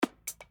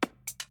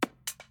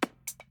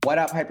What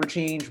up,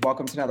 Hyperchange?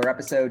 Welcome to another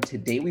episode.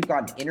 Today we've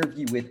got an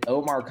interview with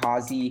Omar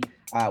Kazi.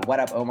 What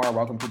up, Omar?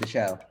 Welcome to the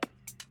show.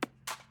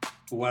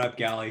 What up,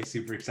 Gally?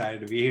 Super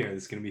excited to be here.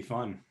 This is going to be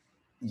fun.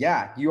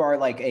 Yeah, you are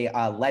like a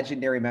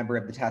legendary member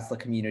of the Tesla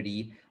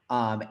community.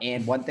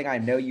 And one thing I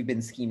know you've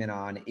been scheming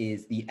on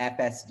is the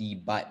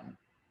FSD button.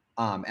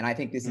 And I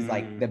think this is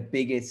like the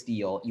biggest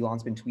deal.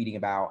 Elon's been tweeting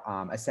about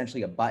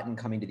essentially a button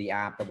coming to the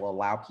app that will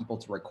allow people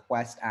to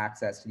request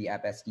access to the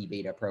FSD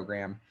beta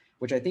program,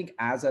 which I think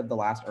as of the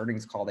last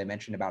earnings call, they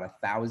mentioned about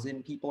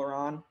 1,000 people are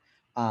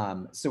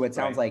on. So it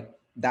sounds Right. like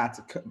that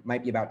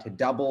might be about to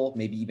double,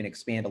 maybe even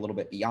expand a little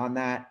bit beyond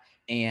that.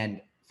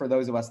 And for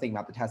those of us thinking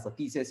about the Tesla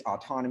thesis,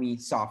 autonomy,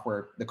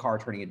 software, the car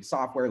turning into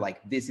software,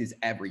 like this is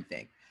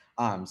everything.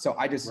 So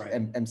I just Right.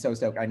 am so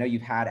stoked. I know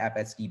you've had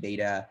FSD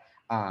beta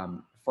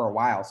for a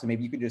while, so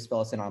maybe you could just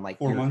fill us in on like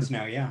 4 months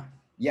now. Yeah.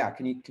 yeah.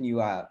 Can you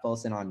fill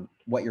us in on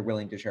what you're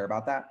willing to share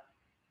about that?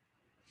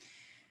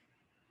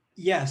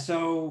 Yeah.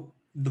 So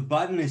the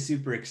button is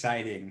super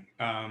exciting.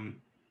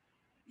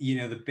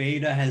 The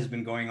beta has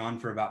been going on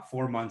for about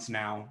 4 months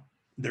now.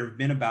 There have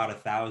been about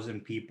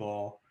 1,000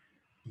 people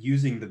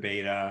using the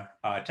beta.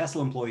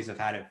 Tesla employees have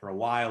had it for a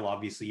while,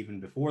 obviously, even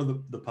before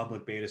the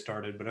public beta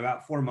started. But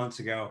about 4 months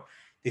ago,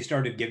 they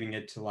started giving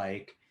it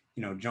to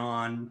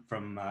John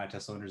from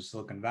Tesla Owners of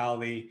Silicon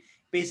Valley,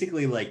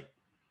 basically like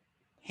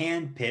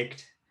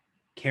handpicked,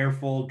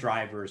 careful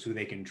drivers who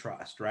they can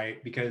trust,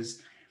 right?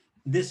 Because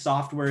this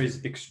software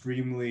is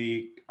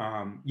extremely,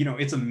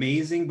 it's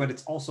amazing, but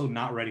it's also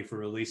not ready for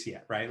release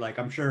yet, right? Like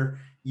I'm sure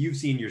you've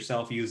seen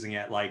yourself using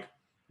it. Like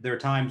there are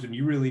times when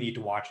you really need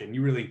to watch it and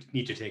you really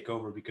need to take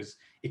over because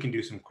it can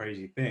do some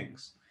crazy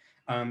things.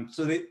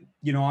 So that,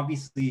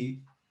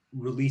 obviously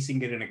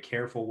releasing it in a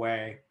careful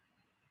way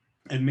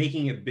and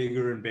making it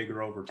bigger and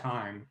bigger over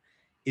time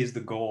is the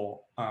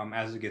goal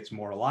as it gets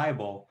more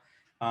reliable.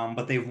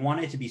 But they've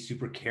wanted to be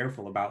super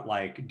careful about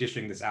like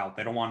dishing this out.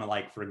 They don't want to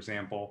like, for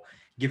example,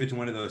 give it to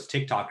one of those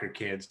TikToker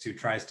kids who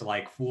tries to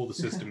like fool the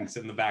system and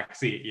sit in the back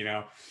seat.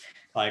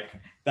 Like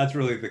that's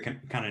really the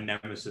kind of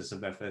nemesis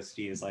of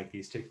FSD is like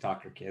these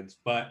TikToker kids.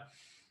 But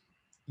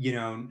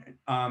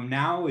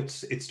now it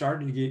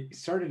started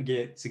to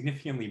get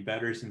significantly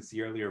better since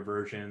the earlier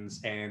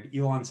versions, and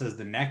Elon says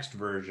the next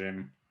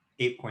version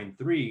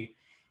 8.3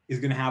 is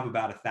going to have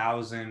about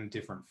 1,000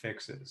 different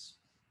fixes.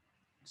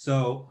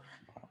 So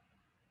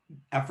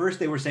at first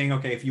they were saying,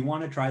 okay, if you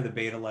want to try the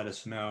beta, let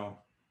us know.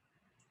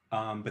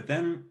 But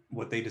then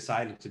what they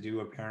decided to do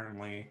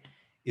apparently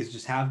is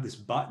just have this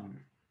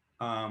button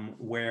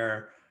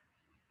where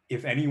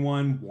if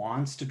anyone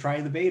wants to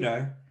try the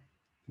beta,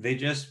 they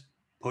just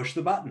push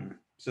the button.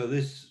 So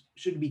this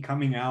should be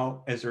coming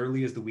out as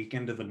early as the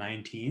weekend of the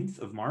 19th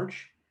of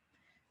March.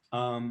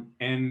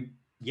 And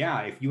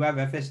yeah, if you have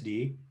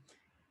FSD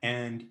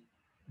and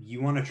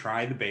you want to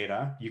try the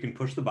beta, you can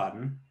push the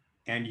button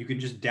and you can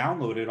just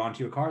download it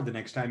onto your car the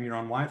next time you're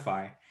on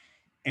Wi-Fi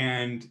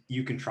and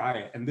you can try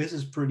it. And this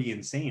is pretty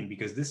insane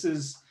because this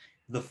is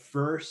the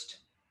first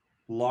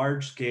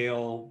large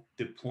scale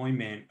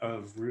deployment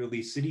of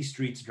really city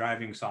streets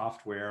driving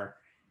software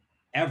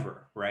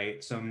ever,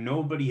 right? So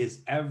nobody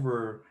has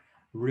ever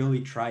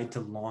really tried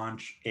to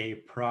launch a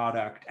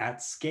product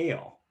at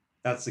scale.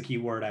 That's the key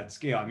word, at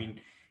scale. I mean,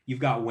 you've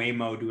got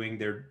Waymo doing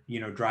their,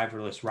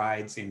 driverless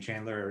rides in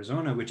Chandler,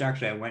 Arizona, which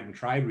actually I went and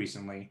tried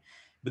recently.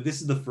 But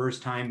this is the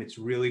first time it's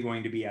really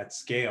going to be at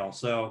scale.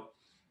 So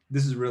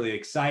this is really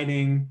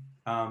exciting.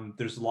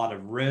 There's a lot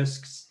of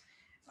risks.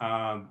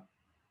 Um,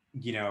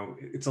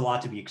 it's a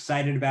lot to be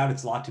excited about.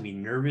 It's a lot to be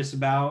nervous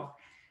about.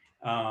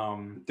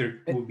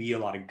 There will be a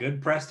lot of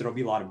good press. There'll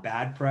be a lot of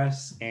bad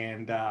press,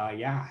 and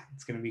yeah,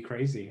 it's going to be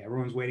crazy.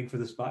 Everyone's waiting for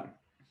this button.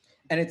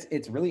 And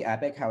it's really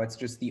epic how it's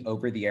just the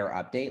over the air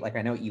update. Like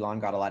I know Elon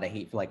got a lot of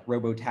hate for like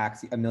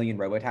a million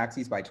robo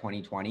taxis by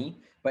 2020,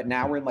 but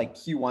now we're in like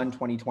Q1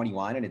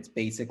 2021 and it's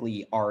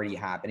basically already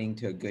happening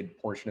to a good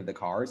portion of the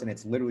cars, and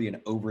it's literally an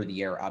over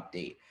the air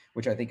update,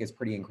 which I think is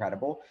pretty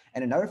incredible.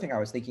 And another thing I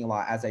was thinking a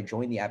lot as I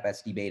joined the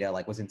FSD beta,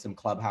 like was in some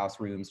clubhouse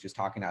rooms just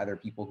talking to other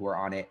people who are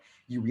on it,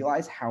 you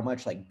realize how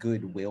much like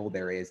goodwill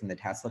there is in the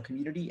Tesla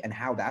community, and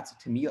how that's,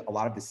 to me, a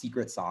lot of the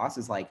secret sauce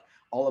is like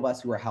all of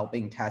us who are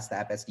helping test the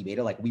FSD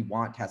beta, like we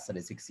want Tesla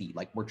to succeed.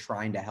 Like we're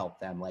trying to help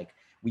them. Like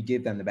we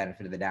give them the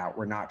benefit of the doubt.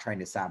 We're not trying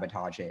to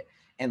sabotage it.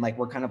 And like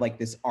we're kind of like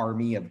this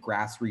army of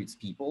grassroots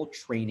people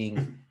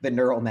training the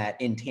neural net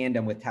in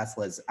tandem with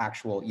Tesla's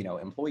actual,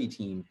 employee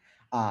team.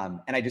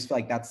 And I just feel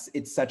like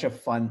it's such a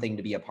fun thing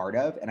to be a part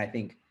of. And I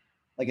think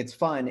like it's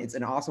fun. It's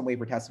an awesome way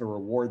for Tesla to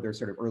reward their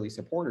sort of early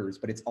supporters,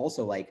 but it's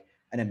also like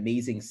an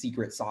amazing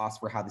secret sauce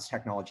for how this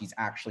technology is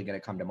actually going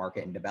to come to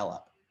market and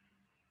develop.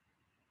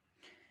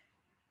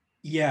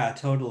 Yeah,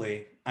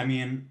 totally. I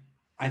mean,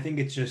 I think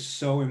it's just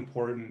so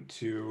important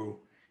to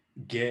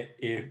get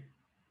it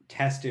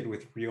tested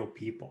with real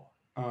people,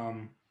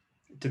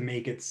 to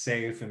make it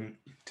safe and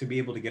to be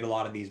able to get a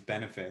lot of these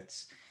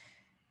benefits.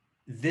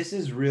 This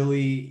is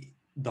really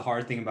the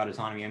hard thing about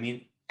autonomy. I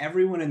mean,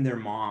 everyone and their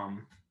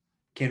mom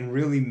can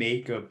really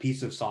make a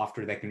piece of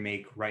software that can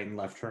make right and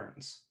left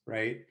turns,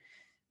 right?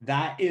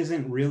 That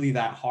isn't really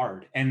that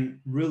hard. And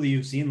really,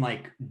 you've seen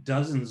like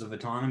dozens of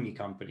autonomy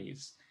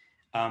companies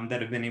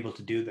that have been able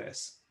to do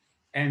this.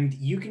 And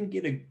you can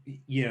get a,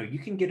 you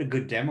can get a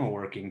good demo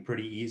working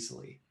pretty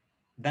easily.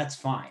 That's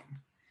fine.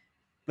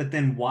 But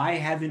then why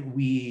haven't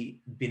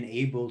we been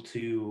able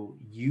to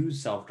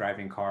use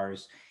self-driving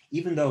cars,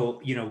 even though,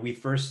 we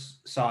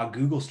first saw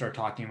Google start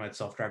talking about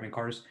self-driving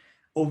cars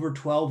over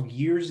 12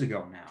 years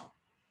ago now?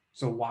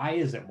 So why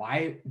is it?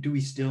 Why do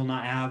we still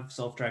not have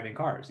self-driving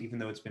cars, even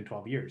though it's been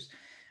 12 years?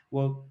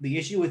 Well, the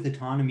issue with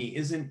autonomy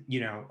isn't,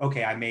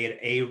 okay, I made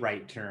a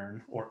right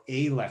turn or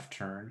a left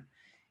turn.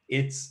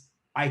 It's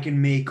I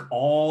can make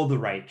all the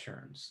right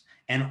turns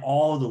and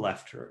all the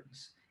left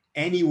turns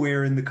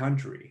anywhere in the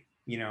country,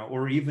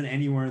 or even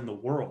anywhere in the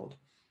world,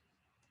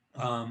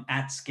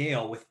 at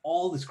scale, with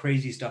all this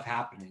crazy stuff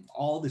happening,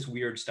 all this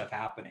weird stuff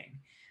happening.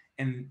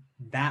 And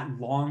that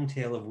long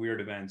tail of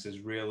weird events is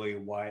really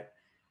what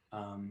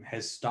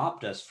has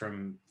stopped us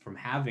from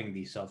having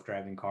these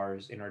self-driving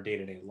cars in our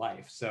day-to-day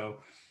life. So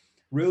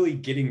really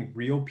getting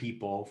real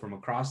people from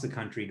across the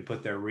country to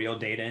put their real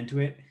data into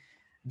it,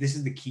 this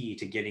is the key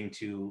to getting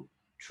to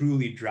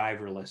truly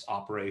driverless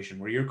operation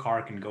where your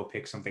car can go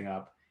pick something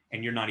up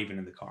and you're not even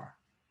in the car.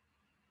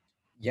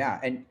 Yeah,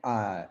 and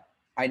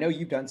I know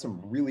you've done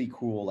some really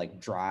cool like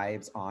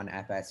drives on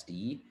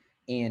FSD.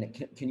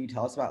 And can you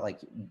tell us about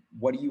like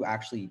what's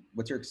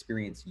your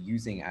experience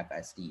using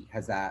FSD?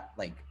 Has that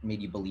like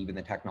made you believe in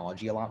the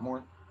technology a lot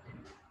more?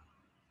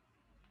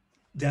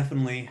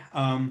 Definitely.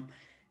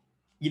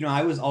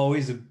 I was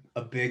always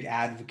a big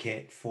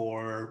advocate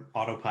for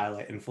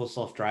autopilot and full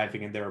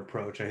self-driving and their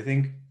approach. I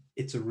think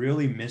it's a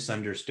really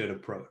misunderstood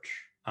approach.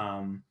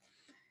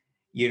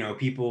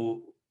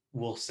 People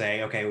will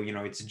say, okay,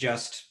 well, it's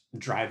just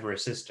driver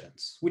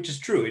assistance, which is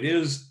true. It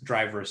is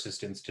driver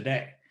assistance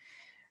today.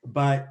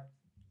 But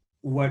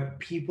what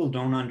people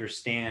don't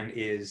understand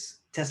is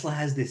Tesla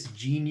has this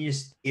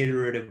genius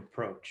iterative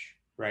approach,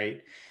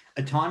 right?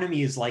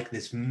 Autonomy is like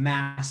this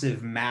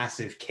massive,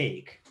 massive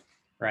cake,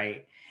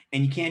 right?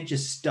 And you can't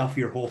just stuff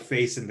your whole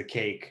face in the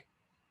cake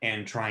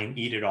and try and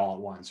eat it all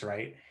at once,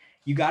 right?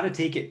 You got to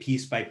take it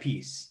piece by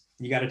piece.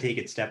 You got to take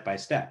it step by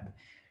step.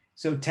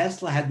 So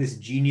Tesla had this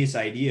genius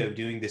idea of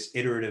doing this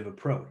iterative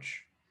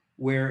approach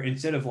where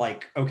instead of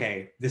like,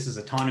 okay, this is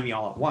autonomy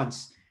all at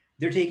once,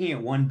 they're taking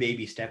it one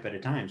baby step at a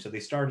time. So they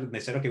started and they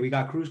said, okay, we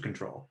got cruise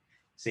control,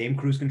 same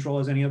cruise control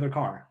as any other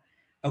car.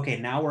 Okay,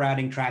 now we're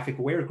adding traffic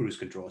aware cruise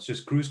control. It's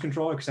just cruise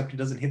control, except it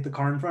doesn't hit the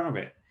car in front of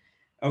it.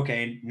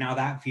 Okay, now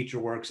that feature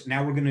works.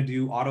 Now we're going to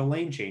do auto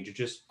lane change. It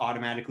just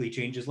automatically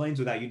changes lanes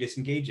without you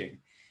disengaging.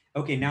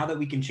 Okay, now that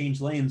we can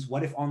change lanes,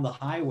 what if on the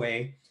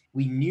highway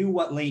we knew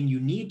what lane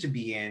you need to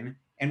be in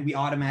and we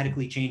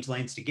automatically change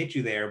lanes to get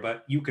you there,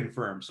 but you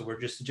confirm. So we're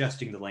just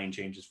adjusting the lane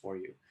changes for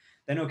you.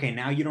 Then, okay,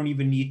 now you don't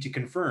even need to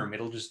confirm.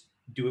 It'll just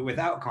do it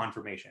without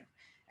confirmation.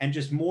 And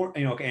just more,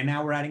 okay, and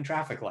now we're adding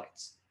traffic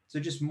lights. So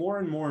just more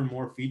and more and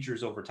more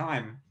features over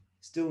time,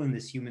 still in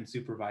this human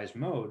supervised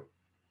mode.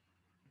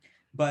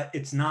 But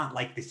it's not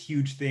like this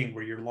huge thing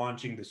where you're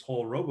launching this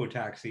whole robo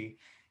taxi.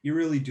 You're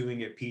really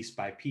doing it piece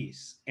by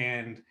piece.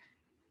 And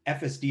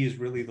FSD is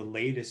really the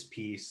latest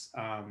piece,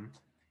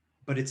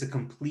 but it's a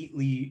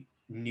completely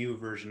new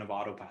version of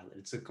autopilot.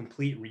 It's a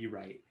complete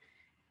rewrite.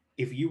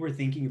 If you were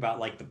thinking about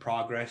like the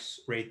progress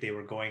rate they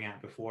were going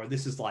at before,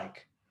 this is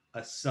like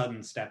a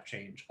sudden step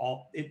change.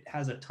 It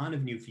has a ton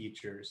of new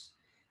features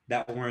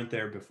that weren't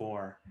there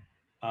before,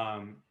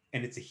 and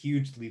it's a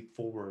huge leap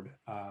forward.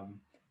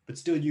 But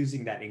still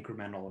using that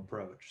incremental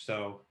approach.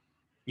 So,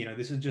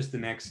 this is just the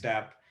next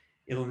step.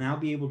 It'll now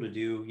be able to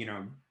do,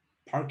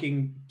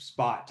 parking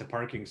spot to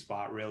parking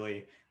spot,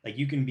 really. Like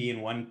you can be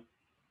in one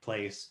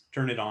place,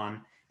 turn it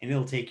on, and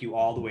it'll take you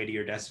all the way to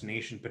your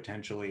destination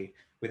potentially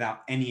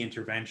without any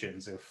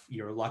interventions if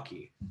you're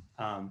lucky.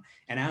 And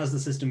as the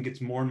system gets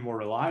more and more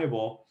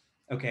reliable,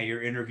 okay,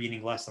 you're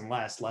intervening less and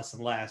less, less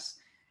and less.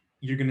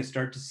 You're going to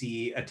start to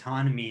see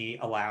autonomy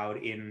allowed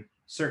in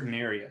certain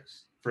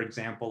areas. For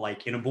example,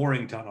 like in a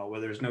boring tunnel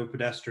where there's no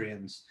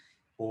pedestrians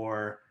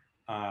or,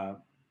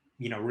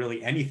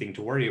 really anything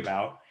to worry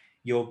about,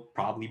 you'll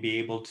probably be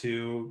able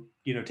to,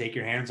 take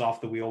your hands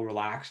off the wheel,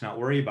 relax, not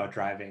worry about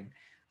driving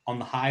on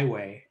the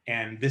highway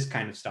and this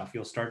kind of stuff.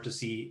 You'll start to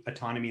see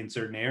autonomy in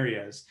certain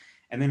areas.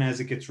 And then as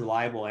it gets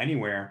reliable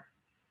anywhere,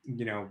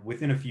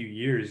 within a few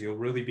years, you'll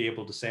really be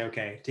able to say,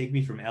 okay, take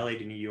me from LA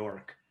to New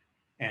York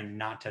and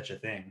not touch a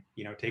thing,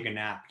 take a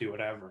nap, do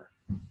whatever.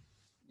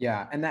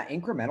 Yeah, and that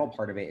incremental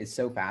part of it is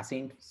so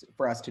fascinating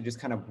for us to just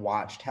kind of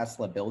watch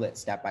Tesla build it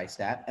step by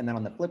step. And then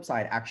on the flip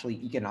side,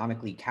 actually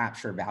economically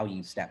capture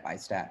value step by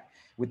step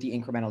with the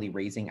incrementally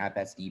raising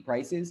FSD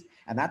prices.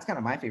 And that's kind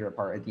of my favorite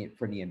part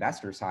for the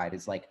investor side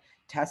is like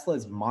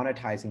Tesla's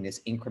monetizing this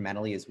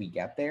incrementally as we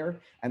get there,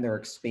 and they're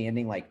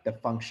expanding like the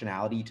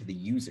functionality to the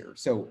user.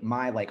 So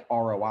my like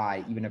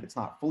ROI, even if it's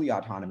not fully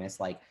autonomous,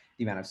 like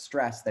the amount of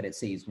stress that it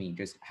saves me,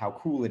 just how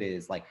cool it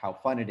is, like how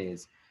fun it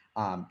is,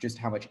 just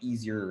how much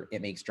easier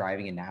it makes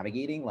driving and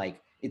navigating.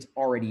 Like it's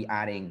already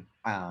adding,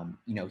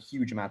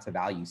 huge amounts of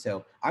value.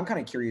 So I'm kind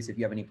of curious if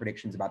you have any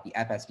predictions about the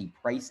FSD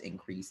price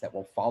increase that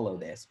will follow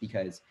this,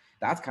 because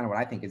that's kind of what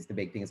I think is the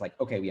big thing is like,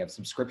 okay, we have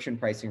subscription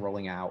pricing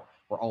rolling out.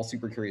 We're all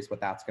super curious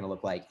what that's going to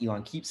look like.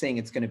 Elon keeps saying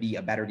it's going to be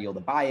a better deal to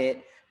buy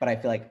it, but I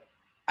feel like,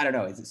 I don't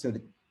know, is it so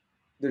that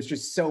there's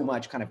just so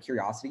much kind of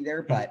curiosity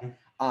there. But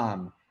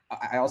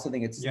I also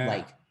think it's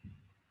like,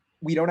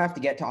 we don't have to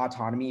get to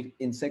autonomy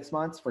in 6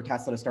 months for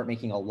Tesla to start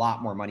making a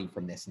lot more money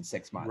from this in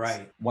 6 months.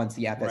 Right. Once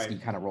the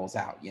FSD kind of rolls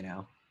out,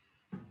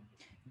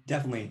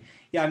 Definitely.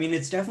 Yeah. I mean,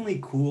 it's definitely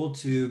cool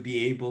to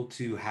be able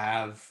to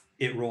have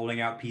it rolling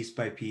out piece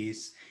by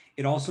piece.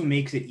 It also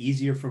makes it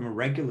easier from a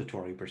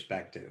regulatory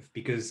perspective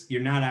because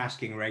you're not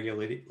asking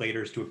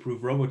regulators to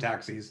approve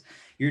robotaxis.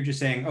 You're just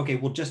saying, okay,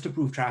 we'll just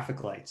approve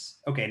traffic lights.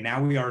 Okay,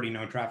 now we already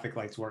know traffic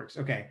lights works.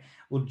 Okay,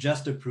 we'll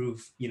just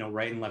approve,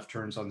 right and left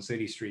turns on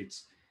city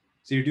streets.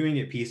 So you're doing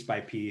it piece by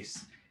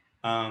piece.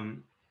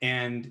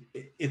 And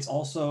it's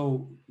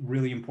also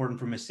really important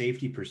from a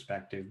safety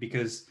perspective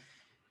because,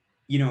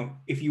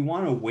 if you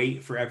want to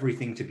wait for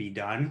everything to be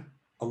done,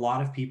 a lot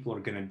of people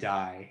are going to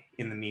die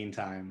in the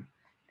meantime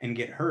and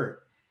get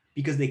hurt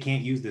because they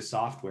can't use this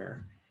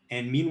software.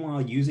 And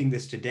meanwhile, using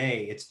this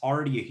today, it's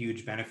already a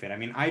huge benefit. I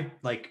mean,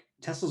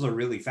 Teslas are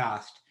really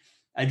fast.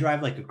 I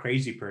drive like a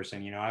crazy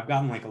person. I've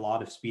gotten like a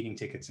lot of speeding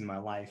tickets in my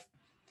life.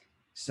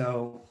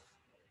 So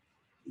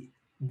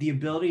the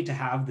ability to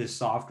have this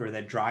software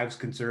that drives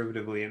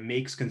conservatively, it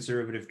makes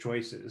conservative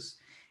choices,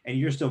 and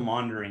you're still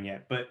monitoring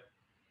it, but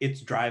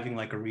it's driving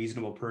like a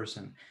reasonable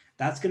person.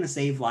 That's going to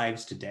save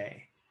lives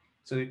today.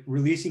 So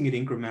releasing it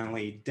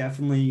incrementally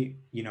definitely,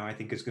 I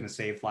think is going to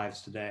save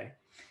lives today.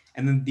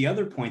 And then the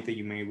other point that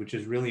you made, which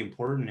is really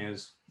important,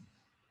 is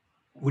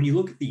when you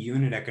look at the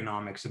unit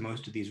economics of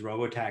most of these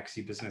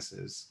robotaxi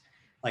businesses,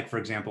 like for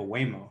example,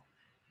 Waymo,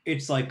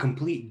 it's like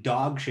complete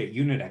dog shit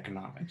unit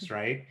economics,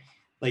 right?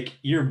 Like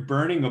you're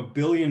burning $1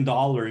 billion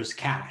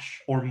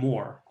cash or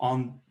more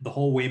on the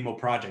whole Waymo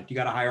project. You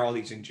got to hire all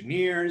these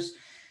engineers,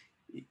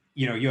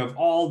 you have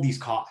all these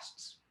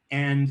costs.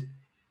 And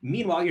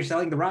meanwhile, you're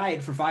selling the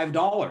ride for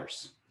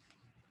 $5.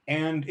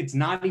 And it's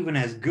not even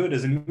as good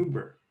as an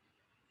Uber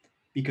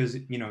because,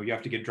 you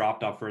have to get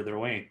dropped off further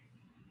away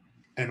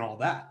and all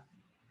that.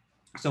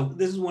 So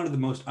this is one of the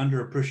most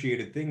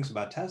underappreciated things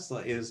about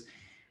Tesla is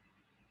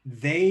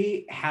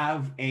they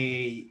have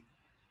a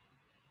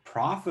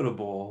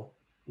profitable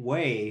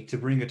way to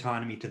bring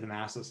autonomy to the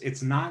masses.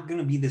 It's not going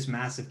to be this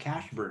massive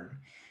cash burn.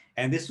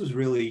 And this was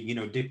really,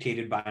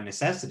 dictated by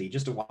necessity.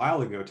 Just a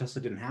while ago,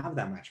 Tesla didn't have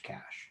that much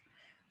cash.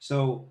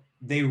 So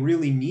they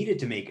really needed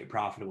to make it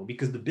profitable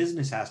because the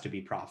business has to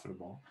be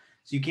profitable.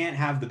 So you can't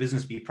have the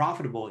business be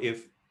profitable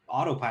if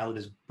autopilot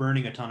is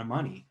burning a ton of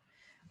money.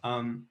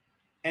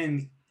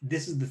 And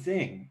this is the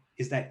thing,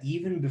 is that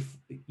even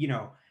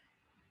before,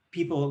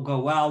 people go,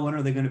 well, when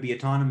are they going to be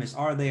autonomous?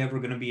 Are they ever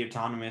going to be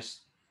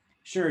autonomous?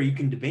 Sure, you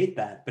can debate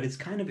that, but it's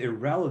kind of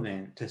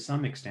irrelevant to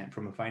some extent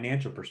from a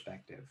financial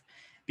perspective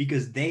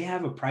because they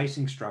have a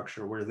pricing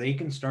structure where they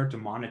can start to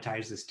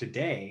monetize this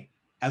today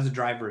as a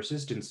driver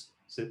assistance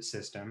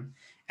system.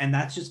 And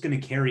that's just going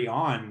to carry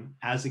on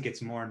as it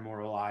gets more and more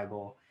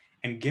reliable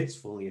and gets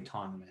fully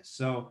autonomous.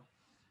 So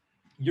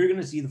you're going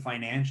to see the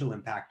financial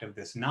impact of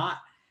this.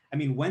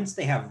 Once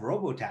they have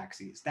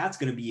robotaxis, that's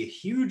going to be a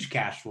huge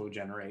cash flow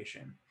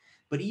generation.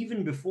 But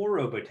even before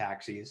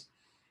robotaxis,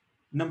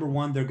 number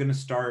one, they're going to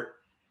start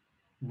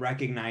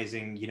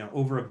recognizing,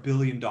 over $1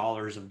 billion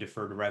of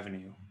deferred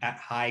revenue at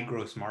high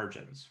gross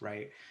margins,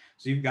 right?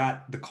 So you've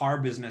got the car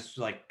business,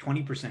 like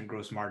 20%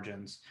 gross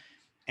margins.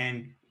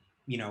 And,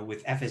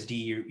 with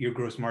FSD, your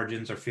gross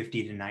margins are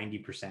 50 to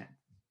 90%.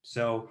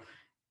 So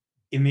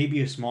it may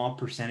be a small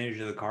percentage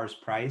of the car's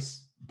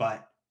price,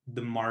 but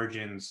the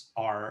margins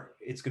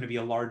it's going to be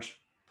a large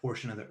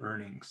portion of the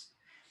earnings.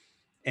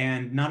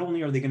 And not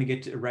only are they going to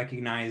get to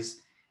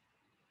recognize,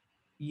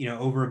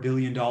 over $1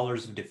 billion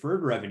of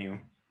deferred revenue,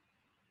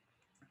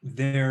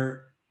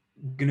 they're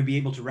going to be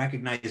able to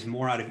recognize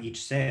more out of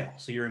each sale.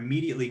 So you're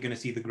immediately going to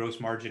see the gross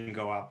margin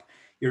go up.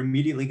 You're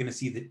immediately going to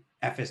see the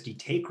FSD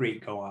take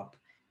rate go up,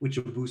 which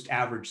will boost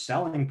average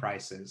selling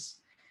prices.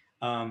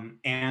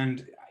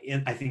 And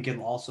I think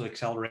it'll also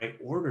accelerate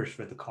orders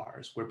for the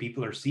cars where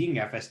people are seeing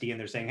FSD and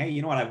they're saying, hey,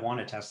 you know what? I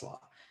want a Tesla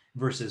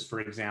versus, for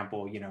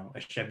example, a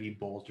Chevy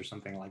Bolt or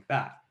something like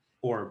that,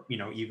 or,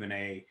 even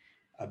a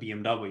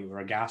BMW or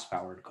a gas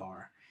powered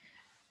car.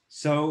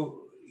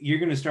 So you're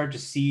going to start to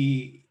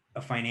see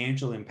a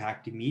financial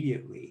impact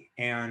immediately.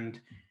 And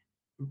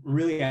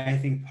really, I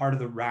think part of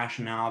the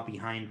rationale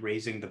behind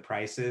raising the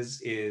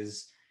prices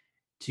is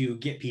to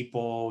get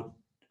people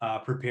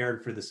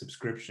prepared for the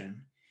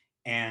subscription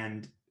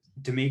and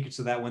to make it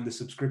so that when the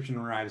subscription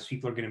arrives,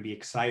 people are going to be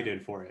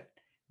excited for it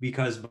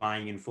because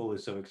buying in full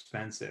is so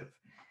expensive.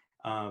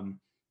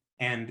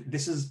 And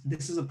this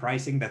is a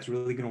pricing that's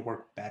really going to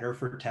work better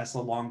for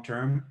Tesla long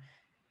term.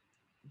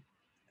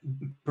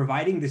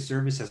 Providing this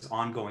service has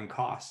ongoing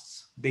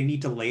costs. They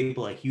need to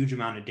label a huge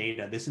amount of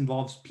data. This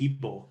involves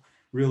people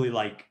really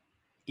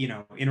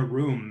in a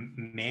room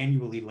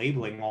manually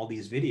labeling all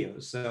these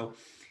videos. So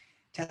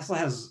Tesla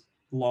has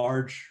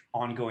large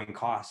ongoing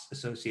costs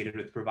associated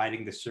with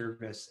providing the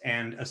service,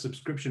 and a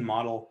subscription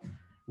model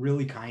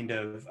really kind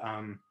of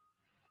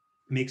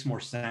makes more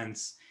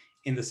sense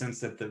in the sense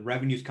that the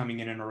revenue's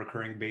coming in on a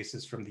recurring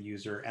basis from the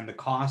user, and the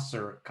costs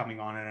are coming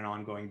on an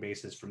ongoing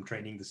basis from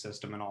training the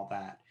system and all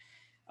that.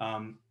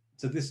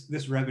 So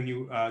this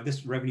revenue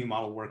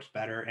model works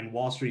better, and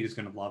Wall Street is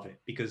going to love it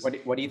because What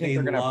do you think they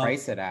they're going to love.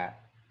 price it at?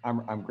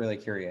 I'm really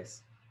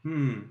curious.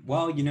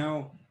 Well,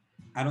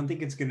 I don't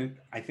think it's gonna.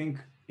 I think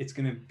it's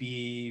gonna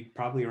be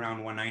probably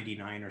around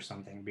 199 or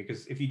something.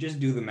 Because if you just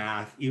do the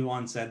math,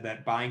 Elon said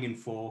that buying in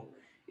full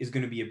is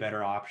going to be a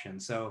better option.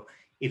 So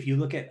if you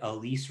look at a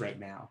lease right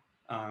now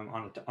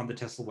on the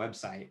Tesla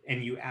website,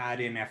 and you add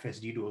in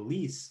FSD to a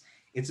lease,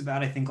 it's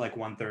about, I think, like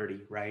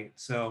 130, right?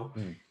 So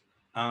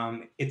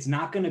Mm. it's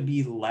not going to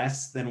be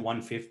less than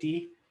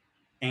 150,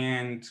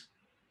 and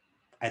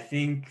I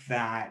think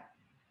that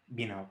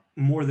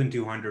more than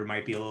 200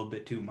 might be a little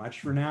bit too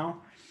much for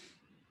now.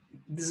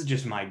 This is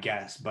just my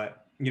guess,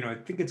 but I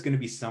think it's going to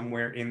be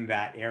somewhere in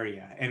that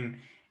area. And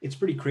it's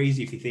pretty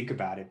crazy if you think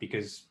about it,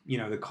 because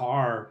the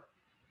car,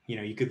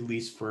 you could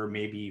lease for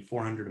maybe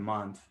 400 a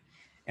month,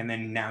 and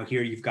then now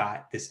here you've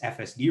got this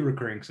FSD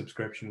recurring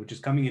subscription, which is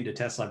coming into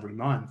Tesla every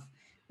month.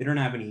 They don't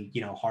have any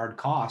hard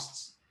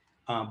costs,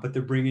 but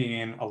they're bringing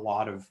in a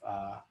lot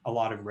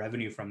of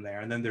revenue from there.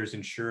 And then there's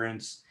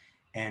insurance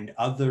and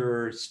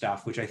other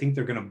stuff, which I think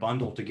they're going to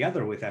bundle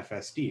together with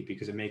FSD,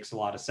 because it makes a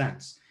lot of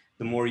sense.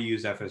 The more you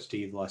use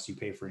FSD, the less you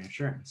pay for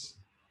insurance.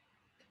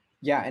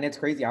 Yeah, and it's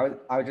crazy. I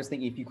was just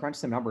thinking, if you crunch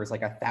some numbers,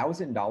 like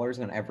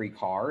 $1,000 on every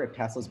car, if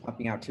Tesla's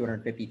pumping out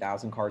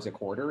 250,000 cars a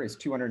quarter, is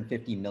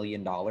 $250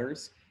 million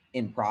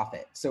in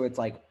profit. So it's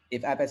like,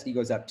 if FSD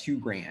goes up 2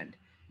 grand,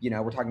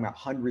 we're talking about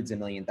hundreds of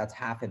millions. That's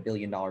 $500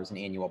 million in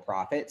annual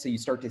profit. So you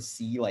start to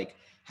see like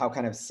how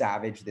kind of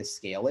savage this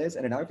scale is.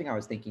 And another thing I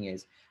was thinking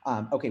is,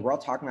 okay, we're all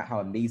talking about how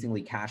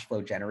amazingly cash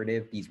flow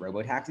generative these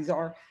robo taxis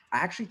are. I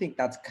actually think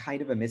that's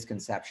kind of a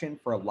misconception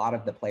for a lot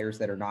of the players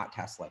that are not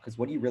Tesla. Because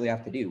what do you really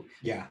have to do?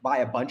 Yeah. Buy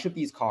a bunch of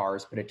these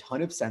cars, put a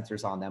ton of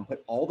sensors on them,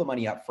 put all the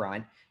money up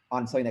front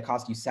on something that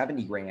cost you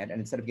 70 grand.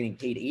 And instead of getting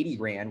paid 80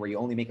 grand, where you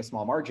only make a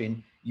small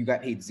margin, you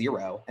got paid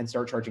zero and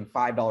start charging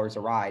 $5 a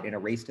ride in a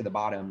race to the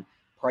bottom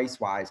price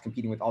wise,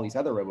 competing with all these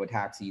other robo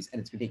taxis. And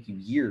it's going to take you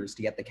years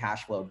to get the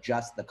cash flow of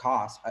just the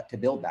cost to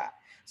build that.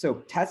 So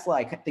Tesla,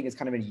 I think, is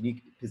kind of in a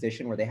unique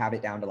position where they have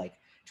it down to like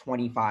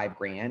 25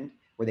 grand,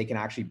 where they can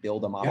actually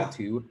build a Model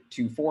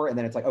 2 for, and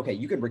then it's like, okay,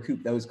 you can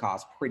recoup those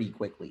costs pretty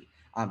quickly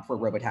for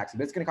robotaxi.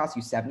 But it's going to cost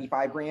you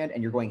 75 grand,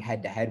 and you're going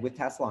head to head with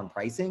Tesla on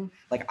pricing.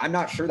 Like, I'm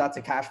not sure that's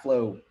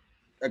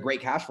a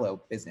great cash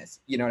flow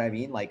business. You know what I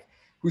mean? Like,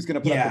 who's going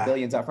to put up the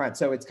billions up front?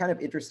 So it's kind of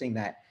interesting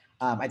that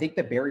I think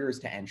the barriers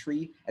to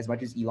entry, as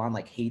much as Elon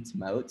like hates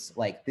moats,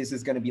 like this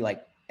is going to be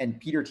like, and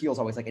Peter Thiel's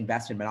always like,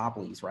 invest in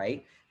monopolies,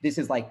 right? This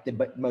is like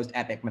the most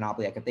epic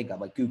monopoly I could think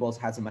of. Like, Google's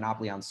has a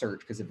monopoly on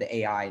search because of the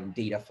AI and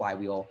data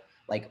flywheel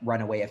like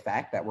runaway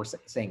effect that we're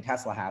saying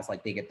Tesla has.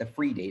 Like, they get the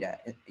free data.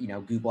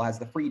 Google has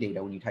the free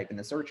data when you type in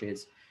the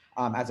searches,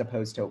 as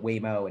opposed to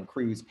Waymo and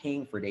Cruise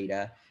paying for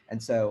data.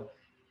 And so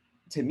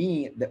to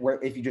me,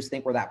 if you just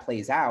think where that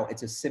plays out,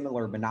 it's a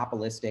similar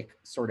monopolistic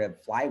sort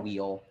of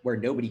flywheel where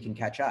nobody can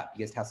catch up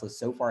because Tesla's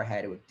so far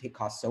ahead. It would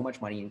cost so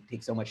much money and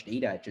take so much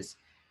data. It just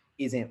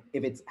isn't.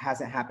 If it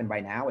hasn't happened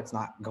by now, it's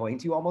not going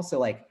to, almost.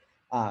 So it's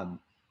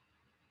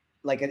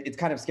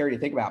kind of scary to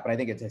think about, but I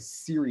think it's a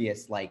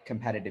serious like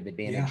competitive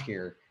advantage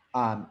here.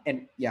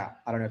 And yeah,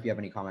 I don't know if you have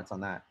any comments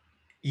on that.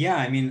 Yeah,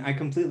 I mean, I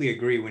completely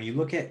agree. When you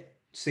look at,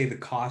 say, the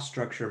cost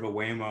structure of a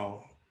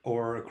Waymo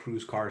or a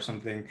Cruise car or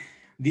something,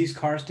 these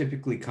cars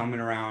typically come in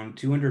around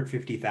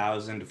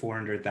 $250,000 to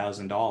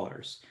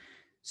 $400,000.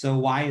 So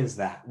why is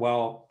that?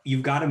 Well,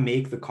 you've got to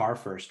make the car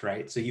first,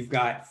 right? So you've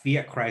got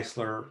Fiat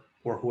Chrysler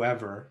or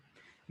whoever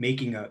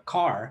making a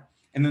car,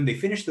 and then they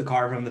finish the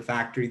car from the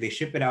factory, they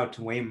ship it out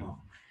to Waymo.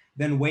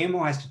 Then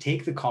Waymo has to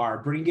take the car,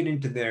 bring it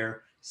into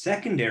their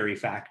secondary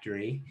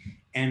factory,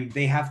 and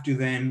they have to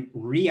then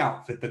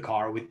re-outfit the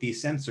car with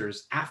these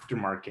sensors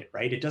aftermarket,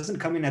 right? It doesn't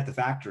come in at the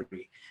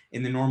factory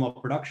in the normal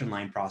production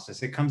line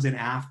process. It comes in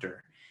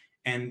after.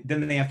 And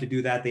then they have to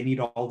do that. They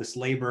need all this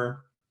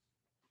labor.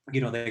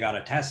 They got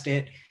to test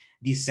it.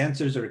 These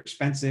sensors are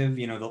expensive.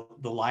 The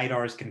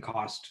LiDARs can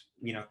cost,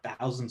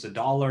 thousands of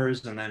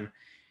dollars. And then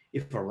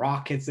if a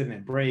rock hits it and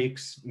it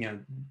breaks,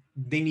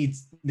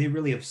 they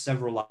really have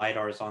several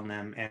LiDARs on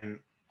them, and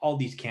all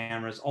these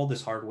cameras, all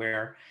this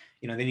hardware.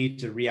 They need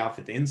to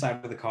re-outfit the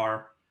inside of the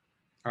car.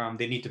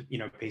 They need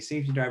to, pay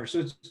safety drivers.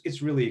 So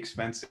it's really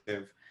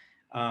expensive.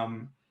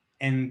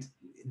 And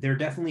there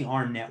definitely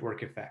are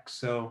network effects.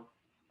 So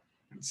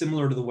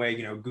similar to the way,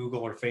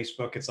 Google or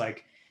Facebook, it's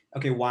like,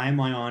 okay, why am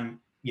I on,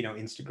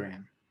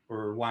 Instagram,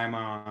 or why am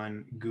I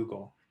on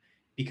Google?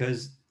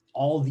 Because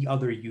all the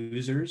other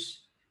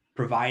users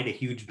provide a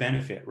huge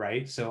benefit,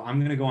 right? So I'm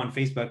going to go on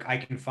Facebook. I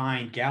can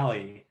find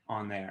Galley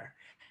on there.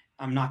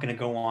 I'm not going to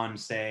go on,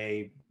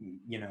 say,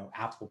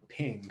 Apple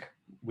Ping,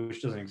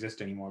 which doesn't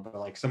exist anymore, but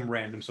like some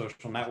random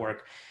social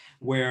network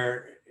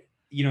where,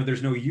 you know,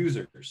 there's no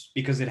users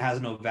because it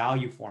has no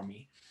value for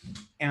me.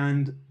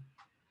 And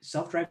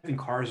self-driving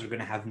cars are going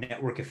to have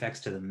network effects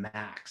to the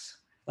max,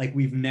 like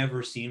we've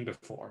never seen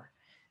before,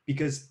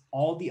 because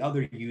all the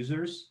other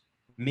users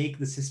make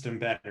the system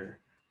better.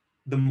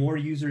 The more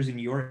users in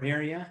your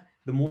area,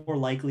 the more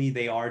likely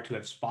they are to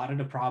have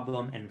spotted a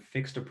problem and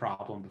fixed a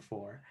problem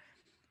before.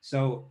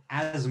 So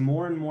as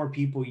more and more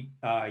people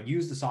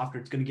use the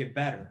software, it's going to get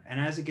better. And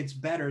as it gets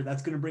better,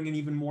 that's going to bring in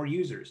even more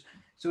users.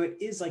 So it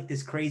is like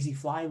this crazy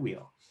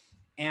flywheel.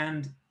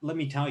 And let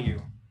me tell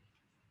you,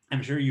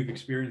 I'm sure you've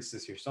experienced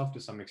this yourself to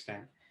some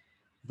extent.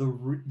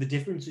 The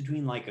difference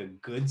between like a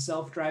good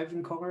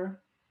self-driving car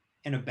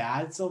and a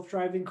bad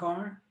self-driving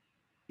car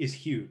is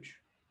huge,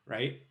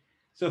 right?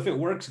 So if it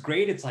works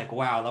great, it's like,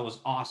 wow, that was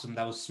awesome.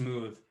 That was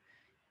smooth.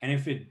 And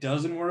if it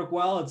doesn't work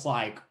well, it's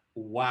like,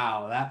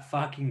 wow, that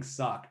fucking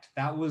sucked.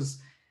 That was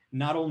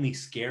not only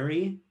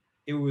scary,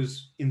 it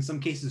was in some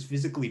cases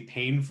physically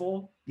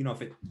painful, you know,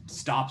 if it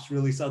stops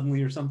really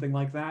suddenly or something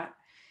like that.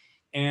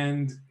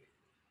 And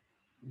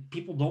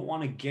people don't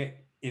want to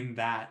get in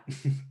that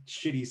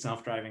shitty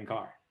self-driving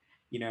car,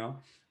 you know?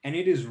 And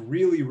it is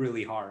really,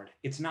 really hard.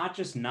 It's not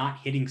just not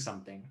hitting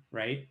something,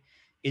 right?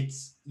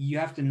 It's, you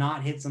have to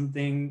not hit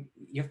something,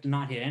 you have to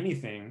not hit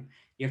anything,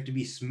 you have to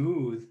be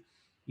smooth,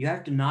 you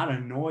have to not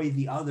annoy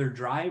the other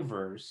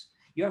drivers,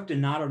 you have to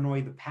not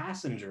annoy the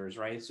passengers,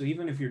 right? So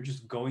even if you're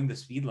just going the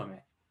speed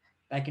limit,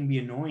 that can be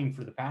annoying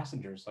for the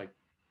passengers, like,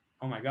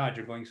 oh my God,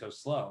 you're going so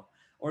slow.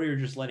 Or you're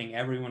just letting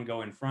everyone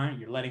go in front,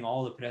 you're letting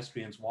all the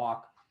pedestrians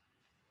walk.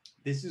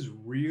 This is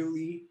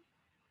really,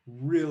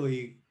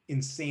 really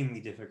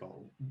insanely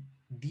difficult.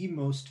 The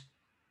most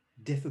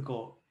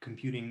difficult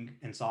computing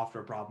and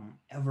software problem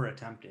ever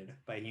attempted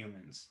by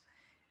humans.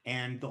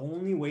 And the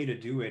only way to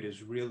do it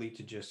is really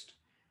to just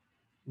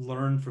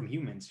learn from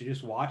humans, to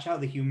just watch how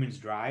the humans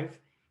drive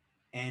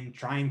and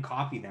try and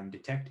copy them,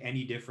 detect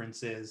any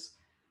differences.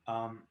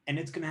 And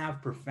it's going to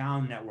have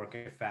profound network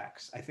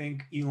effects. I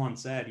think Elon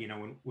said, you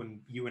know,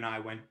 when you and I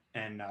went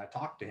and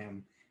talked to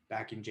him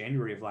back in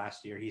January of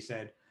last year, he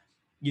said,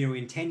 you know,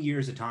 in 10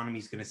 years, autonomy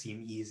is going to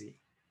seem easy.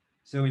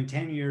 So in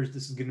 10 years,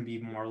 this is going to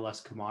be more or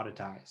less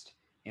commoditized.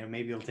 You know,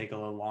 maybe it'll take a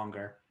little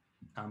longer.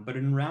 But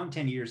in around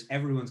 10 years,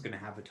 everyone's going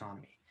to have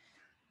autonomy.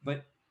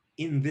 But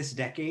in this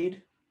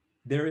decade,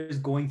 there is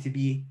going to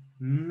be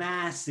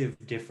massive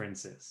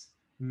differences,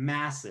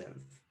 massive,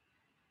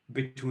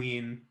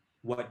 between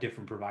what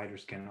different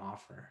providers can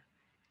offer.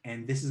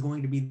 And this is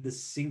going to be the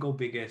single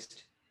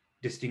biggest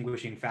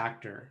distinguishing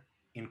factor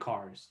in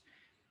cars.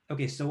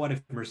 Okay, so what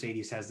if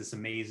Mercedes has this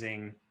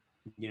amazing,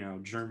 you know,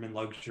 German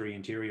luxury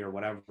interior or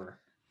whatever?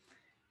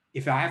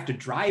 If I have to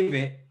drive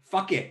it,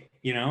 fuck it,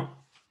 you know?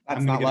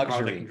 That's I'm going not to get a car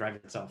that can luxury. drive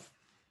itself.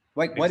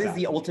 Like, what is the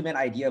Exactly. ultimate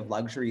idea of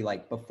luxury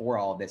like before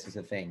all of this is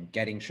a thing?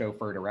 Getting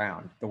chauffeured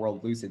around the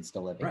world Lucid's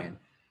still living Right. in.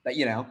 That,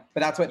 you know, but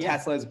that's what Yeah.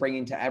 Tesla is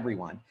bringing to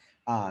everyone.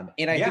 And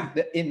I Yeah. think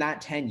that in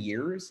that 10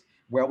 years,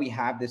 where we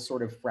have this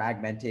sort of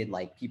fragmented,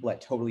 like people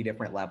at totally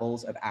different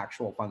levels of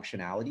actual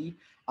functionality,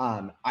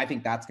 I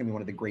think that's going to be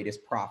one of the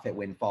greatest profit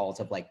windfalls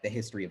of like the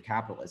history of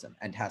capitalism.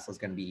 And Tesla's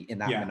going to be in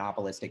that Yeah.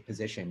 monopolistic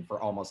position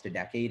for almost a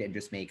decade and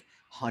just make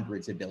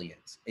hundreds of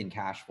billions in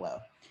cash flow.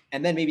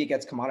 And then maybe it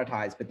gets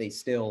commoditized, but they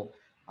still,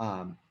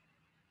 I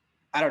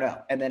don't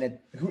know. And then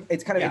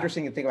it's kind of Yeah.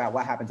 interesting to think about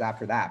what happens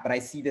after that. But I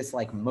see this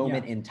like Yeah.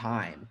 moment in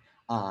time,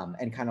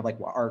 and kind of like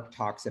what Arc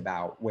talks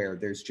about, where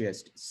there's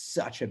just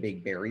such a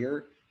big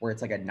barrier, where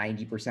it's like a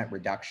 90%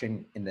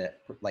 reduction in the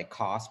like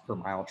cost per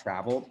mile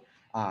traveled.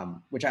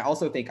 Which I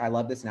also think, I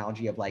love this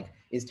analogy of like,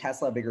 is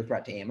Tesla a bigger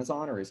threat to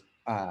Amazon, or is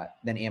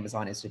than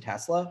Amazon is to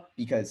Tesla?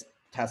 Because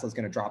Tesla's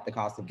going to drop the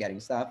cost of getting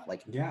stuff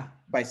like Yeah.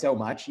 by so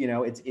much. You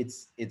know,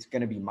 it's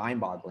going to be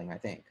mind-boggling, I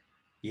think.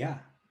 Yeah.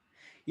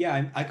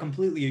 Yeah, I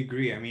completely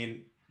agree. I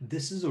mean,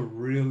 this is a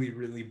really,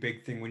 really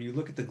big thing. When you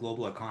look at the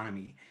global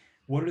economy,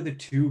 what are the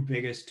two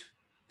biggest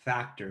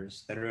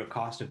factors that are a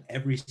cost of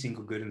every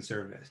single good and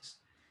service?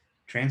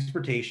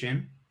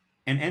 Transportation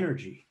and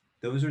energy.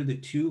 Those are the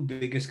two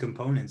biggest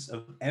components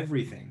of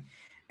everything.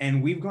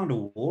 And we've gone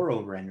to war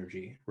over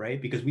energy,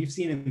 right? Because we've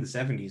seen in the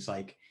 70s,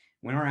 like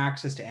when our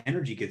access to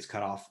energy gets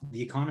cut off,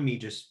 the economy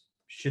just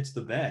shits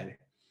the bed.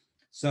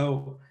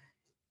 So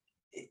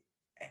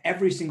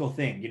every single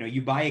thing, you know,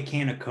 you buy a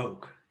can of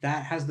Coke,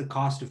 that has the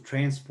cost of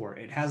transport.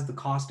 It has the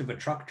cost of a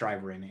truck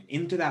driver in it.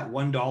 Into that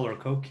 $1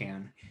 Coke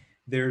can,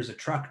 there's a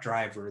truck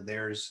driver,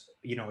 there's,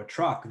 you know, a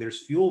truck,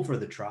 there's fuel for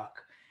the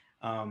truck.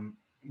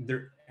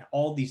 There,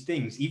 all these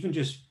things, even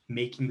just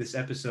making this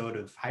episode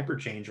of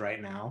Hyperchange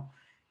right now,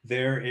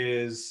 there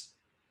is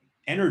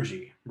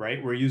energy,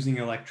 right? We're using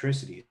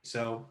electricity.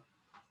 So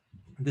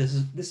this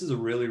is a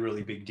really,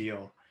 really big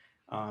deal.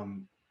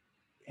 Um,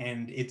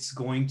 and it's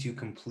going to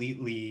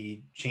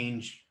completely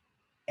change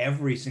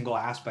every single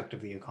aspect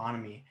of the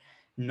economy.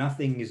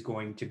 Nothing is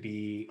going to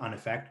be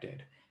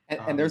unaffected.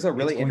 And there's a It's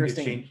really going to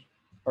interesting change.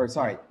 or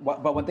sorry,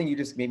 but one thing you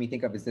just made me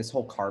think of is this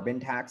whole carbon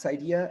tax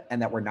idea,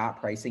 and that we're not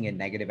pricing in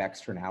negative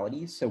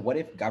externalities. So what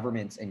if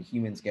governments and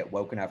humans get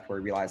woke enough to where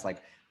we realize,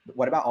 like,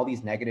 what about all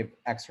these negative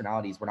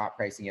externalities we're not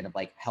pricing in, of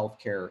like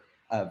healthcare,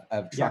 of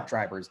truck Yeah,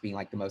 drivers being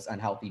like the most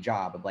unhealthy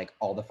job, of like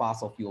all the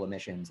fossil fuel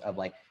emissions, of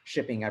like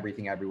shipping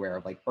everything everywhere,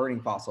 of like burning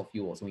fossil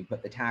fuels, and we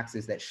put the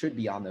taxes that should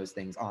be on those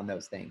things,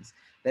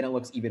 then it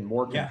looks even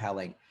more yeah,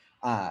 compelling,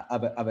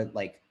 of a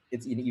like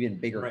it's an even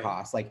bigger right.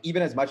 cost. Like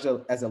even as much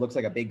as it looks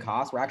like a big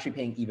cost, we're actually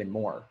paying even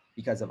more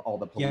because of all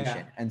the Yeah.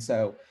 pollution. And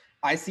so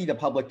I see the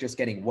public just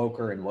getting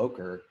woker and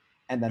woker,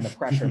 and then the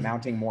pressure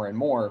mounting more and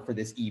more for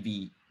this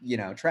EV,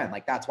 trend.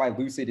 Like that's why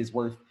Lucid is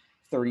worth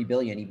 30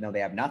 billion, even though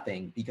they have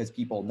nothing, because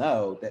people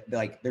know that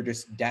like they're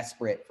just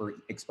desperate for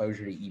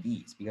exposure to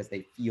EVs because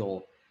they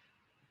feel,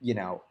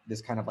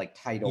 this kind of like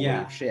tidal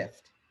Yeah, wave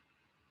shift.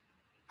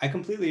 I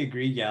completely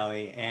agree,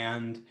 Gally.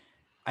 And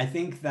I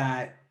think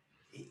that,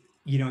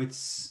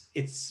 it's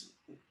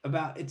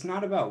about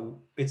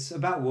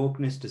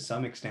wokeness to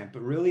some extent,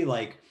 but really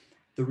like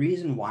the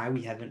reason why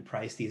we haven't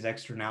priced these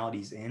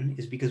externalities in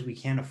is because we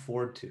can't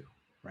afford to,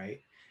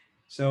 right?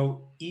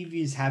 So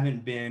EVs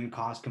haven't been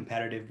cost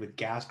competitive with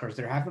gas cars.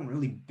 There haven't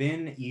really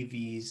been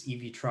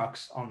EV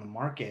trucks on the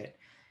market.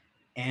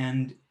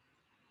 And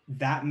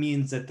that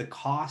means that the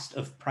cost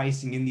of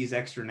pricing in these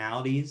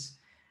externalities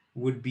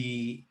would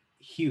be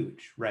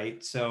huge,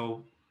 right?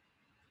 So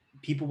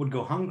people would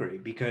go hungry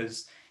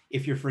because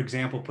if you're, for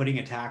example, putting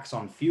a tax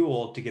on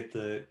fuel to get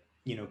the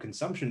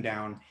consumption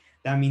down,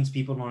 that means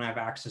people don't have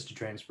access to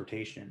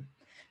transportation.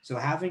 So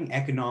having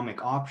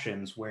economic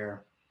options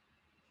where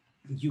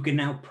you can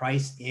now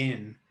price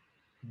in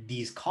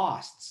these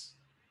costs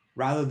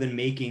rather than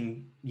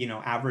making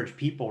average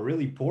people,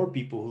 really poor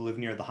people who live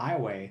near the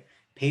highway,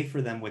 pay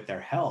for them with their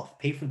health,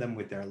 pay for them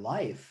with their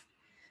life.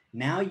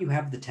 Now you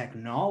have the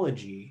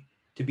technology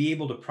to be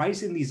able to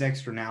price in these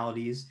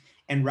externalities.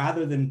 And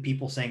rather than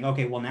people saying,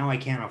 okay, well, now I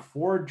can't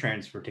afford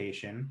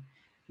transportation,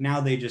 now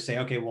they just say,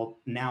 okay, well,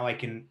 now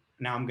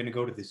I'm going to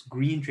go to this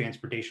green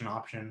transportation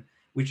option,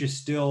 which is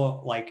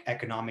still like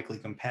economically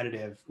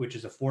competitive, which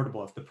is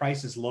affordable. If the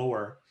price is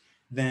lower,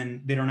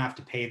 then they don't have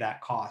to pay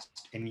that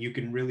cost. And you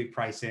can really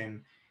price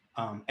in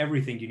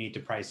everything you need to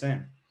price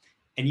in.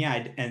 And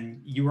yeah,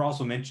 and you were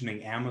also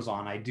mentioning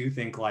Amazon. I do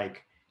think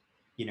like,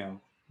 you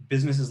know,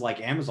 businesses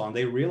like Amazon,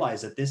 they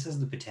realize that this has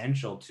the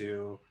potential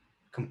to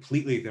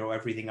completely throw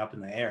everything up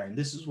in the air. And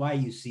this is why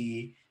you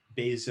see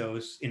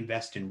Bezos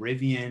invest in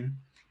Rivian,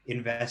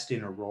 invest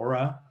in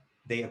Aurora.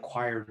 They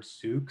acquired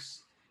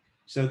Souks.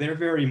 So they're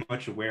very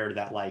much aware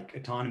that like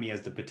autonomy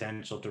has the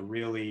potential to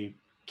really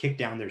kick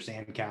down their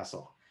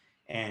sandcastle.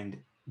 And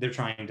they're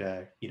trying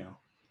to,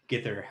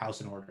 get their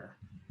house in order.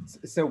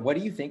 So what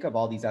do you think of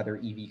all these other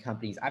EV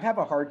companies? I've had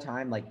a hard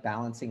time like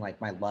balancing like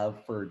my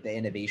love for the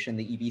innovation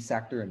in the EV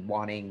sector and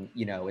wanting,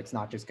 it's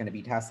not just going to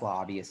be Tesla,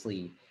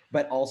 obviously,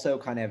 but also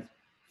kind of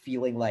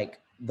feeling like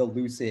the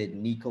Lucid,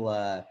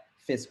 Nikola,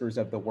 Fiskars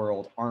of the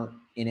world aren't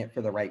in it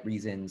for the right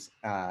reasons.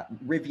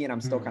 Rivian,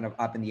 I'm still kind Hmm. of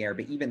up in the air,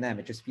 but even them,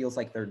 it just feels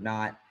like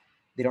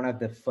they don't have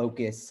the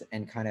focus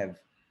and kind of,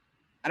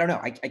 I don't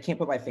know. I can't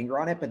put my finger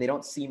on it, but they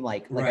don't seem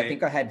like I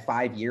think Right. ahead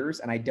 5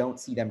 years, and I don't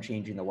see them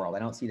changing the world. I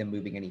don't see them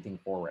moving anything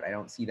forward. I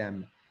don't see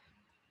them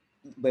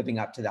living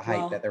up to the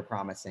hype that Well, they're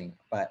promising.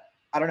 But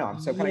I don't know. I'm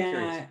so kind of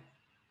curious.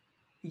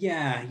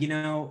 yeah,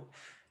 yeah,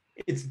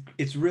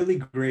 it's really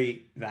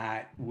great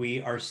that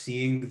we are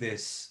seeing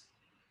this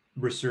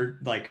research.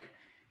 Like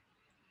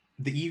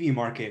the EV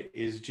market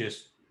is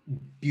just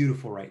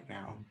beautiful right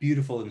now,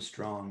 beautiful and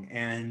strong.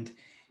 And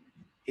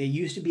it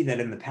used to be that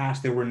in the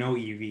past there were no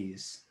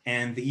EVs,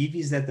 and the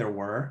EVs that there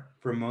were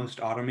for most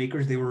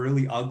automakers, they were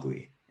really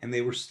ugly and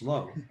they were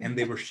slow and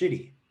they were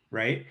shitty,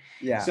 right?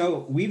 Yeah.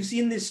 So we've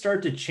seen this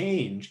start to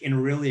change in a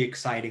really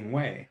exciting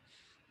way.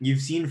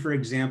 You've seen, for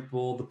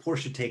example, the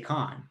Porsche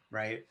Taycan,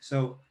 right?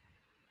 So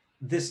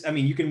this, I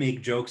mean, you can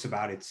make jokes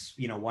about its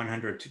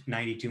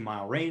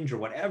 192-mile range or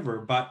whatever,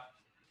 but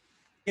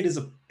it's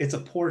a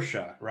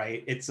Porsche,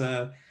 right? It's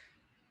a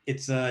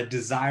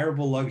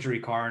desirable luxury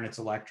car and it's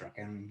electric.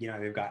 And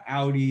they've got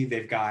Audi,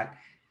 they've got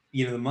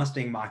the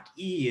Mustang Mach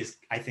E is,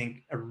 I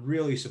think, a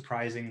really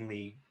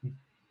surprisingly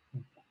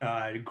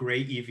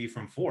great EV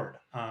from Ford.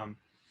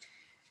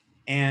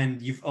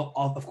 And you've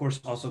of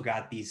course also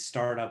got these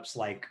startups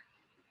like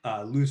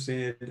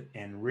Lucid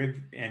and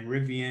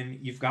Rivian.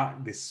 You've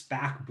got this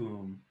SPAC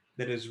boom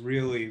that has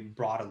really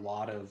brought a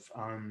lot of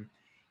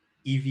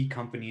EV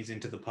companies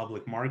into the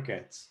public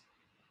markets.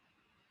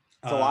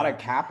 It's a lot Uh, of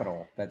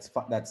capital that's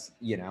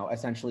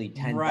essentially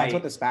 10, that's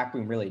what the right. SPAC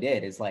boom really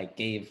did, is like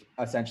gave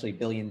essentially $1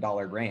 billion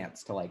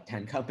grants to like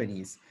 10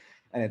 companies.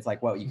 And it's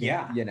like, well, you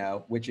can, Yeah.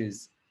 which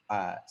is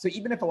so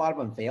even if a lot of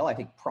them fail, I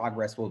think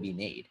progress will be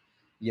made,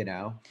 you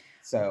know.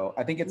 So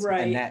I think it's a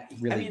Right. net I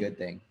really mean, good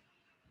thing.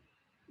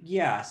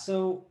 yeah.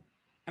 So,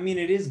 I mean,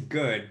 it is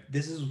good.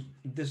 This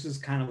is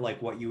kind of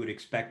like what you would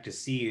expect to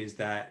see is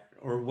that,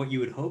 or what you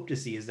would hope to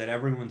see is that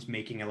everyone's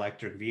making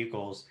electric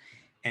vehicles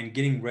and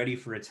getting ready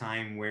for a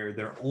time where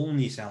they're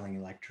only selling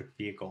electric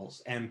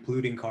vehicles and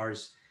polluting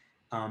cars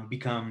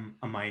become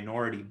a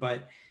minority.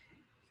 But,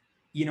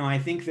 you know, I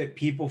think that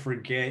people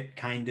forget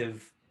kind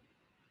of,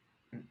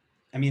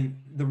 I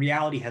mean, the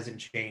reality hasn't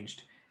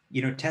changed.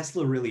 You know,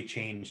 Tesla really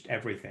changed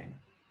everything.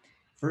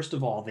 First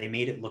of all, they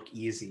made it look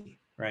easy,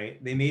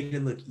 right? They made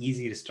it look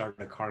easy to start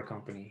a car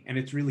company, and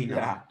it's really Yeah.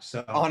 not.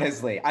 So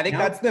Honestly, I think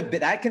now, that's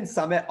that can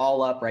sum it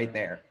all up right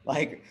there.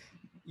 Like,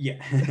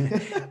 yeah,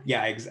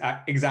 yeah,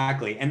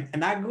 exactly, and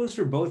that goes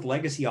for both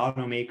legacy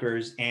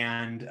automakers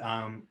and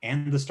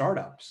the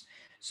startups.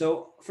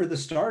 So for the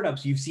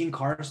startups, you've seen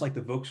cars like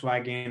the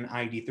Volkswagen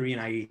ID3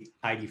 and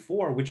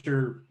ID4, which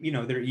are, you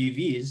know, they're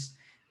EVs.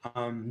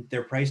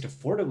 They're priced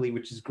affordably,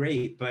 which is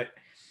great. But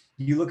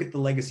you look at the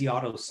legacy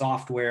auto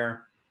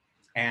software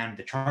and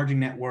the charging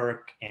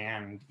network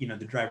and, you know,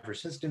 the driver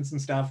assistance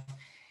and stuff,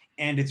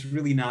 and it's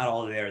really not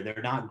all there.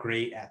 They're not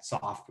great at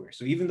software.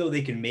 So even though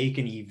they can make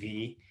an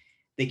EV,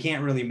 they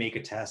can't really make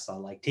a Tesla.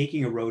 Like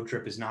taking a road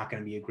trip is not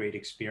going to be a great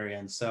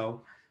experience.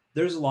 So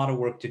there's a lot of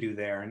work to do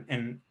there,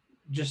 and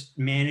just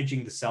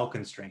managing the cell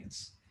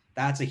constraints.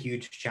 That's a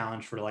huge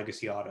challenge for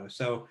legacy auto.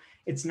 So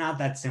it's not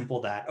that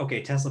simple that,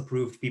 okay, Tesla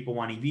proved people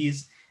want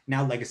EVs.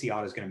 Now legacy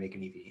auto is going to make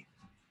an EV.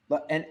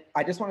 and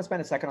I just want to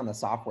spend a second on the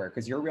software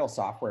because you're a real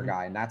software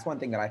guy, and that's one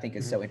thing that I think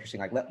is so interesting.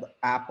 Like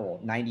Apple,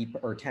 90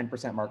 or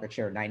 10% market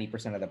share,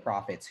 90% of the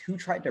profits. Who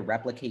tried to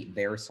replicate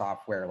their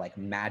software like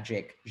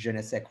magic, je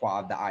ne sais quoi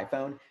of the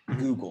iPhone?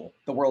 Google,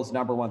 the world's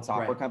 #1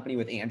 software company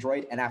with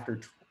Android, and after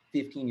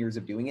 15 years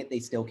of doing it, they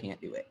still can't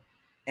do it.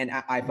 And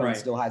iPhone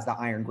still has the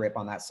iron grip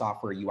on that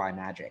software UI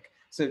magic.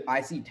 So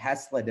I see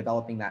Tesla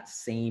developing that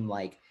same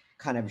like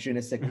kind of je ne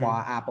sais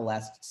quoi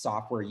Apple-esque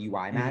software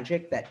UI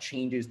magic that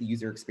changes the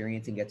user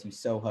experience and gets you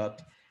so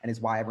hooked, and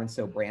is why everyone's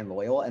so brand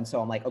loyal. And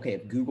so I'm like, okay,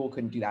 if Google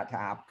couldn't do that to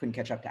Apple, couldn't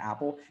catch up to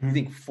Apple, you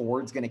think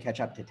Ford's going to catch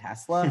up to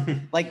Tesla?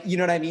 Like, you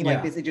know what I mean?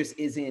 Like this, it just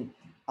isn't.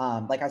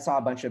 Like I saw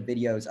a bunch of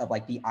videos of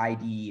like the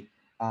ID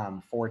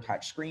 4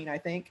 touchscreen, I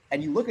think,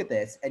 and you look at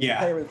this and you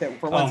play with it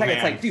for 1 second.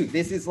 It's like, dude,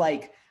 this is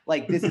like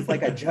this is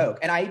like a joke.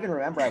 And I even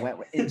remember I went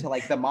into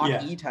like the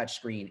Mach-E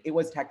touchscreen. It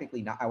was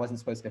technically not, I wasn't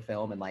supposed to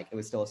film, and like it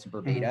was still a super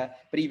beta,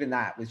 but even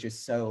that was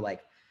just so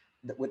like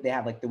they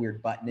have like the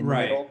weird button in the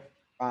middle.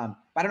 But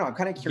I don't know, I'm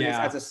kind of curious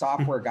as a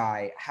software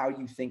guy, how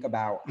you think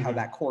about how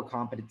that core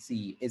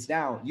competency is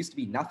now, used to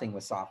be nothing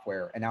with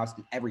software, and now it's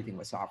everything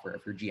with software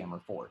if you're GM or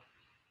Ford.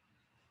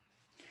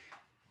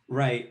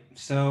 Right.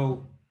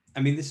 So, I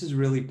mean, this is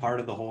really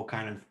part of the whole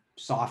kind of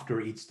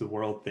software eats the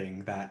world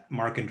thing that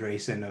Mark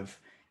Andreessen of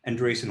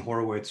Andreessen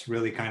Horowitz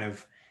really kind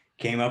of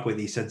came up with.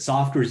 He said,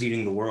 software is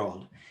eating the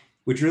world,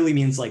 which really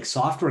means like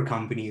software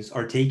companies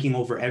are taking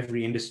over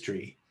every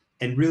industry.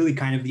 And really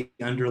kind of the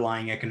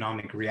underlying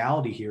economic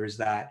reality here is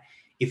that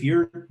if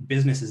your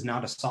business is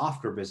not a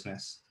software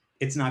business,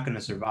 it's not going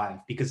to survive,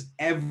 because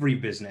every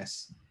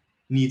business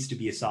needs to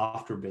be a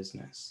software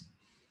business.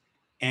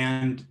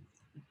 And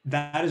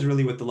that is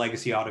really what the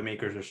legacy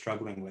automakers are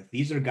struggling with.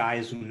 These are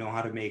guys who know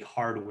how to make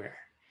hardware.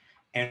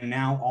 And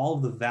now all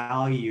of the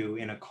value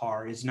in a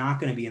car is not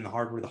going to be in the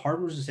hardware. The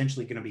hardware is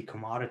essentially going to be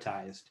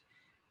commoditized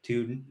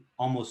to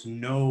almost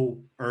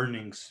no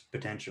earnings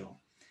potential.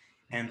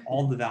 And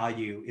all the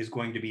value is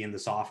going to be in the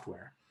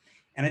software.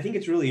 And I think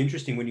it's really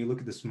interesting when you look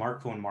at the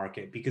smartphone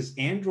market, because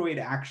Android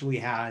actually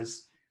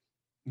has,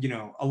 you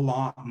know, a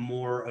lot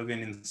more of an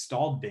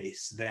installed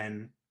base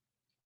than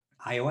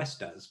iOS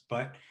does.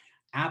 But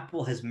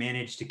Apple has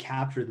managed to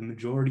capture the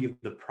majority of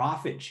the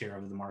profit share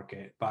of the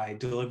market by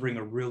delivering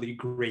a really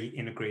great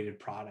integrated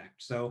product.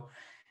 So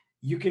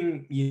you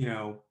can, you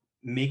know,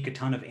 make a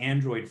ton of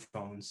Android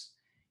phones,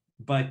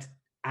 but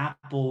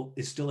Apple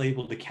is still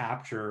able to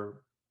capture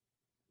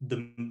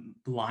the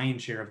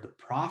lion's share of the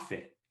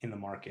profit in the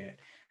market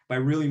by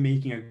really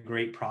making a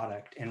great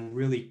product and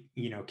really,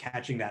 you know,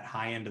 catching that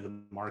high end of the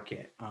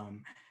market,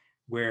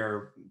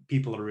 where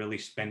people are really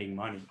spending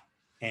money.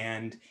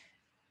 And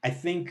I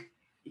think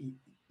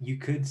you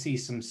could see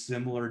some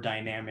similar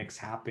dynamics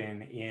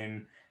happen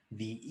in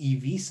the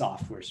EV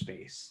software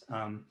space,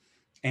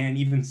 and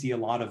even see a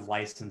lot of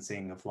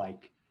licensing of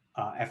like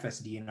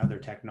FSD and other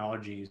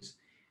technologies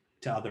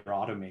to other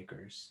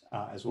automakers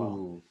as well.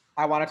 Ooh.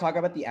 I want to talk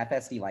about the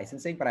FSD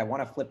licensing, but I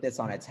want to flip this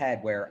on its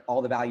head, where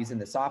all the values in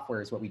the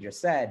software is what we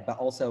just said, but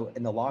also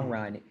in the long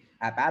run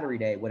at Battery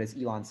Day, what does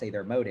Elon say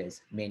their mode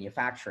is?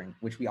 Manufacturing,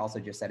 which we also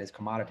just said is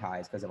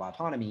commoditized because of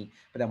autonomy.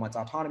 But then once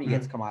autonomy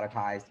gets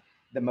commoditized,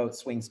 the moat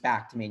swings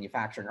back to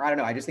manufacturing. Or I don't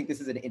know. I just think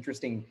this is an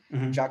interesting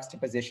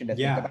juxtaposition to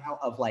think about,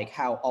 of like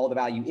how all the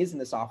value is in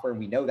the software, and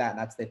we know that, and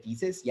that's the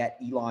thesis. Yet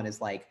Elon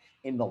is like,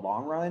 in the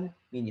long run,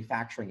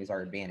 manufacturing is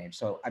our advantage.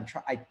 So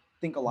I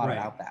think a lot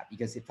about that,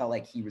 because it felt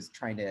like he was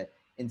trying to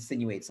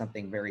insinuate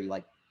something very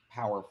like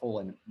powerful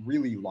and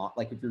really long,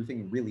 like if you're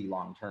thinking really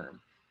long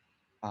term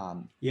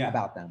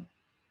about them.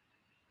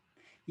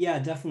 Yeah,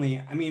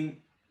 definitely. I mean,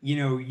 you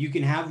know, you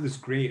can have this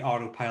great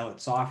autopilot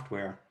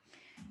software,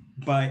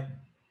 but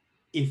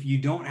if you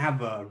don't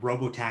have a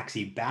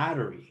robotaxi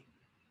battery,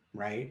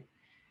 right?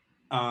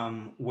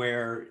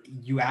 Where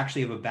you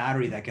actually have a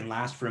battery that can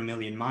last for 1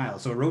 million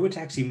miles. So a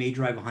robotaxi may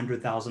drive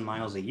 100,000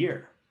 miles a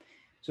year,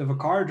 So if a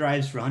car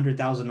drives for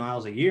 100,000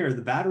 miles a year,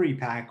 the battery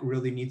pack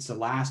really needs to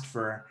last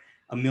for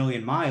 1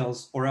 million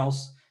miles, or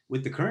else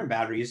with the current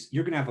batteries,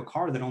 you're going to have a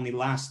car that only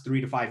lasts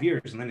 3 to 5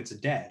 years and then it's a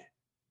dead,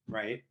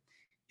 right?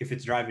 If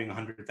it's driving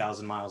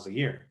 100,000 miles a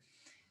year.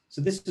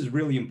 So this is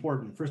really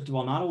important. First of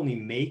all, not only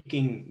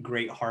making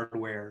great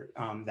hardware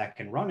that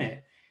can run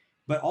it,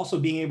 but also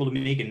being able to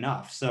make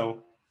enough.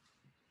 So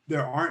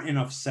there aren't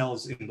enough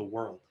cells in the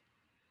world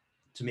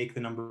to make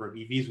the number of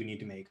EVs we need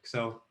to make.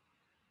 So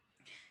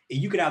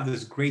you could have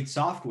this great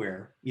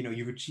software,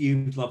 you've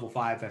achieved level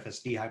 5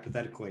 FSD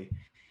hypothetically,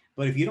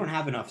 but if you don't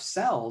have enough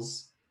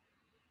cells,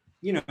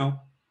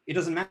 it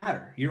doesn't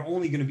matter. You're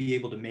only going to be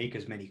able to make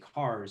as many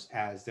cars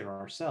as there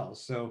are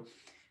cells. So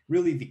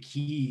really the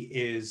key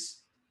is,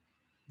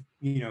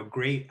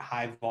 great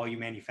high volume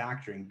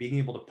manufacturing, being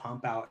able to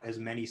pump out as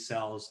many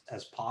cells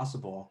as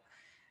possible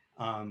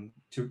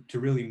to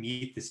really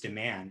meet this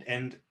demand.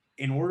 And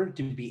in order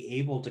to be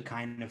able to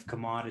kind of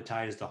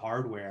commoditize the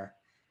hardware,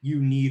 you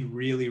need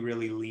really,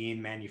 really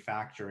lean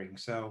manufacturing.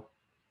 So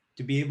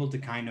to be able to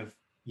kind of,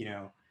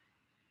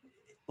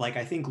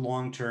 I think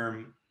long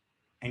term,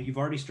 and you've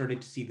already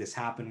started to see this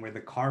happen where the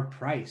car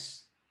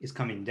price is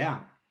coming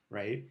down,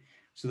 right?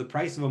 So the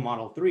price of a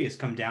Model 3 has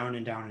come down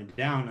and down and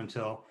down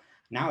until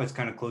now it's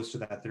kind of close to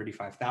that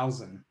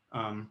 35,000.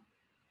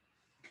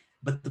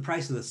 But the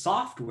price of the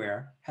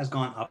software has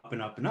gone up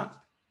and up and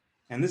up.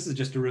 And this is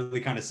just a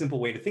really kind of simple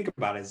way to think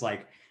about it. It's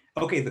like,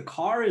 okay, the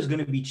car is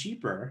going to be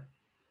cheaper,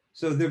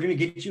 so they're going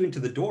to get you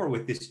into the door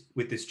with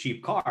this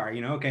cheap car.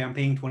 Okay, I'm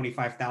paying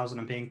 25,000,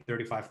 I'm paying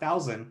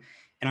 35,000,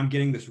 and I'm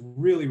getting this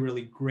really,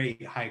 really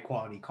great high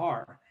quality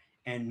car.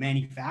 And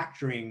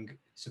manufacturing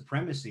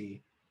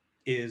supremacy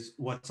is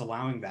what's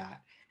allowing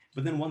that.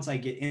 But then once I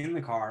get in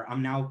the car,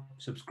 I'm now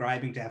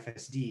subscribing to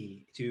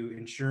FSD, to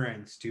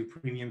insurance, to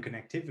premium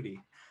connectivity,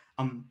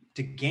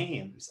 to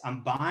games.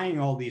 I'm buying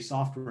all these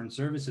software and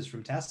services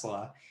from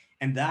Tesla.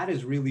 And that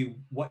is really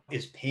what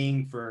is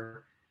paying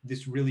for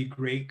this really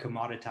great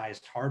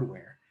commoditized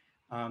hardware.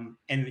 And,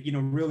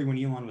 really when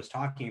Elon was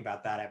talking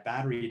about that at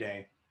Battery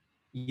Day,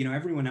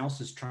 everyone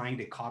else is trying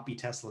to copy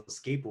Tesla's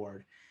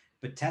skateboard,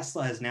 but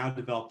Tesla has now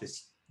developed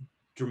this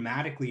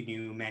dramatically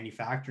new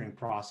manufacturing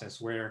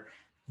process where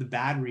the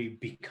battery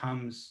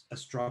becomes a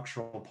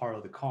structural part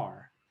of the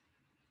car.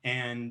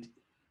 And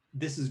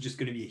this is just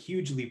going to be a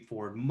huge leap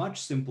forward,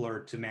 much simpler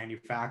to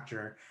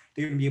manufacture.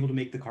 They're going to be able to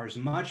make the cars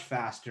much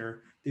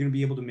faster. They're going to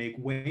be able to make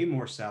way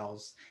more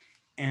cells.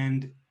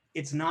 And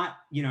it's not,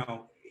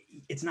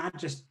 it's not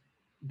just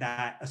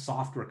that a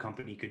software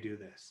company could do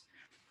this.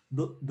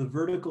 The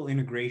vertical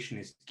integration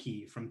is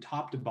key from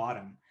top to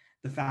bottom.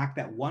 The fact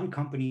that one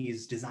company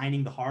is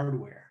designing the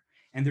hardware,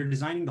 and they're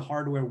designing the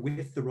hardware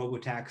with the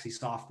robotaxi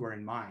software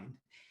in mind,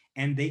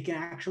 and they can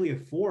actually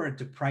afford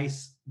to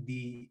price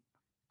the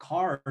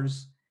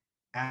cars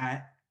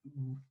at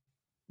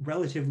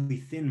relatively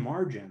thin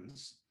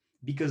margins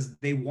because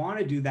they want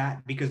to do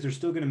that because they're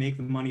still going to make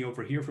the money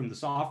over here from the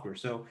software.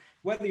 So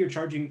whether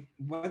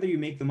you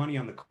make the money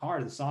on the car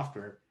or the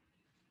software,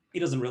 it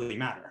doesn't really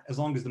matter as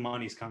long as the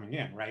money's coming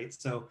in, right?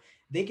 So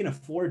they can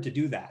afford to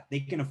do that.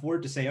 They can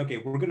afford to say, okay,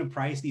 we're going to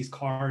price these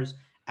cars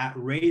at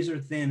razor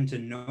thin to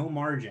no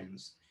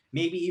margins,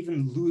 maybe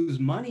even lose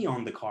money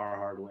on the car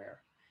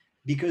hardware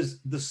because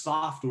the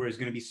software is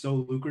going to be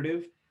so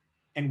lucrative,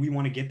 and we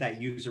want to get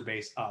that user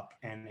base up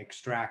and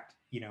extract,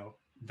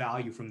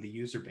 value from the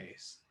user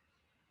base.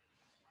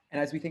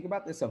 And as we think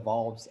about this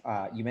evolves,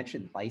 you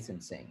mentioned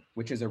licensing,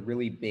 which is a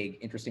really big,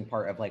 interesting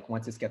part of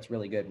once this gets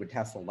really good, would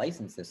Tesla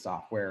license this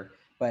software?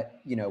 But,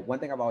 one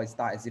thing I've always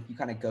thought is if you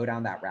kind of go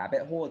down that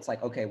rabbit hole, it's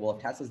like, okay, well,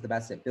 if Tesla's the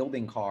best at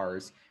building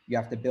cars, you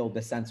have to build the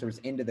sensors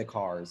into the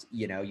cars.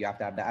 You have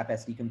to have the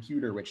FSD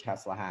computer, which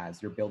Tesla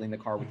has. You're building the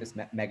car with this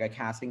mega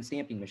casting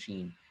stamping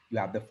machine. You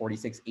have the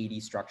 4680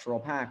 structural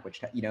pack,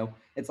 which,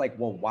 it's like,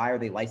 well, why are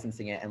they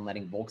licensing it and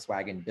letting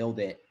Volkswagen build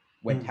it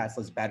when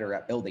Tesla's better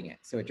at building it?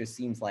 So it just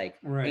seems like,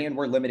 and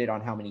we're limited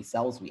on how many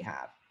cells we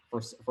have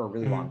for a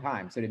really long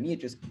time. So to me, it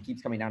just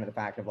keeps coming down to the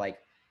fact of it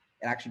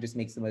actually just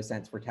makes the most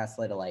sense for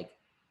Tesla to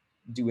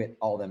do it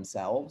all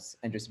themselves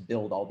and just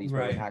build all these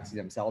robotaxis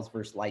themselves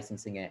versus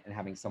licensing it and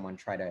having someone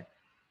try to.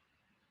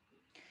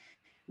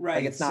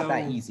 It's not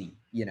that easy,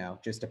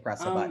 just to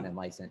press a button and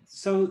license.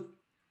 So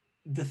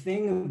the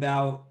thing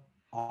about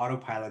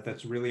Autopilot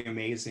that's really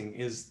amazing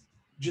is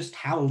just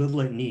how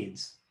little it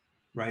needs.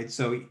 Right.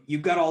 So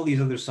you've got all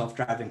these other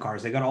self-driving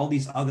cars. They got all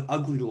these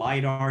ugly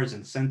LiDARs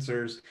and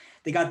sensors.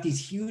 They got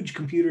these huge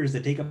computers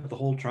that take up the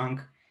whole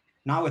trunk.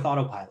 Not with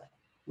Autopilot.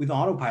 With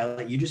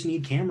Autopilot, you just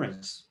need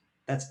cameras.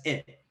 That's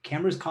it.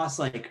 Cameras cost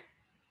 $5.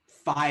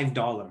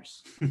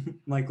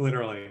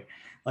 Literally.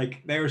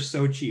 They're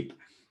so cheap.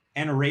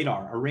 And a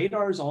radar. A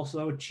radar is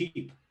also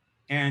cheap.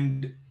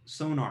 And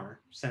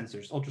sonar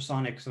sensors,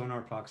 ultrasonic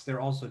sonar pucks, they're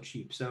also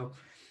cheap. So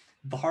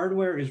the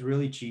hardware is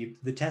really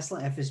cheap. The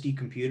Tesla FSD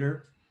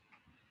computer,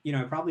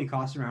 it probably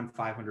costs around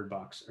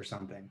 $500 or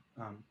something.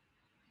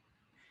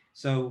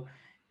 So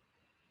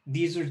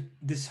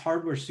this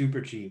hardware is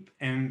super cheap,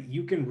 and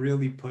you can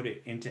really put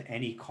it into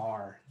any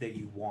car that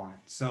you want.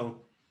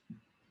 So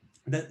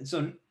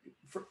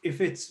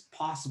If it's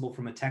possible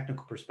from a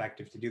technical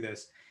perspective to do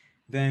this,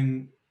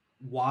 then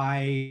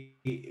why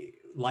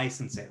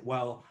license it?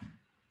 Well,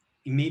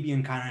 maybe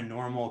in kind of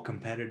normal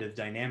competitive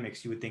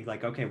dynamics, you would think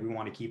like, okay, we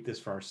want to keep this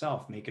for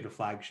ourselves, make it a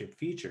flagship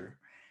feature.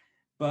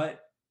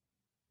 But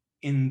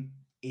in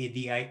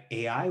the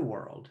AI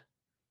world,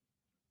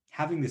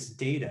 having this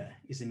data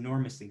is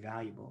enormously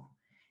valuable.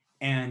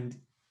 And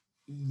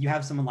you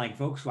have someone like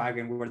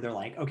Volkswagen where they're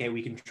like, okay,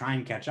 we can try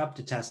and catch up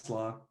to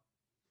Tesla,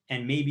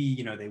 and maybe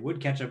they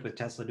would catch up with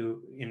Tesla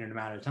in an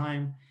amount of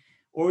time,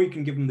 or you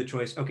can give them the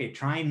choice, okay,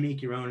 try and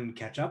make your own and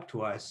catch up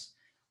to us,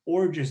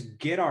 or just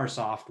get our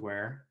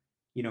software,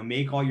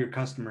 make all your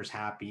customers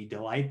happy,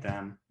 delight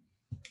them,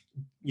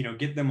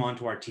 get them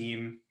onto our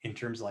team in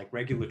terms of like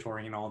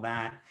regulatory and all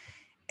that,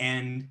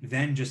 and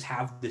then just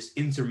have this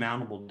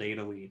insurmountable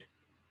data lead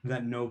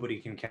that nobody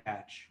can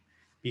catch,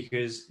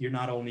 because you're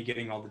not only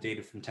getting all the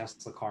data from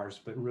Tesla cars,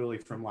 but really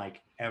from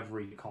like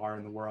every car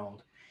in the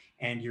world.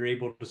 And you're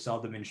able to sell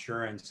them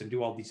insurance and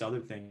do all these other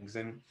things.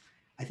 And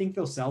I think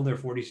they'll sell their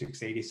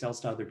 4680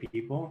 cells to other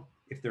people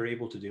if they're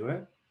able to do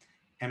it.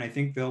 And I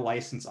think they'll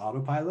license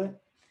autopilot.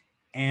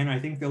 And I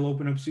think they'll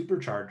open up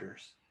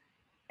superchargers.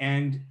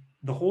 And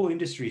the whole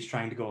industry is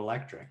trying to go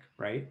electric,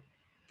 right?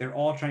 They're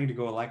all trying to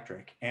go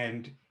electric.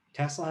 And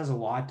Tesla has a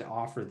lot to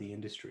offer the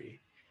industry.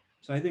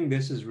 So I think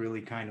this is really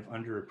kind of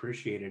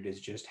underappreciated,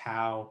 is just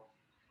how,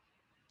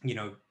 you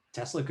know,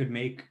 Tesla could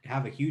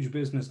have a huge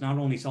business not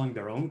only selling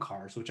their own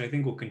cars, which I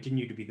think will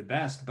continue to be the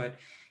best, but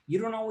you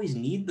don't always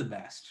need the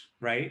best,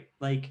 right?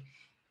 Like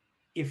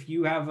if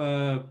you have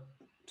a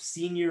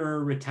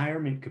senior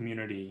retirement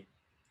community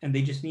and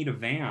they just need a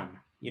van,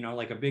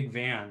 like a big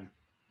van,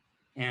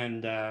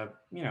 and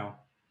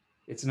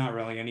it's not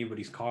really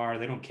anybody's car,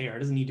 they don't care, it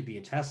doesn't need to be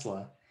a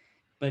Tesla,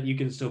 but you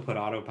can still put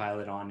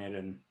autopilot on it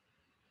and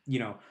you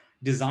know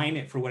design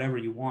it for whatever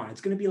you want.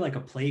 It's going to be like a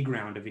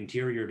playground of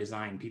interior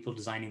design, people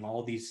designing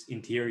all these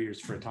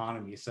interiors for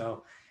autonomy.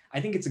 So I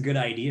think it's a good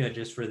idea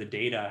just for the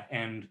data,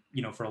 and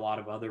for a lot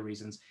of other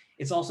reasons.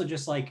 It's also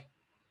just like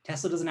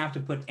Tesla doesn't have to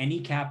put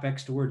any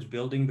capex towards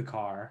building the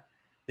car.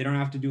 They don't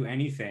have to do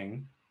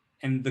anything,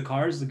 and the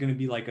cars are going to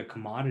be like a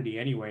commodity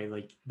anyway.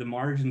 Like the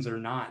margins are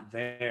not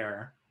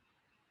there,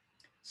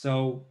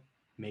 so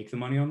make the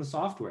money on the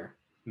software.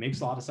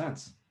 Makes a lot of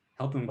sense.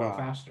 Help them go Wow.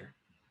 faster.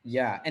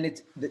 Yeah, and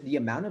it's the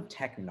amount of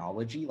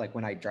technology, like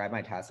when I drive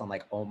my Tesla, I'm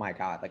like, oh my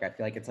God, like I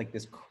feel like it's like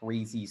this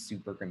crazy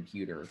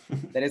supercomputer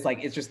that is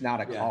like, it's just not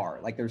a Yeah.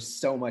 car. Like there's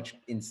so much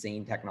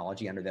insane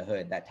technology under the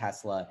hood that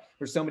Tesla,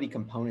 there's so many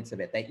components of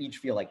it that each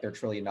feel like they're $1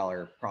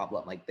 trillion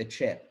problem. Like the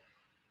chip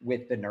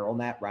with the neural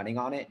net running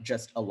on it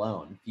just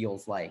alone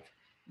feels like,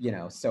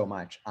 so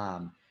much.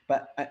 And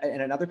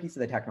another piece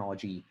of the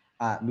technology,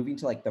 moving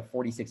to like the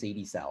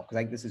 4680 cell, because I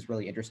think this is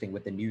really interesting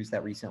with the news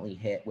that recently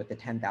hit with the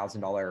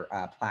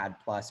 $10,000 Plaid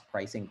Plus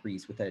price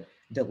increase with a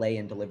delay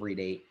in delivery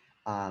date.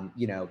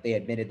 They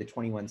admitted the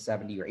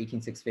 2170 or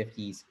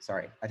 18650s,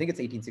 sorry, I think it's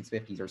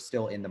 18650s are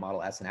still in the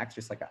Model S and X,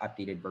 just like an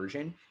updated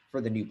version for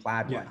the new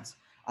Plaid Yeah. ones.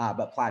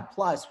 But Plaid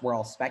Plus, we're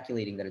all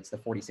speculating that it's the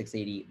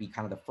 4680, be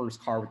kind of the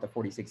first car with the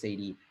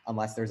 4680,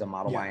 unless there's a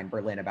Model Y in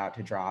Berlin about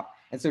to drop.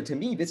 And so to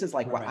me, this is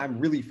like what I'm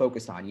really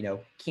focused on.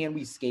 Can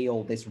we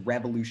scale this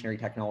revolutionary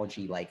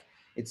technology? Like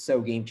it's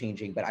so game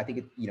changing, but I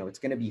think it's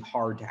going to be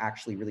hard to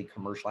actually really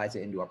commercialize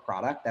it into a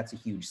product. That's a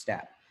huge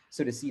step.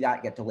 So to see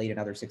that get delayed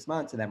another 6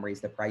 months and then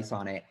raise the price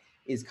on it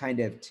is kind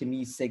of, to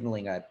me,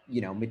 signaling a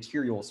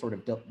material sort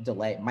of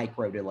delay,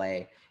 micro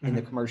delay in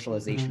the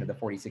commercialization of the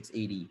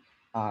 4680.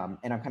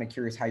 And I'm kind of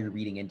curious how you're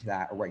reading into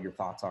that or what your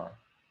thoughts are.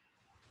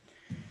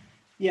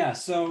 Yeah,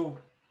 so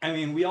I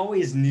mean, we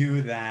always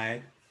knew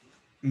that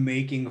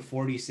making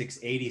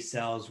 4680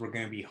 cells were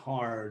going to be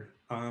hard.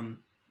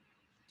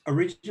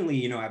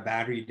 Originally, at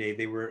Battery Day,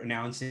 they were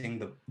announcing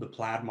the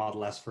Plaid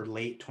Model S for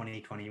late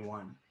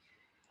 2021.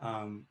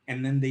 And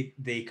then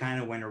they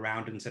kind of went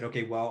around and said,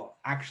 okay, well,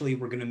 actually,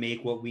 we're going to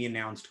make what we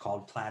announced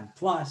called Plaid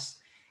Plus,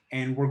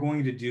 and we're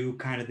going to do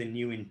kind of the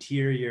new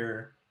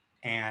interior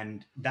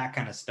and that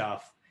kind of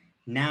stuff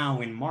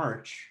now in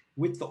March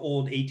with the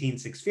old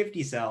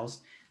 18650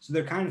 cells. So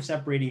they're kind of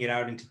separating it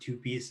out into two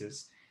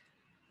pieces.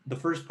 The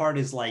first part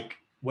is like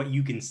what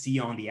you can see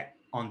on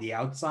the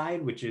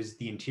outside, which is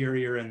the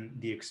interior and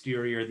the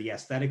exterior, the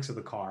aesthetics of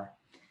the car.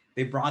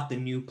 They brought the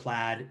new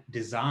Plaid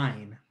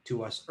design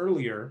to us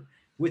earlier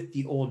with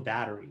the old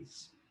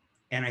batteries.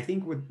 And I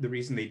think the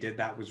reason they did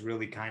that was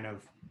really kind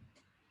of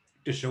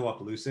to show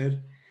up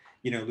Lucid.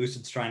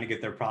 Lucid's trying to get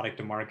their product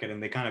to market,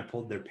 and they kind of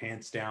pulled their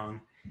pants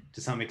down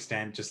to some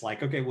extent, just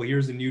like, okay, well,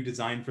 here's a new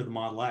design for the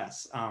Model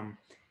S.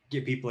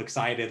 Get people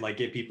excited, like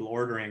get people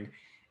ordering.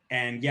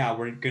 And yeah,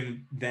 we're going to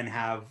then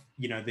have,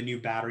 the new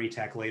battery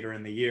tech later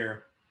in the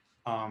year.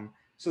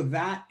 So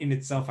that in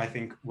itself, I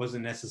think,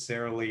 wasn't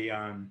necessarily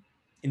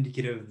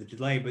indicative of the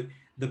delay, but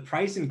the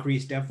price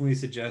increase definitely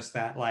suggests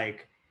that,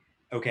 like,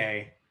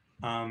 okay,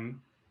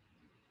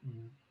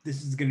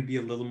 this is going to be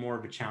a little more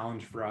of a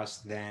challenge for us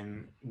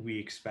than we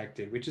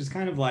expected, which is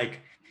kind of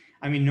like,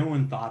 I mean, no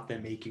one thought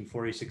that making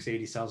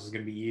 4680 cells is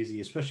going to be easy,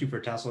 especially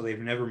for Tesla. They've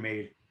never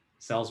made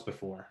cells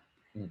before.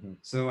 Mhm.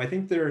 So I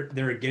think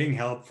they're getting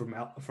help from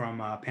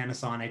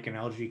Panasonic and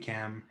LG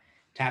Chem,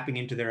 tapping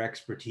into their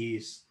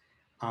expertise.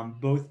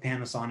 Both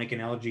Panasonic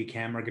and LG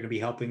Chem are going to be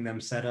helping them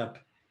set up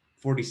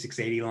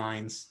 4680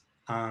 lines.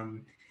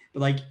 But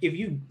like if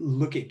you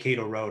look at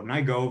Cato Road, and I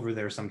go over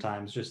there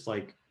sometimes, just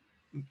like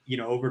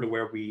over to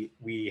where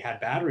we had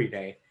Battery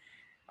Day,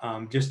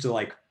 just to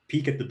like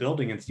peek at the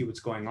building and see what's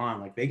going on.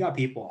 Like they got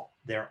people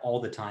there all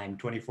the time,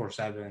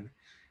 24/7,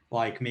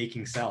 like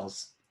making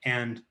cells,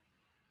 and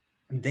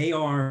they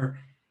are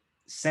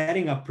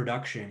setting up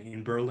production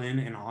in Berlin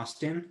and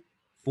Austin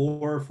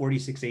for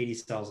 4680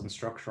 cells and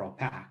structural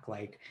pack.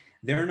 Like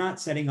they're not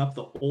setting up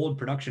the old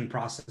production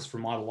process for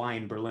Model Y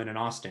in Berlin and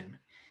Austin.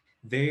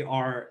 They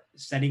are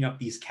setting up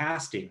these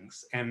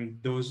castings, and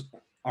those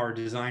are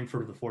designed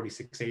for the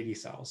 4680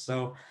 cells.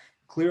 So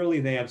clearly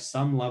they have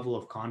some level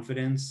of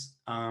confidence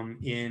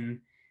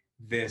in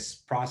this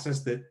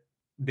process that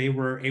they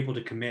were able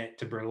to commit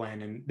to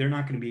Berlin, and they're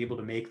not going to be able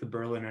to make the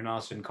Berlin and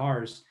Austin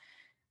cars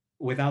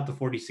without the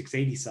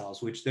 4680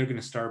 cells, which they're going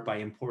to start by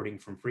importing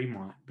from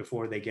Fremont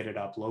before they get it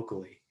up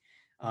locally.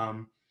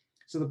 Um,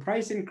 so the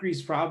price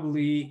increase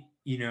probably,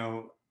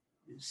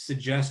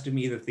 suggests to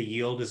me that the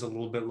yield is a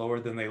little bit lower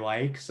than they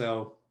like.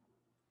 So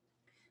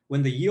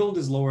when the yield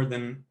is lower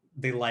than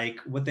they like,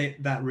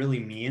 that really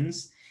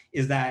means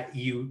is that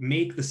you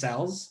make the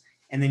cells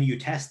and then you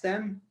test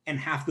them and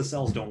half the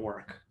cells don't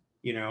work,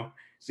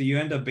 So you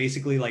end up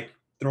basically like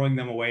throwing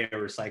them away or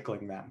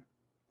recycling them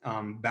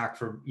back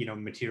for,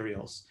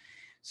 materials.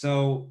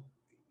 So,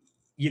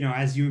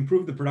 as you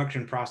improve the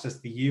production process,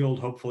 the yield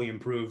hopefully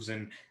improves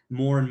and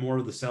more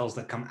of the cells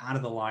that come out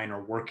of the line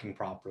are working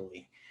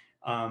properly.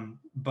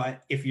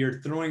 But if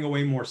you're throwing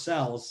away more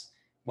cells,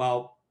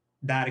 well,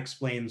 that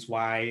explains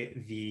why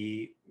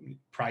the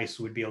price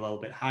would be a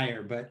little bit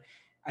higher. But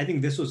I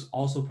think this was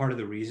also part of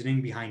the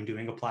reasoning behind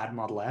doing a Plaid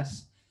Model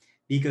S,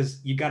 because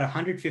you got a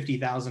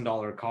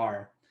 $150,000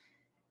 car.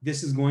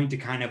 This is going to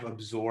kind of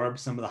absorb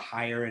some of the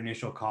higher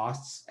initial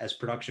costs as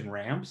production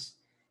ramps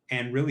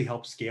and really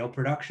help scale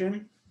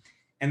production.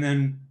 And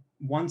then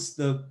once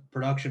the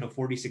production of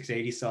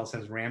 4680 cells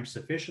has ramped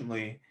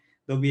sufficiently,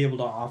 they'll be able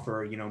to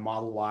offer,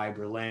 Model Y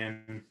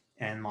Berlin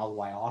and Model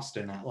Y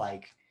Austin at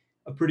like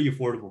a pretty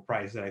affordable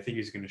price that I think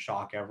is going to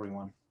shock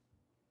everyone.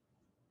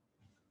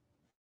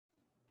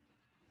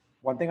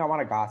 One thing I want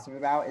to gossip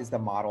about is the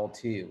Model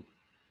 2.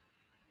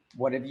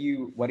 What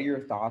are your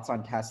thoughts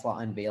on Tesla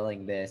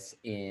unveiling this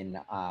in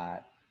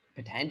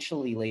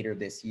potentially later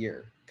this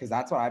year? Because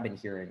that's what I've been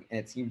hearing, and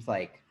it seems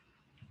like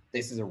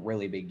this is a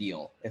really big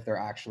deal if they're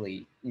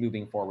actually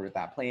moving forward with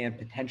that plan,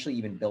 potentially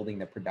even building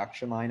the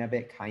production line of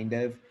it, kind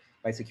of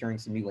by securing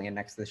some new land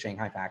next to the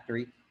Shanghai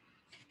factory.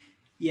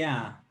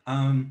 Yeah,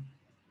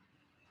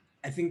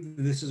 I think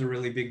this is a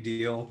really big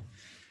deal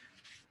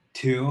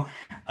too.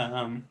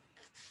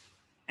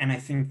 And I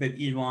think that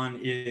Elon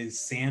is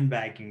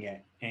sandbagging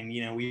it. And,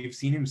 we've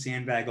seen him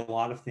sandbag a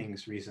lot of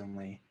things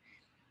recently.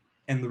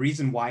 And the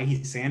reason why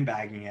he's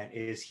sandbagging it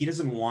is he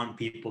doesn't want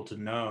people to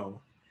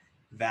know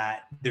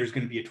that there's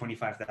going to be a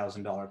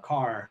 $25,000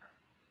 car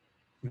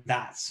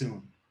that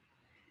soon.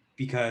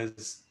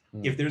 Because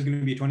if there's going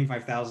to be a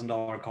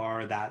 $25,000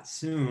 car that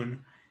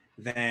soon,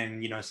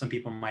 then, some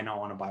people might not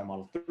want to buy a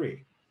Model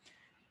 3.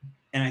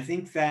 And I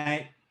think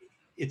that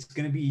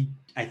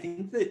I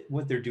think that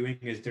what they're doing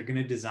is they're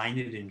going to design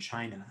it in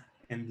China.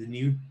 And the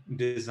new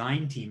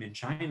design team in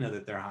China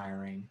that they're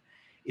hiring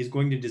is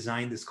going to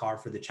design this car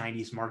for the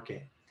Chinese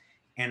market.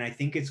 And I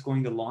think it's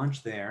going to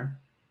launch there,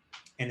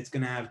 and it's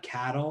going to have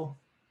CATL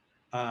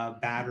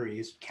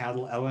batteries,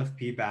 CATL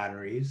LFP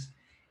batteries,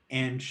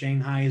 and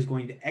Shanghai is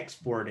going to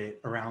export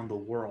it around the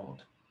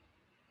world.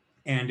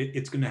 And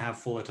it's going to have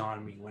full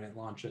autonomy when it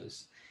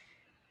launches.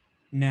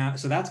 Now,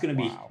 so that's going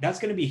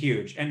to be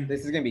huge. And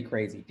this is going to be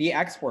crazy. The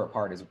export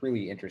part is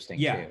really interesting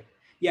too.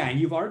 Yeah,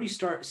 and you've already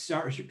started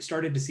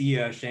to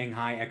see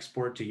Shanghai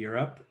export to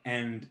Europe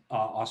and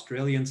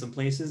Australia in some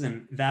places,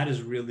 and that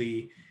is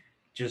really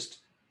just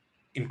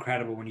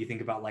incredible when you think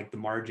about like the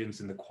margins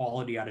and the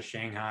quality out of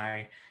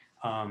Shanghai,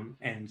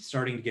 and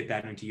starting to get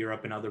that into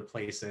Europe and other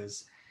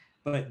places.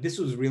 But this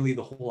was really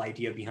the whole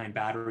idea behind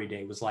Battery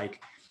Day, was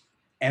like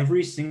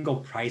every single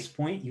price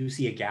point you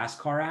see a gas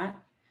car at,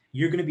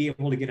 you're going to be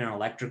able to get an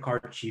electric car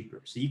cheaper.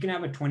 So you can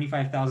have a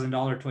 $25,000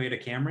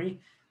 Toyota Camry,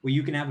 well,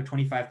 you can have a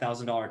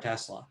 $25,000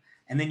 Tesla.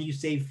 And then you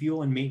save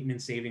fuel and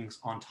maintenance savings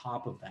on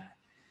top of that.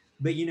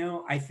 But,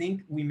 I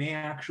think we may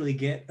actually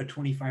get a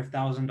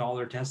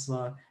 $25,000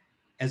 Tesla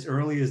as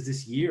early as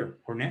this year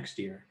or next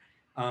year.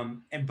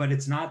 But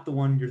it's not the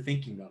one you're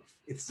thinking of.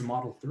 It's the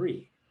Model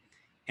 3.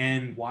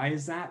 And why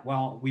is that?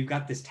 Well, we've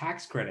got this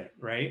tax credit,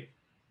 right?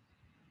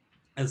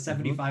 A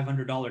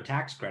 $7,500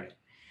 tax credit.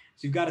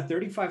 So you've got a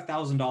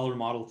 $35,000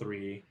 Model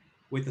 3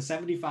 with a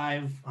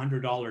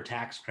 $7,500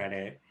 tax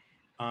credit,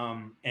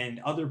 and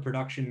other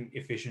production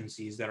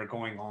efficiencies that are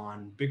going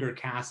on, bigger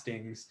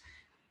castings.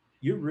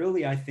 You're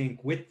really, I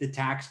think, with the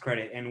tax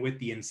credit and with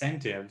the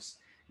incentives,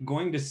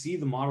 going to see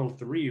the Model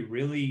 3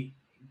 really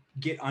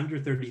get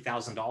under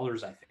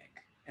 $30,000, I think.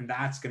 And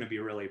that's going to be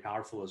really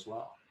powerful as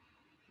well.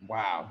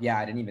 Wow. Yeah,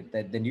 I didn't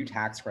even the new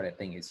tax credit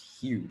thing is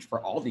huge for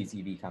all these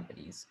EV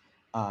companies.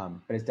 But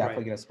it's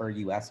definitely Right. going to spur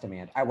US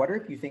demand. I wonder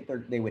if you think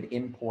they would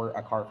import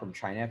a car from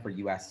China for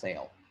US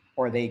sale,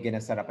 or are they going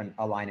to set up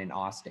a line in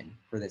Austin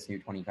for this new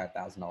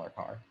 $25,000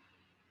 car?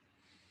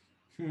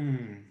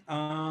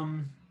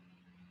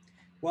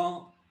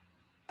 Well,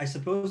 I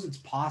suppose it's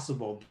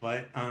possible,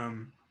 but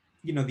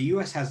you know, the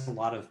U.S. has a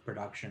lot of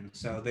production,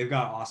 so they've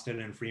got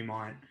Austin and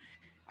Fremont.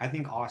 I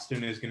think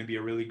Austin is going to be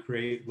a really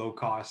great low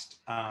cost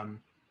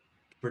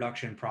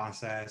production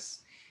process.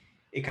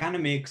 It kind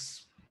of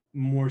makes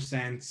more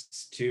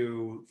sense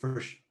to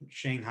for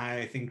Shanghai,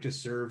 I think, to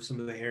serve some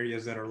of the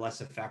areas that are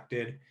less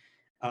affected.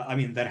 I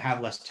mean, that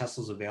have less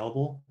Teslas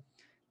available,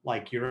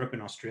 like Europe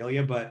and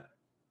Australia. But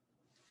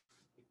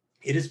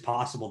it is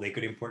possible they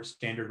could import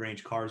standard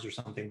range cars or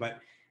something. But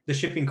the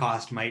shipping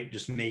cost might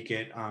just make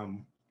it,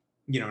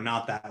 you know,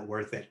 not that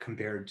worth it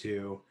compared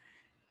to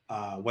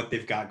what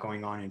they've got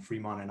going on in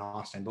Fremont and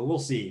Austin. But we'll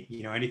see.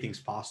 You know, anything's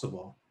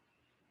possible.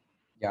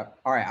 Yep.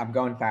 All right, I'm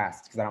going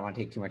fast because I don't want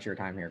to take too much of your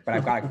time here, but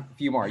I've got a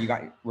few more.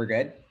 We're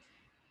good?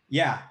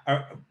 Yeah,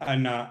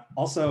 and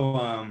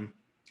also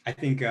I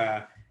think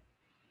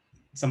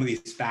some of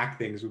these fact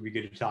things would be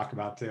good to talk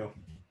about too.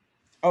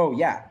 Oh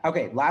yeah.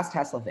 Okay. Last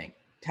Tesla thing.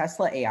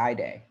 Tesla AI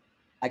Day.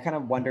 I kind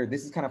of wonder.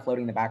 This is kind of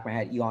floating in the back of my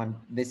head. Elon,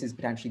 this is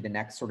potentially the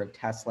next sort of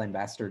Tesla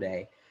Investor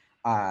Day,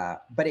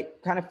 but it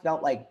kind of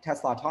felt like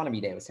Tesla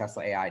Autonomy Day was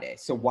Tesla AI Day.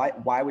 So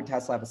why would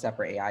Tesla have a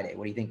separate AI Day?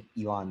 What do you think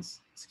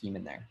Elon's scheme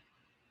in there?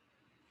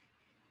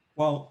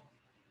 Well,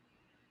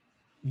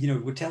 you know,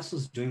 what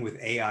Tesla's doing with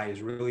AI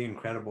is really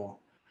incredible.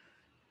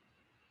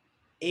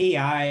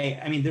 AI,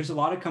 I mean, there's a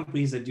lot of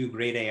companies that do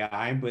great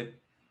AI, but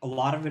a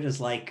lot of it is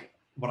like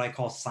what I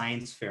call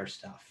science fair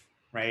stuff,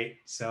 right?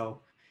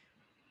 So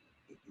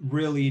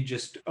really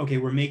just, okay,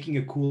 we're making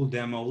a cool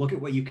demo. Look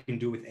at what you can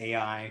do with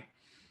AI.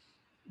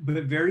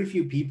 But very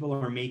few people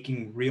are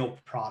making real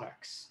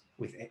products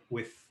with,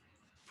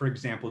 for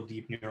example,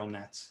 deep neural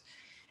nets.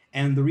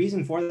 And the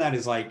reason for that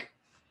is like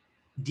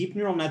deep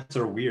neural nets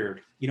are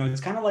weird. You know,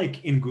 it's kind of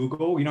like in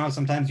Google, you know how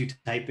sometimes you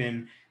type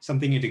in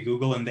something into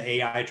Google and the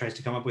AI tries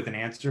to come up with an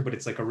answer, but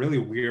it's like a really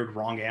weird,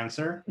 wrong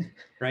answer,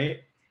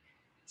 right?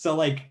 So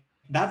like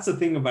that's the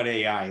thing about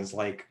AI is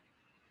like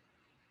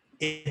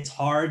it's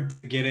hard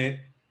to get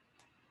it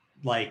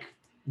like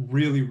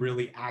really,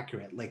 really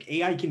accurate. Like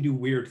AI can do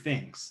weird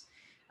things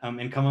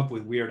and come up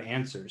with weird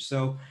answers.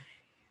 So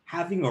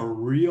having a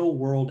real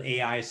world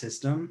AI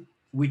system,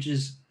 which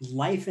is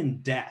life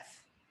and death,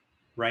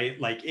 right?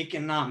 Like it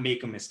cannot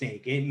make a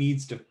mistake. It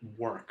needs to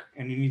work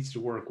and it needs to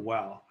work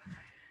well.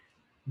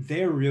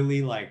 They're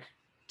really like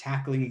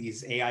tackling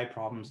these AI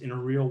problems in a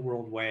real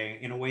world way,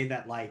 in a way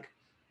that like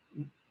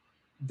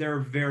there are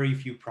very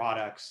few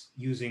products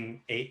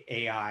using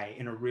AI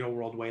in a real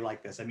world way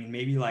like this. I mean,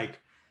 maybe like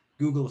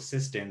Google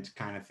Assistant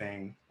kind of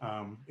thing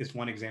is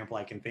one example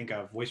I can think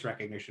of, voice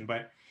recognition,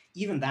 but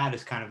even that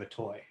is kind of a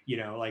toy, you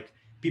know, like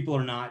people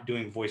are not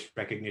doing voice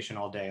recognition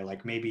all day.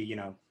 Like maybe, you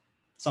know,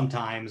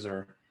 sometimes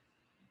or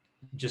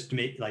just to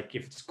make like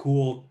if it's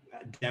cool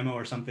demo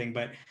or something,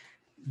 but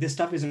this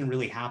stuff isn't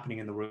really happening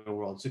in the real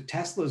world. So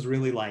Tesla is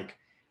really like,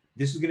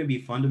 this is going to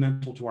be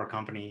fundamental to our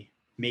company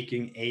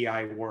making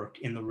AI work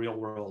in the real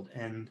world.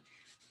 And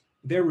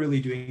they're really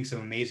doing some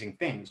amazing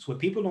things. What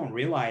people don't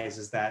realize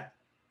is that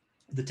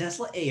the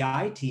Tesla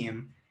AI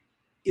team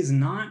is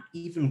not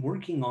even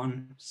working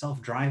on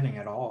self-driving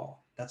at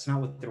all. That's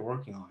not what they're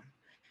working on.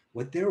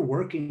 What they're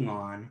working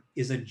on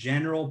is a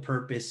general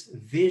purpose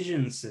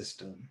vision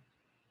system,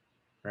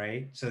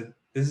 right? So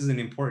this is an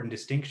important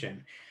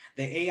distinction.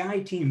 The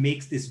AI team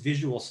makes this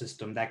visual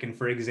system that can,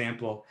 for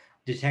example,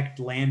 detect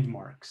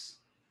landmarks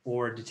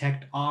or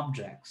detect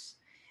objects.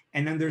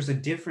 And then there's a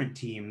different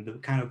team, the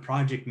kind of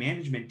project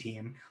management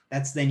team,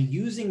 that's then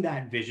using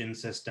that vision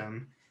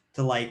system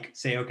to like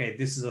say, okay,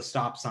 this is a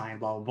stop sign,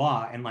 blah, blah,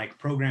 blah, and like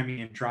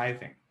programming and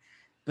driving.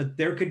 But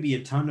there could be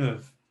a ton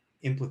of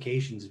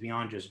implications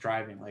beyond just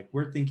driving. Like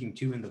we're thinking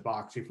two in the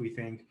box if we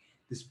think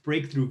this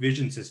breakthrough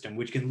vision system,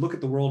 which can look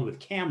at the world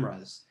with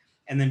cameras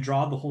and then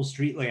draw the whole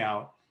street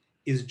layout,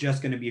 is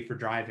just going to be for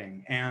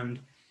driving. And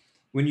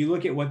when you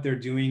look at what they're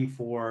doing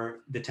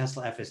for the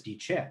Tesla FSD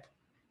chip,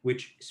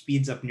 which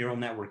speeds up neural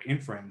network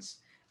inference,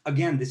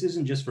 again, this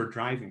isn't just for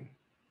driving.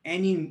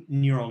 Any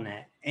neural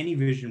net, any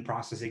vision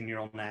processing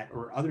neural net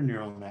or other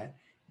neural net,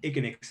 it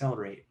can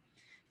accelerate.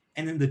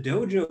 And then the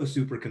Dojo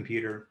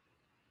supercomputer,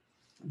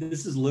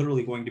 this is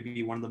literally going to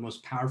be one of the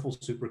most powerful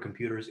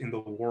supercomputers in the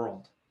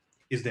world,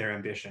 is their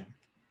ambition.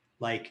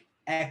 Like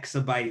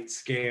exabyte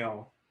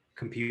scale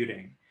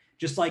computing,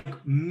 just like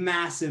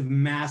massive,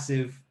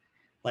 massive,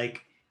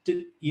 like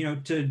to, you know,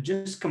 to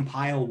just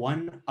compile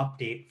one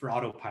update for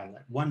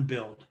autopilot, one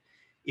build.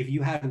 If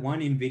you had one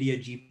NVIDIA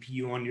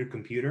GPU on your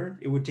computer,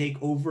 it would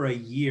take over a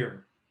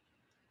year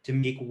to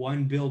make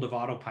one build of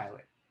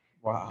autopilot.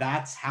 Wow.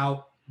 That's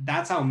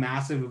how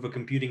massive of a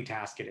computing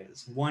task it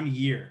is. 1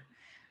 year.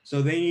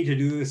 So they need to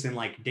do this in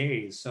like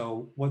days.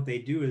 So what they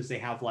do is they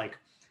have like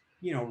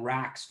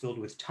racks filled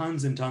with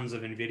tons and tons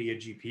of NVIDIA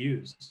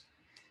GPUs.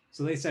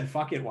 So they said,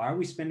 fuck it, why are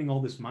we spending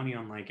all this money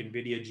on like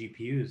NVIDIA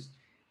GPUs?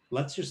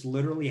 Let's just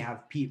literally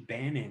have Pete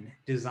Bannon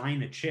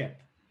design a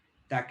chip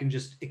that can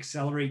just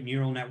accelerate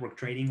neural network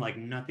training like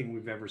nothing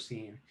we've ever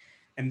seen.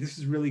 And this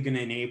is really going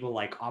to enable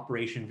like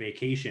Operation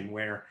Vacation,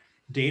 where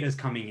data is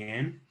coming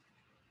in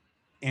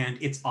and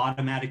it's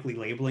automatically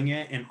labeling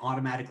it and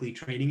automatically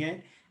training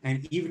it.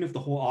 And even if the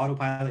whole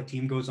autopilot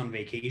team goes on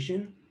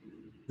vacation,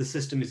 the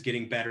system is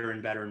getting better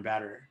and better and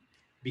better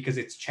because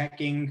it's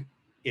checking,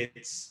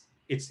 it's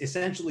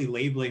essentially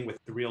labeling with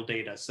the real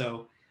data.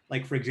 So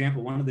like, for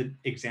example, one of the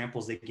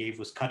examples they gave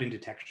was cutting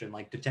detection,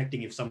 like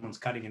detecting if someone's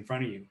cutting in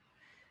front of you.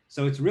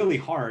 So it's really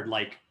hard.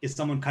 Like, is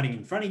someone cutting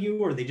in front of you,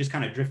 or are they just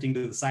kind of drifting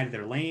to the side of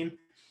their lane?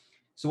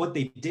 So what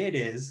they did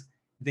is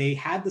they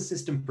had the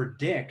system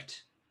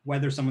predict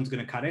whether someone's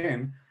going to cut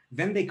in.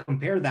 Then they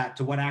compare that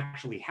to what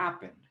actually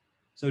happened.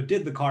 So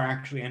did the car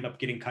actually end up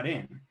getting cut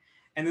in?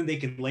 And then they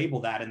can label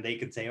that and they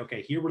could say,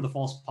 okay, here were the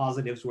false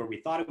positives where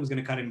we thought it was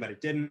going to cut in, but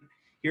it didn't.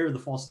 Here are the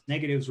false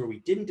negatives where we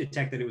didn't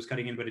detect that it was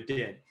cutting in, but it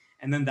did.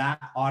 And then that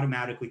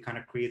automatically kind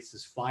of creates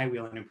this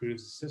flywheel and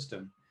improves the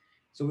system.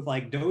 So with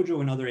like Dojo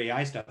and other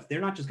AI stuff,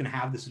 they're not just going to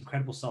have this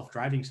incredible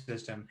self-driving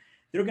system.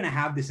 They're going to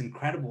have this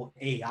incredible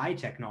AI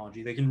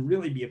technology that can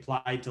really be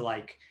applied to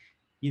like,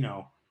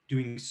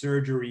 doing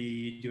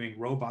surgery, doing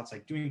robots,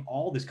 like doing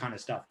all this kind of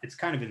stuff. It's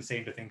kind of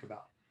insane to think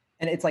about.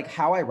 And it's like,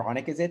 how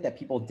ironic is it that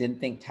people didn't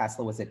think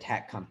Tesla was a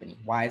tech company?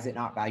 Why is it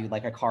not valued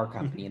like a car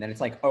company? And then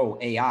it's like, oh,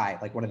 AI,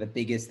 like one of the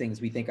biggest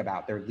things we think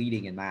about, they're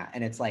leading in that.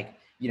 And it's like,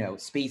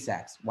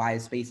 SpaceX, why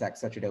is SpaceX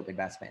such a dope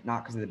investment?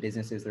 Not because of the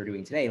businesses they're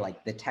doing today,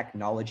 like the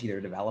technology they're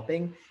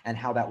developing and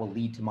how that will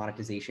lead to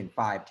monetization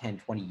 5, 10,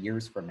 20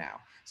 years from now.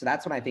 So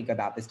that's when I think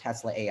about this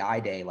Tesla AI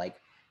day, like,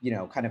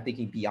 kind of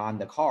thinking beyond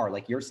the car,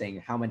 like you're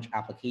saying, how much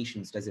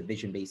applications does a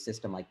vision-based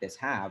system like this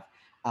have?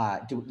 I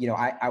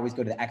always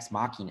go to the Ex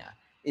Machina.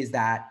 Is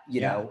that,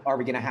 are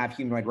we going to have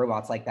humanoid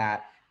robots like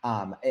that?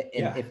 And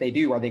if they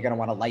do, are they going to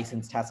want to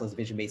license Tesla's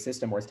vision-based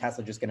system, or is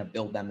Tesla just going to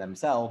build them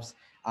themselves,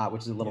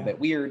 which is a little bit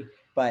weird?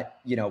 But,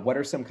 what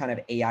are some kind of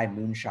AI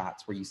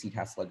moonshots where you see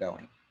Tesla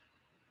going?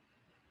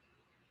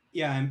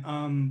 Yeah.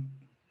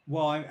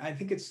 Well, I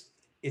think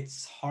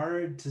it's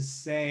hard to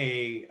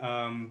say,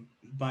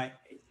 but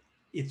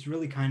it's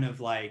really kind of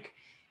like,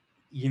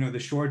 the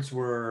shorts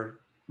were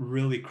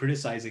really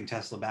criticizing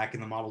Tesla back in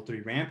the Model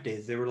 3 ramp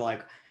days. They were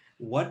like,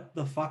 what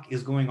the fuck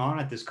is going on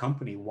at this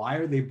company? Why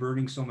are they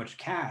burning so much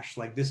cash?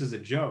 Like, this is a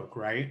joke,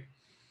 right?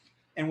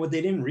 And what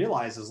they didn't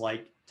realize is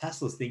like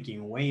Tesla's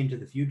thinking way into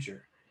the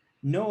future.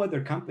 No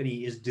other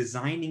company is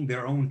designing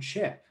their own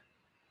chip.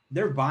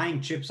 They're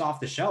buying chips off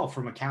the shelf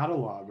from a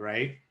catalog,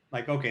 right?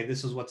 Like, okay,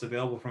 this is what's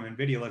available from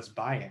NVIDIA, let's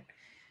buy it.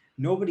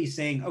 Nobody's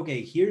saying,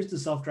 okay, here's the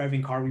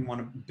self-driving car we want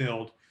to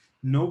build.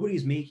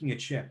 Nobody's making a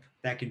chip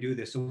that can do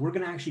this. So we're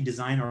going to actually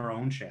design our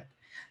own chip.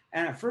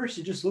 And at first,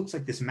 it just looks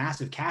like this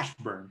massive cash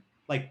burn.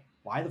 Like,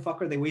 why the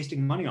fuck are they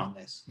wasting money on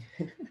this?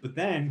 But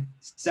then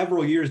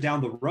several years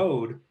down the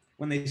road,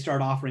 when they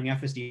start offering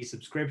FSD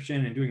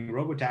subscription and doing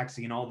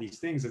robotaxi and all these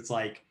things, it's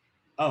like,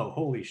 oh,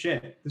 holy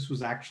shit, this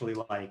was actually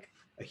like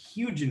a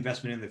huge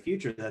investment in the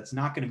future that's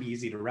not going to be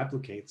easy to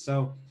replicate.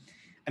 So,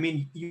 I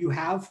mean, you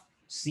have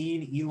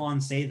seen Elon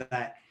say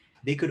that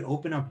they could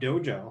open up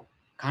Dojo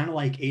kind of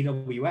like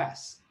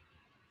AWS,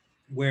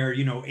 where,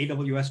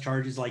 AWS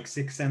charges like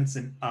 6 cents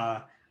an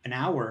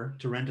hour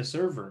to rent a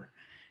server.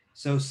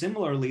 So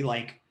similarly,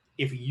 like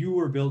if you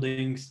were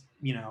building,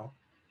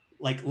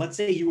 like let's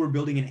say you were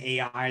building an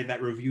AI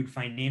that reviewed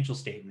financial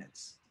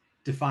statements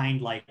to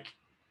find like,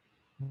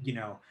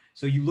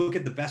 so you look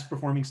at the best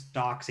performing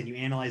stocks and you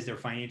analyze their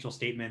financial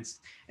statements,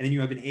 and then you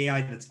have an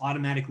AI that's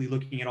automatically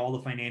looking at all the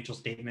financial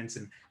statements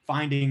and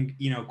finding,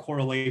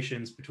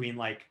 correlations between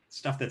like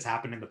stuff that's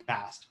happened in the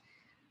past,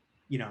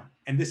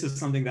 and this is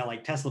something that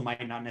like Tesla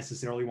might not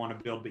necessarily want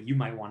to build, but you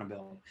might want to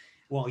build.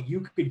 Well,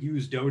 you could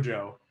use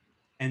Dojo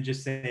and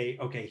just say,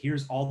 okay,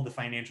 here's all the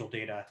financial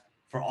data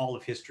for all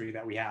of history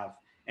that we have.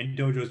 And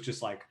Dojo's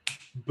just like,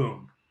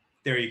 boom,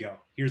 there you go.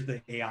 Here's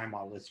the AI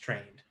model, it's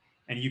trained,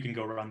 and you can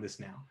go run this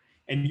now.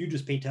 And you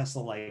just pay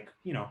Tesla like,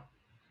 a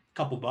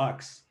couple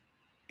bucks,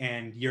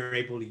 and you're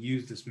able to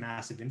use this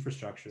massive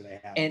infrastructure they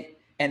have.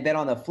 And then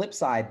on the flip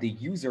side, the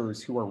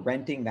users who are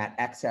renting that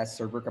excess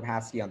server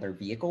capacity on their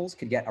vehicles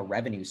could get a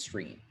revenue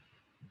stream,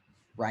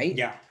 right?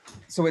 Yeah.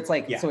 So it's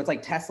like,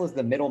 Tesla's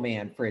the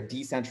middleman for a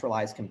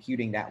decentralized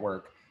computing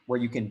network where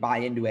you can buy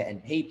into it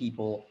and pay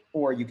people,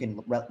 or you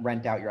can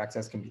rent out your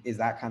excess. Is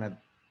that kind of,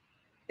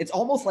 it's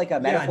almost like a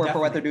metaphor for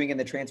what they're doing in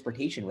the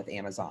transportation with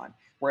Amazon,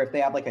 where if they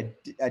have like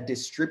a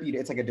distributed,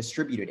 it's like a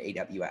distributed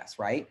AWS,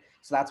 right?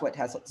 So that's what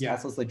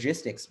Tesla's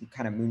logistics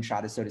kind of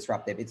moonshot is so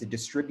disruptive. It's a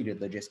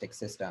distributed logistics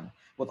system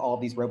with all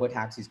of these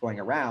robo-taxis going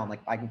around.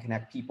 Like, if I can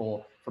connect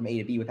people from A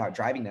to B without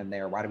driving them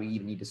there, why do we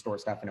even need to store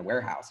stuff in a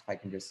warehouse? If I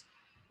can just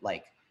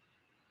like,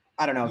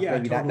 I don't know,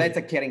 maybe totally. That's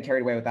a getting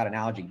carried away with that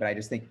analogy, but I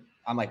just think,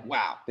 I'm like,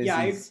 wow, this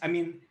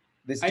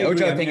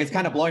Dojo thing is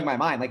kind of blowing my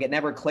mind. Like, it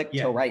never clicked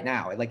till right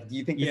now. Like, do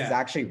you think this is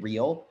actually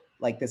real?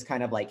 like this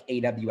kind of like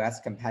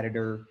AWS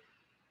competitor?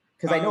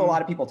 Because I know a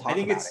lot of people talk about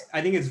it.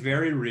 I think it's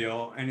very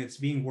real and it's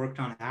being worked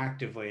on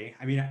actively.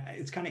 I mean,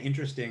 it's kind of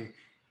interesting.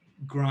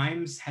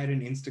 Grimes had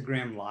an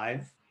Instagram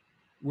live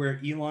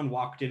where Elon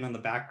walked in on the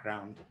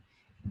background,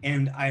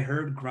 and I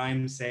heard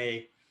Grimes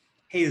say,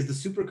 "Hey, is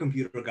the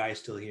supercomputer guy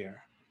still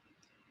here?"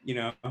 You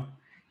know,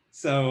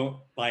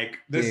 so like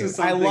this Dude, is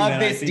something I love that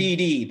this I think,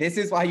 DD. This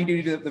is why you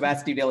do the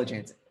best due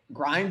diligence.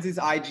 Grimes is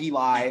IG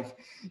live.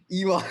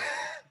 Elon.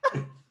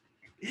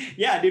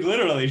 yeah, dude,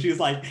 literally, she was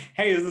like,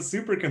 "Hey, is the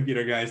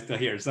supercomputer guy still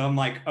here?" So I'm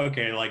like,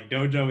 okay, like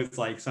Dojo is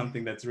like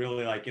something that's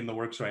really like in the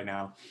works right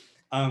now.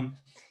 Um,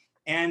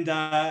 and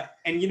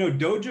you know,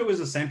 Dojo is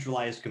a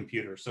centralized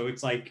computer, so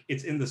it's like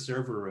it's in the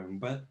server room,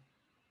 but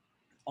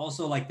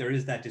also like there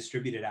is that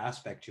distributed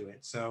aspect to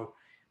it. So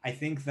I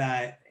think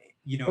that,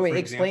 you know, Wait, for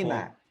explain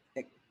example,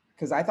 that.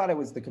 Because I thought it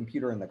was the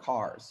computer in the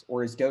cars,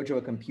 or is Dojo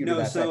a computer no,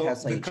 that's at so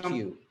Tesla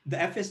HQ? the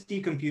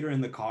FSD computer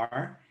in the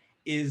car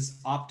is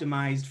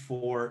optimized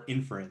for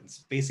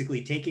inference,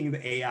 basically taking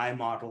the AI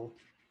model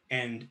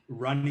and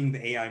running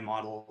the AI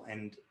model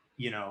and,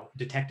 you know,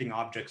 detecting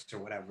objects or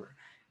whatever.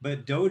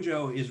 But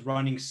Dojo is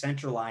running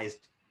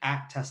centralized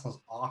at Tesla's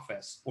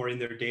office or in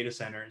their data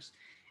centers,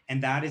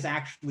 and that is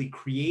actually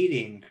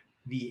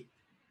the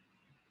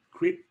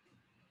cre-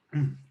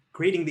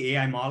 creating the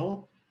AI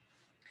model,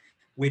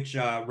 which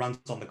runs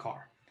on the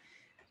car.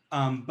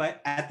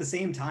 But at the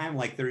same time,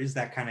 like there is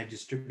that kind of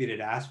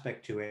distributed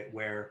aspect to it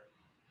where,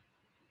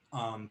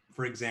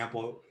 for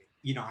example,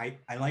 you know,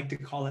 I like to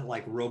call it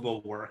like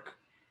robo work.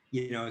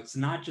 You know, it's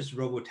not just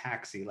robo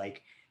taxi.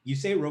 Like you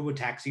say robo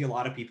taxi, a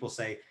lot of people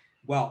say,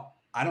 well,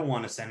 I don't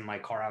want to send my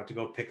car out to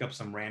go pick up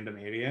some random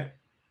idiot.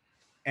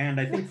 And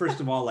I think first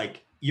of all,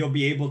 like you'll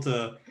be able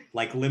to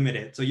like limit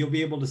it. So you'll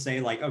be able to say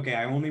like, okay,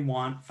 I only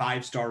want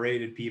 5-star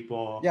rated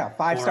people, Yeah, or I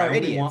five-star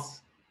only want,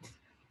 idiots.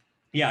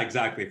 yeah,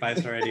 exactly,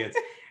 5-star idiots.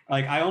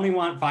 Like I only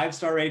want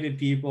 5-star rated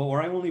people,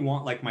 or I only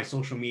want like my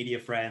social media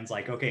friends.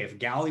 Like, okay, if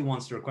Gally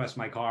wants to request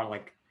my car,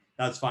 like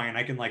that's fine.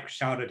 I can like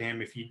shout at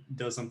him if he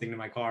does something to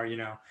my car, you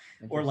know.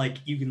 Or like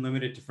Interesting. you can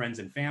limit it to friends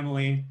and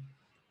family,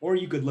 or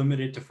you could limit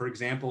it to, for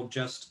example,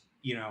 just,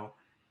 you know,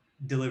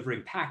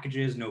 delivering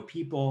packages, no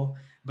people.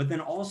 But then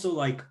also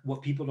like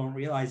what people don't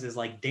realize is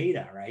like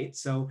data, right?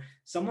 So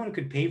someone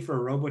could pay for a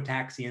robo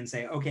taxi and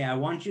say, okay, I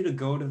want you to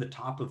go to the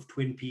top of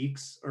Twin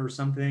Peaks or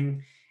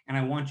something, and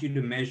I want you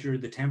to measure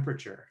the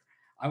temperature.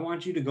 I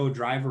want you to go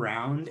drive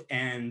around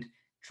and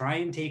try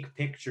and take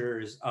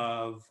pictures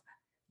of,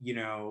 you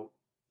know,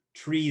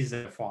 trees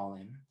that have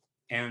fallen.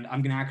 And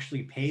I'm going to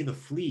actually pay the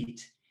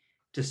fleet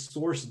to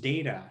source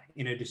data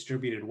in a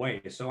distributed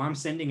way. So I'm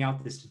sending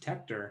out this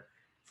detector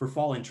for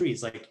fallen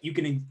trees. Like you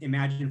can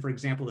imagine, for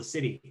example, a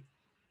city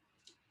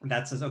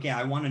that says, okay,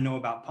 I want to know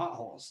about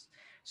potholes.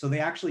 So they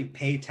actually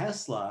pay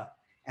Tesla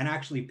and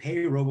actually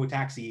pay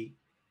robotaxi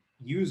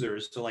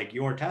users. So like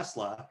your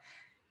Tesla,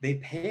 they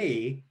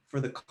pay for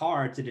the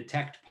car to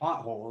detect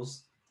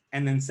potholes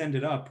and then send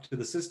it up to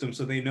the system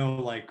so they know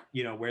like,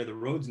 you know, where the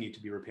roads need to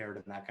be repaired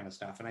and that kind of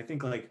stuff. And I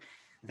think like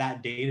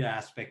that data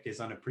aspect is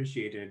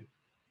unappreciated.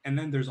 And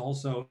then there's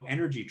also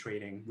energy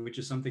trading, which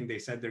is something they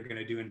said they're going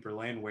to do in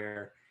Berlin,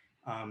 where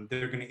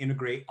they're going to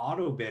integrate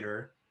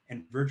AutoBidder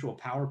and virtual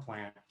power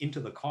plant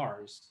into the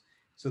cars,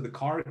 so the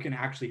car can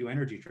actually do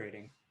energy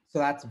trading. So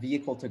that's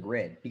vehicle to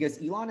grid,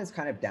 because Elon has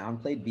kind of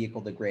downplayed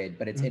vehicle to grid,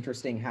 but it's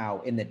interesting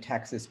how in the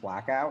Texas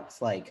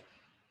blackouts, like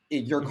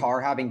your car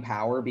having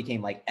power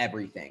became like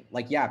everything.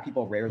 Like, yeah,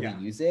 people rarely Yeah.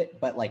 use it,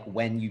 but like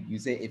when you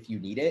use it, if you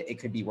need it, it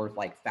could be worth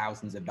like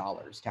thousands of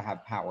dollars to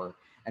have power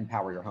and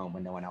power your home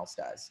when no one else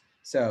does.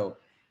 So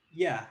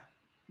Yeah.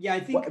 Yeah. I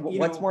think, you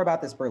what's know, more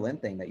about this Berlin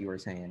thing that you were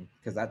saying?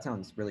 Because that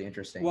sounds really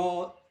interesting.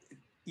 well,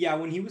 yeah,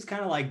 when he was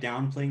kind of like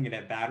downplaying it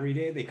at Battery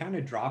Day, they kind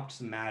of dropped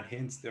some mad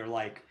hints. They're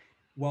like,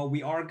 well,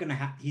 we are going to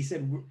have, he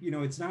said, you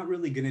know, it's not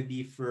really going to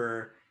be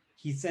for,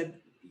 he said,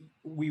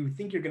 we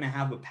think you're going to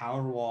have a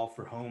Powerwall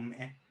for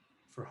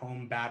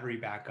home battery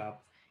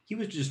backup. He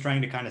was just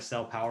trying to kind of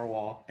sell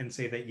Powerwall and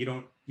say that you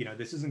don't, you know,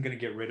 this isn't going to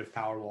get rid of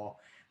Powerwall.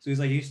 So he's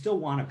like, you still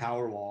want a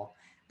Powerwall,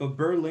 but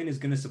Berlin is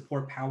going to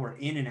support power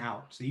in and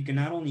out. So you can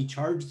not only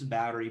charge the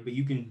battery, but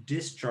you can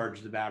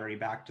discharge the battery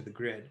back to the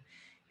grid.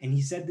 And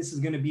he said this is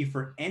going to be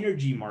for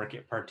energy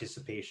market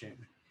participation.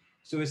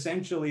 So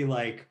essentially,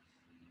 like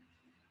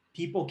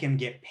people can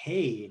get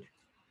paid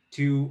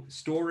to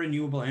store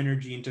renewable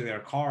energy into their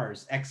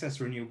cars, excess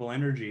renewable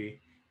energy,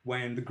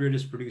 when the grid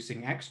is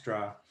producing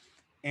extra,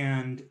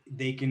 and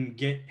they can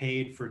get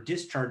paid for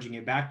discharging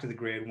it back to the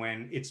grid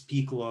when it's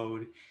peak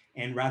load.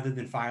 And rather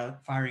than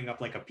firing up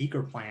like a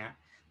peaker plant,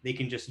 they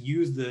can just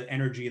use the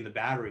energy in the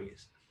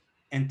batteries.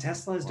 And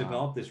Tesla has Wow.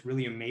 developed this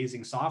really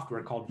amazing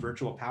software called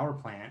Virtual Power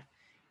Plant,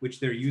 which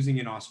they're using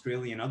in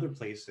Australia and other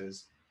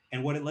places.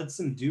 And what it lets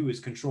them do is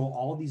control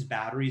all these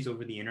batteries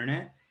over the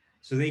internet.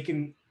 So they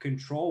can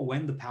control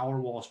when the power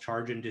walls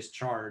charge and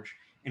discharge,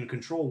 and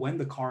control when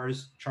the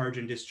cars charge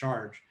and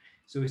discharge.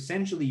 So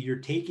essentially, you're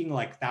taking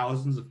like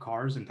thousands of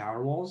cars and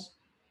power walls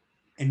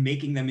and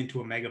making them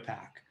into a mega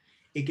pack.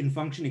 It can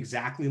function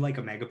exactly like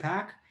a mega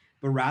pack,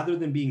 But rather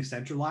than being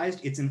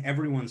centralized, it's in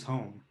everyone's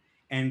home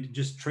and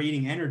just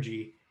trading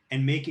energy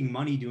and making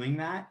money doing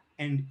that.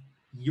 And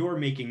you're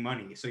making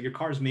money. So your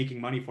car's making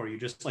money for you,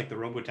 just like the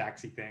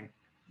robotaxi thing.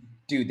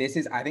 Dude,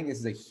 I think this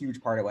is a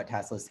huge part of what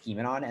Tesla's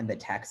scheming on, and the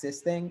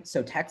Texas thing.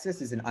 So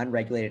Texas is an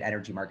unregulated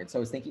energy market. So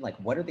I was thinking, like,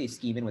 what are they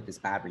scheming with this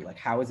battery? Like,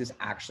 how is this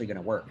actually going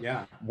to work?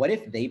 Yeah. What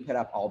if they put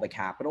up all the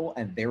capital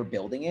and they're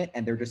building it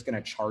and they're just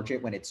going to charge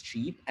it when it's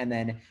cheap? And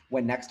then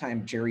when next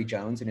time Jerry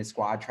Jones and his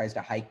squad tries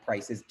to hike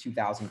prices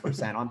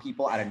 2,000% on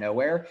people out of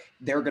nowhere,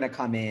 they're going to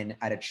come in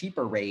at a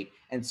cheaper rate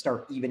and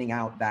start evening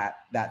out that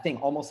thing,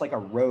 almost like a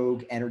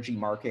rogue energy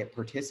market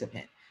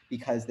participant,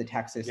 because the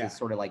Texas is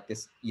sort of like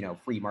this,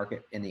 free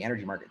market in the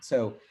energy market.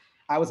 So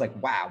I was like,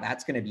 wow,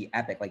 that's going to be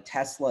epic. Like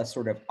Tesla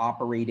sort of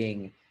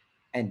operating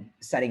and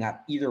setting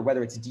up either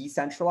whether it's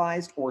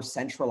decentralized or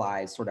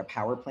centralized sort of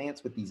power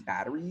plants with these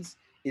batteries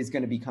is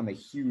going to become a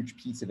huge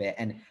piece of it.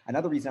 And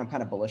another reason I'm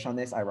kind of bullish on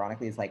this,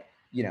 ironically, is like,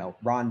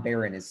 Ron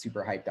Barron is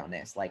super hyped on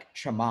this. Like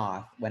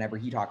Chamath, whenever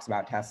he talks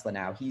about Tesla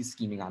now, he's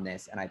scheming on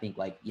this. And I think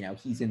like,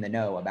 he's in the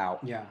know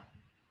about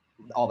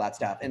all that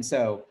stuff. And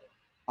so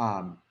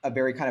a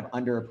very kind of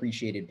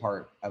underappreciated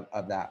part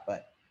of that.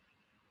 But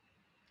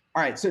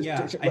all right, so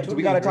do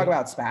we got to talk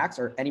about SPACs,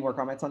 or any more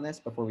comments on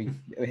this before we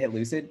hit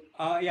Lucid?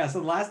 So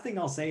the last thing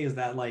I'll say is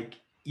that, like,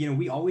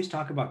 we always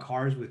talk about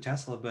cars with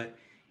Tesla, but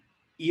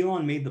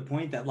Elon made the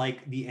point that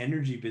like the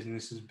energy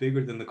business is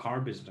bigger than the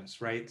car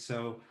business, right?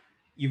 So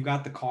you've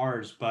got the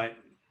cars, but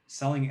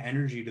selling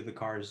energy to the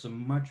cars is a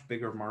much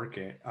bigger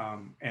market,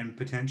 and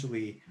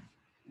potentially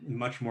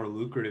much more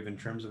lucrative in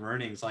terms of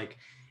earnings. Like,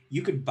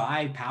 you could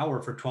buy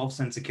power for 12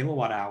 cents a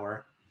kilowatt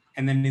hour.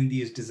 And then in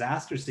these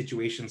disaster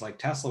situations like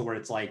Tesla, where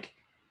it's like,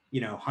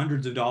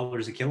 hundreds of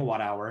dollars a kilowatt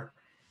hour,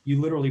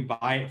 you literally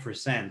buy it for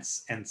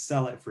cents and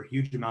sell it for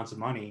huge amounts of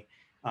money.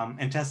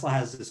 And Tesla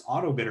has this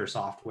auto bidder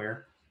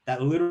software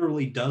that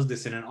literally does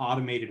this in an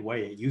automated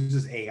way. It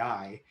uses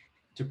AI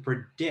to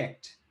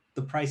predict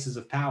the prices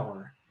of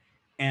power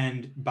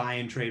and buy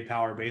and trade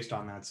power based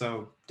on that.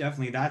 So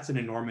definitely that's an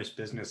enormous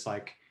business.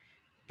 Like,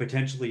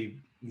 potentially,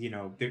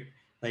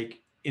 like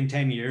in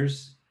 10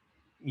 years,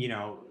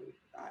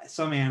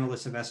 some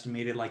analysts have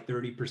estimated like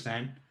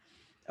 30%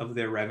 of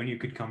their revenue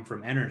could come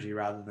from energy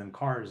rather than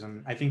cars.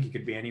 And I think it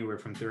could be anywhere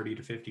from 30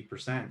 to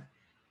 50%,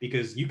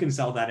 because you can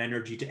sell that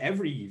energy to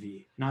every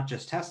EV, not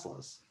just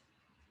Teslas.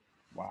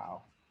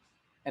 Wow.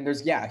 And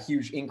there's, a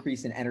huge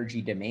increase in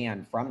energy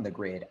demand from the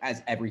grid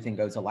as everything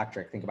goes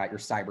electric. Think about your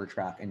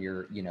Cybertruck and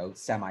your,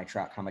 semi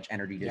truck. How much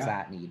energy does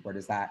that need? Where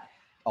does that,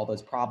 all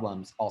those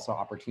problems, also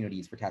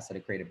opportunities for Tesla to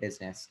create a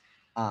business.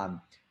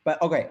 But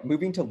okay,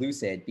 moving to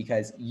Lucid,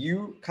 because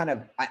you kind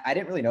of, I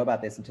didn't really know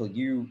about this until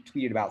you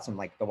tweeted about some,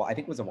 like, I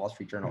think it was a Wall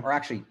Street Journal, or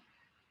actually,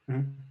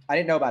 I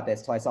didn't know about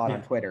this till I saw it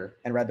on Twitter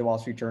and read the Wall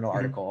Street Journal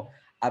article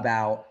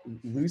about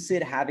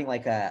Lucid having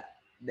like a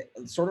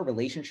sort of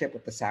relationship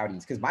with the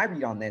Saudis. Because my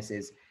read on this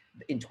is,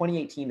 in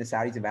 2018, the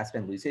Saudis invested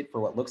in Lucid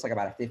for what looks like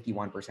about a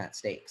 51%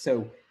 stake.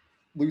 So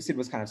Lucid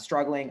was kind of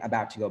struggling,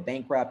 about to go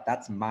bankrupt.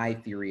 That's my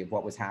theory of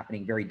what was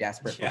happening. Very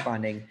desperate for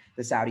funding.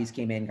 The Saudis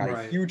came in, got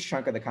a huge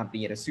chunk of the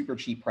company at a super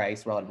cheap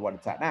price relative to what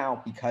it's at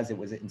now, because it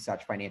was in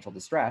such financial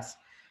distress.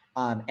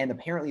 And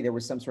apparently there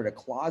was some sort of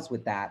clause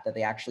with that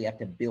they actually have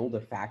to build a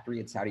factory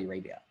in Saudi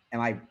Arabia.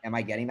 Am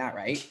I getting that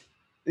right?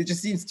 It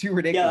just seems too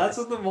ridiculous. Yeah, that's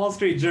what the Wall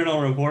Street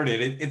Journal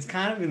reported. It's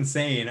kind of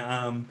insane.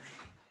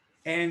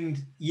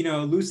 And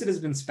Lucid has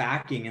been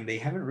SPACing, and they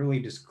haven't really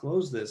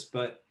disclosed this,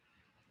 but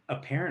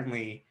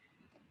apparently,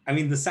 I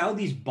mean, the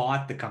Saudis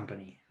bought the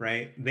company,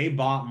 right? They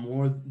bought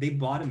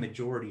a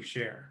majority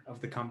share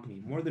of the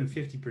company, more than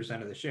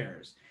 50% of the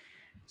shares.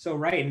 So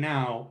right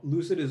now,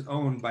 Lucid is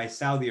owned by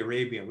Saudi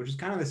Arabia, which is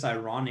kind of this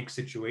ironic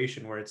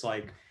situation where it's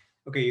like,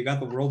 okay, you got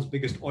the world's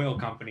biggest oil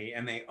company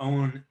and they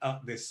own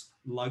this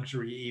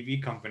luxury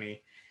EV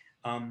company.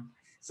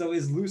 So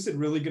is Lucid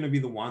really going to be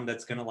the one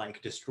that's going to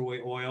like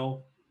destroy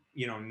oil?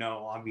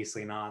 No,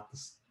 obviously not. The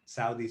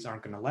Saudis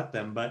aren't going to let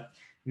them, but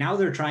now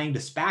they're trying to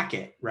SPAC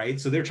it, right?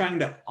 So they're trying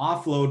to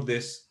offload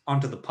this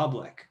onto the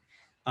public.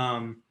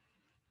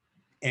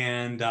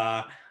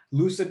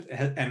 Lucid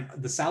and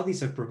the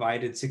Saudis have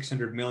provided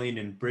 600 million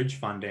in bridge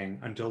funding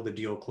until the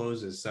deal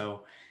closes.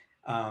 So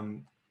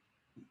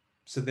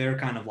they're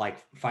kind of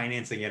like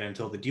financing it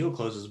until the deal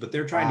closes, but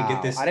they're trying to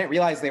get this. I didn't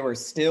realize they were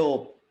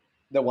still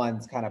the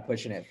ones kind of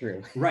pushing it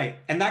through. Right.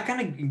 And that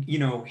kind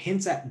of,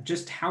 hints at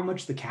just how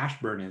much the cash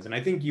burn is. And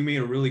I think you made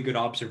a really good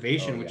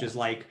observation, which is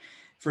like,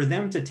 for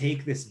them to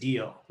take this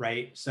deal,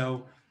 right?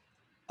 So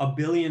 $1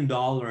 billion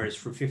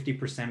for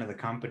 50% of the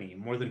company,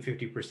 more than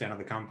 50% of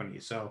the company.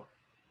 So,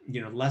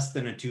 less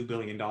than a $2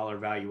 billion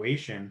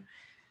valuation.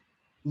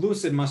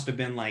 Lucid must have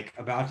been like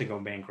about to go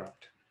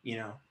bankrupt.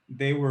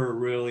 They were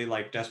really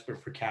like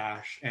desperate for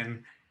cash.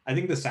 And I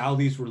think the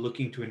Saudis were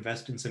looking to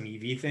invest in some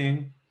EV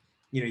thing.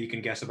 You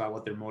can guess about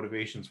what their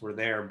motivations were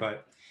there,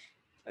 but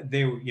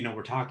they,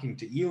 were talking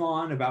to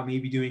Elon about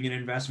maybe doing an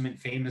investment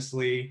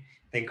famously.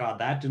 Thank God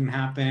that didn't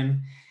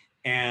happen.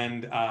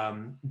 And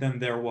then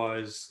there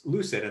was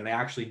Lucid, and they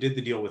actually did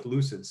the deal with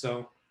Lucid.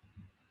 So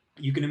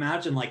you can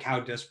imagine like how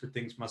desperate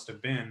things must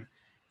have been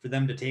for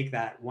them to take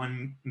that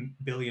 $1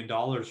 billion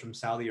from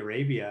Saudi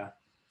Arabia.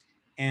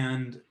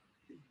 And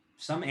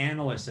some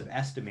analysts have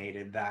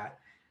estimated that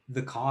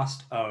the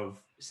cost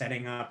of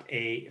setting up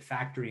a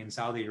factory in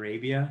Saudi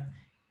Arabia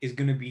is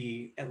going to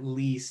be at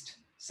least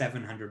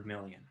 700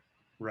 million,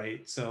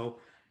 right? So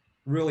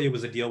really it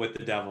was a deal with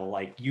the devil.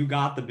 Like you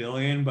got the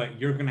billion, but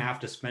you're going to have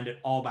to spend it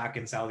all back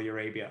in Saudi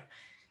Arabia.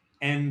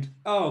 And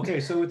oh, okay,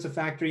 so it's a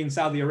factory in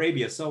Saudi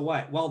Arabia. So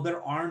what? Well,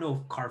 there are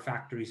no car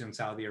factories in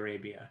Saudi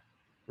Arabia,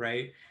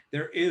 right?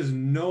 There is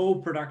no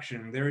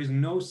production, there is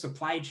no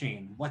supply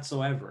chain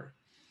whatsoever.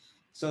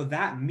 So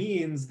that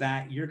means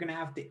that you're going to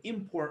have to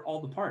import all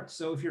the parts.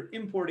 So if you're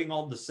importing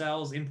all the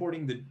cells,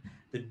 importing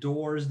the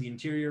doors, the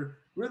interior,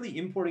 really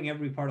importing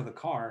every part of the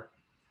car,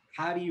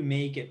 how do you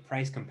make it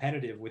price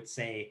competitive with,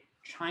 say,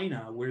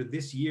 China, where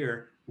this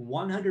year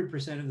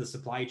 100% of the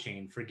supply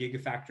chain for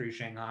Gigafactory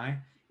Shanghai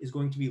is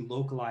going to be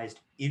localized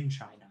in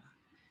China?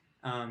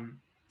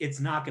 It's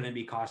not going to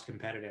be cost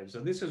competitive. So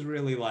this is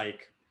really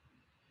like,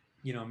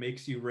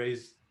 makes you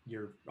raise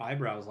your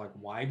eyebrows. Like,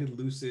 why did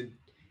Lucid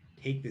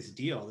take this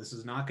deal? This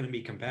is not going to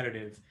be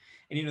competitive.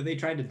 And, they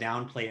tried to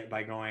downplay it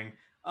by going,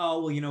 oh,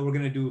 well, we're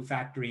going to do a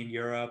factory in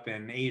Europe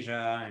and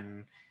Asia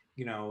and,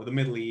 the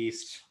Middle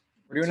East.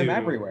 We're doing them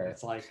everywhere.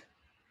 It's like,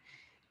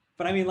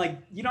 but I mean, like,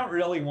 you don't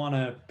really want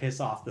to piss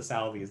off the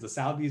Saudis. The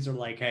Saudis are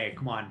like, hey,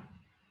 come on,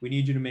 we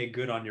need you to make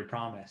good on your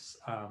promise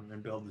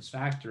and build this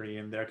factory.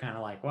 And they're kind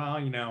of like, well,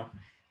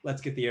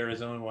 let's get the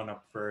Arizona one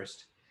up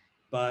first.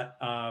 But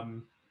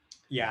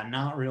yeah,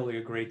 not really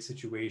a great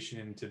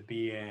situation to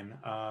be in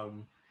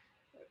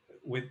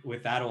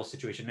with that whole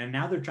situation. And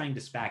now they're trying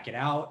to SPAC it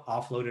out,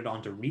 offload it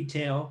onto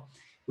retail,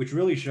 which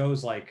really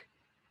shows like,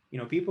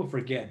 people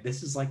forget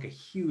this is like a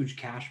huge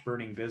cash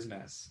burning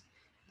business.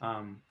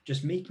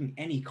 Just making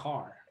any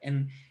car.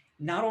 And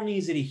not only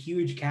is it a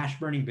huge cash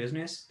burning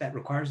business that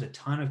requires a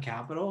ton of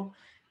capital,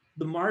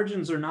 the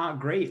margins are not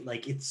great.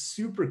 Like it's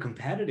super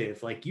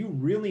competitive. Like you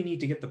really need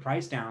to get the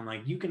price down.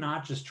 Like you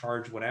cannot just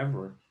charge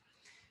whatever.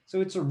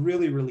 So it's a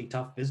really, really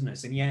tough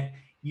business. And yet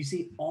you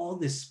see all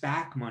this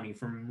SPAC money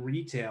from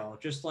retail,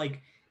 just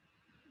like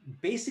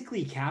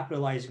basically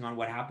capitalizing on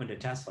what happened to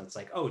Tesla. It's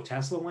like, oh,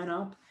 Tesla went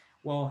up.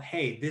 Well,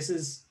 hey,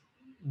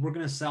 we're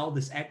going to sell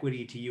this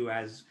equity to you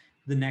as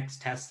the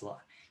next Tesla,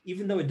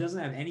 even though it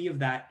doesn't have any of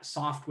that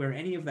software,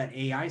 any of that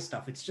AI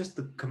stuff. It's just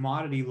the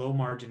commodity, low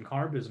margin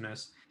car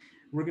business.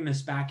 We're going to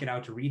SPAC it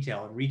out to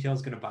retail and retail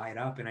is going to buy it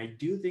up. And I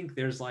do think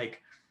there's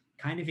like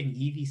kind of an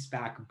EV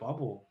SPAC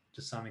bubble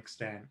to some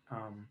extent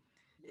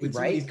with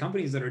some of these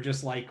companies that are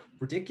just like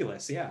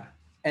ridiculous. Yeah.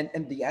 And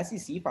the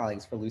SEC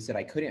filings for Lucid,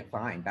 I couldn't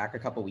find back a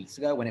couple of weeks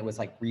ago when it was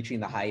like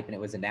reaching the hype and it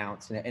was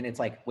announced. And it's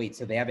like, wait,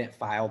 so they haven't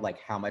filed like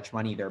how much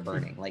money they're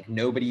burning. Like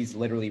nobody's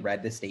literally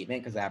read the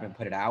statement because they haven't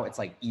put it out. It's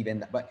like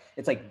but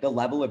it's like the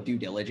level of due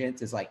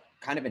diligence is like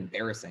kind of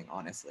embarrassing,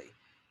 honestly,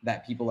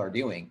 that people are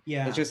doing.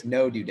 Yeah. It's just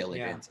no due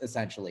diligence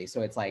essentially.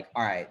 So it's like,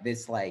 all right,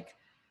 this like,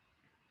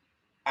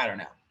 I don't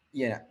know.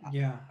 Yeah.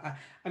 Yeah.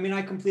 I mean,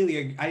 I completely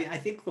agree. I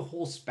think the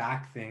whole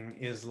SPAC thing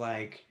is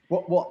like,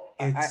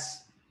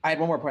 I had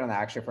one more point on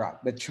that actually. I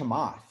forgot. The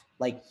Chamath,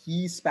 like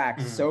he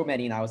SPAC'd so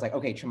many, and I was like,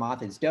 okay,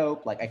 Chamath is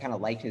dope. Like I kind of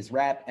liked his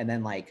rep, and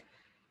then like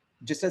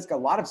just as a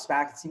lot of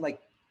SPACs, it seemed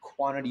like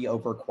quantity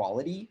over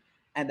quality.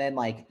 And then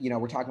like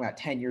we're talking about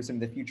 10 years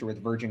into the future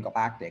with Virgin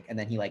Galactic, and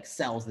then he like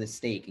sells this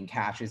stake and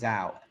cashes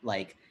out.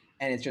 Like,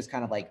 and it's just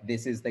kind of like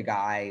this is the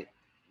guy.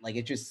 Like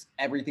it just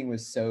everything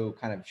was so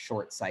kind of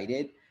short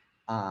sighted.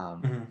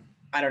 I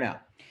don't know.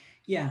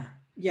 Yeah.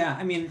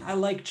 I mean, I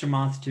like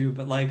Chamath too,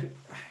 but like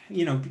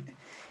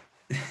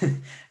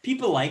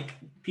people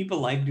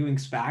like doing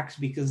SPACs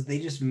because they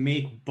just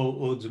make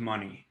boatloads of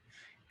money,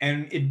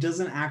 and it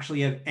doesn't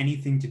actually have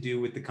anything to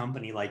do with the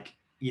company. Like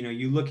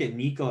you look at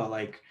Nikola,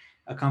 like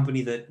a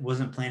company that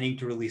wasn't planning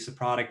to release a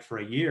product for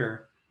a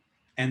year,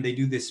 and they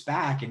do this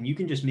SPAC, and you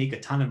can just make a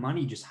ton of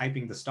money just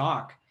hyping the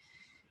stock.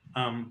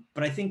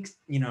 But I think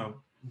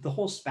the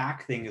whole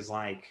SPAC thing is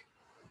like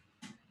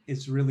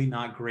it's really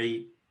not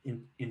great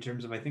in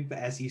terms of, I think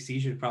the SEC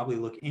should probably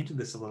look into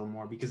this a little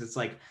more, because it's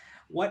like,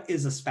 what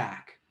is a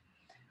SPAC?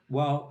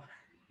 Well,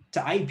 to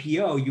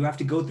IPO, you have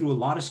to go through a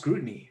lot of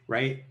scrutiny,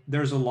 right?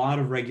 There's a lot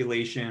of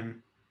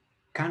regulation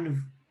kind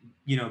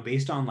of,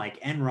 based on like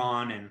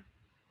Enron and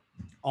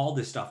all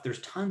this stuff. There's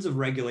tons of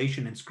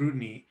regulation and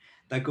scrutiny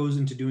that goes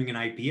into doing an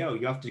IPO.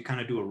 You have to kind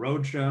of do a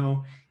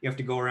roadshow. You have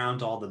to go around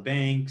to all the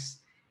banks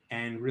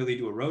and really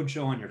do a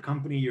roadshow on your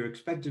company. You're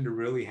expected to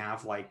really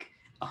have like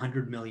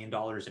 $100 million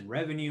in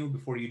revenue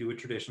before you do a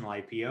traditional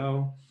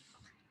IPO.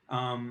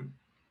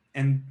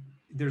 And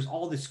there's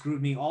all this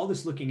scrutiny, all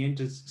this looking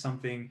into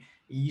something.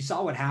 You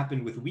saw what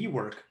happened with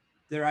WeWork.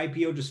 Their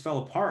IPO just fell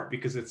apart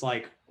because it's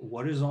like,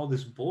 what is all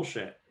this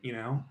bullshit?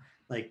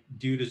 Like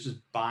dude is just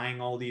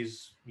buying all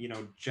these,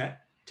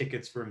 jet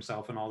tickets for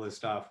himself and all this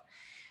stuff.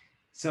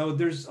 So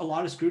there's a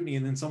lot of scrutiny.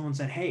 And then someone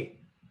said, hey,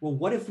 well,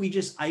 what if we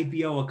just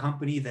IPO a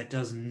company that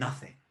does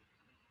nothing?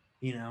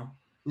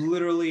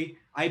 Literally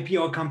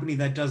IPO a company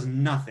that does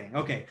nothing.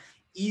 Okay.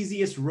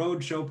 easiest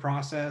roadshow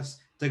process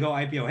to go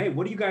IPO. Hey,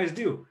 what do you guys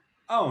do?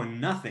 Oh,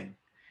 nothing.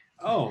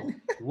 Oh,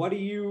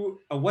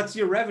 what's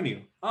your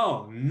revenue?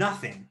 Oh,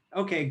 nothing.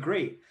 Okay,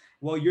 great.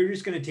 Well, you're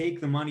just going to take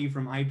the money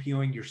from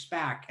IPOing your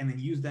SPAC and then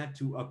use that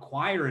to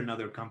acquire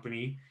another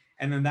company.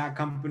 And then that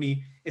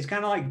company, it's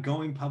kind of like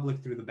going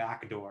public through the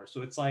back door.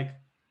 So it's like,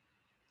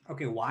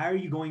 okay, why are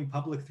you going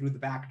public through the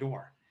back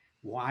door?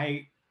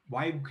 Why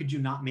why could you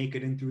not make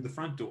it in through the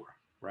front door,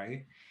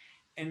 right?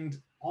 And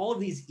all of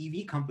these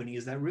EV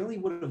companies that really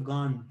would have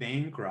gone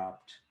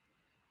bankrupt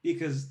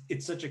because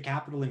it's such a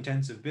capital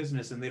intensive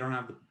business and they don't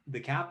have the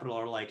capital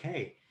are like,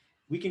 hey,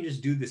 we can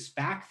just do this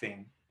SPAC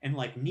thing. And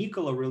like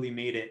Nikola really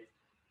made it,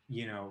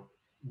 you know,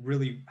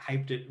 really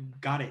hyped it,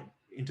 got it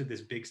into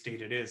this big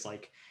state it is.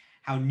 Like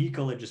how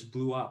Nikola just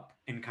blew up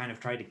and kind of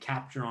tried to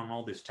capture on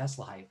all this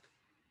Tesla hype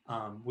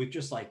with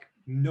just like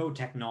no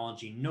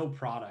technology, no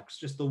products,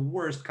 just the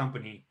worst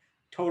company,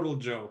 total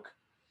joke.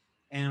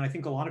 And I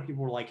think a lot of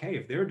people were like, hey,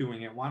 if they're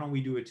doing it, why don't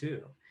we do it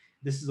too?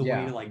 This is a way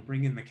Yeah. to like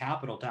bring in the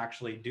capital to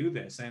actually do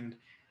this. And,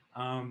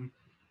 um,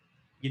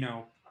 you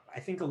know, I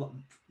think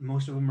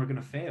most of them are going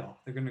to fail.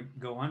 They're going to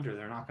go under.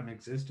 They're not going to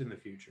exist in the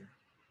future.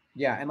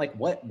 Yeah, and like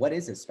what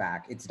is a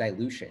SPAC? It's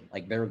dilution.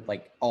 Like they're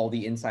like all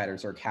the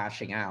insiders are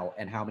cashing out,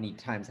 and how many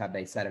times have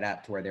they set it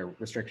up to where their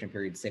restriction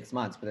period 6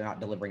 months, but they're not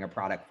delivering a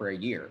product for a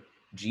year?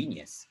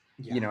 Genius.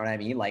 You Yeah. know what I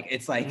mean? Like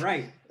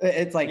Right.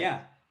 it's like Yeah.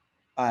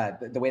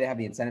 the way they have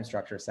the incentive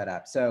structure set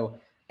up. So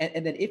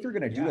and then if you're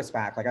going to do a Yeah.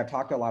 SPAC, like I've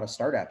talked to a lot of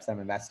startups I'm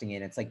investing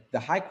in, it's like the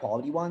high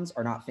quality ones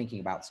are not thinking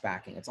about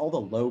SPACing. It's all the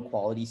low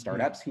quality No.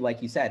 startups who,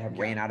 like you said, have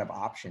Yeah. ran out of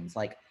options.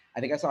 Like I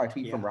think I saw a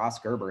tweet from Yeah. Ross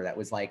Gerber that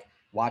was like,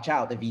 watch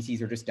out, the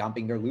VCs are just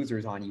dumping their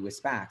losers on you with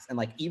SPACs. And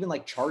like even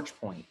like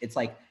ChargePoint, it's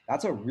like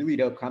that's a really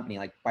dope company,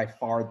 like by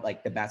far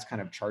like the best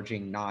kind of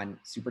charging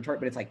non-supercharge,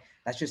 but it's like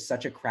that's just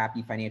such a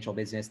crappy financial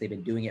business. They've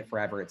been doing it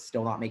forever. It's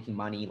still not making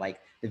money. Like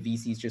the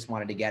VCs just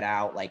wanted to get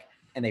out, like,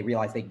 and they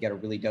realized they could get a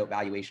really dope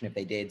valuation if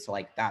they did. So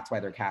like that's why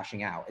they're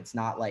cashing out. It's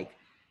not like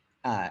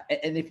and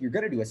if you're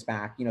going to do a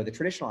SPAC, you know, the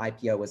traditional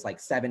IPO was like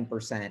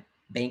 7%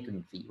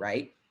 banking fee,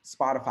 right?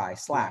 Spotify, Yeah.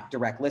 Slack,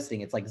 direct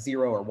listing, it's like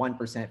 0 or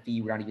 1%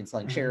 fee. We're not even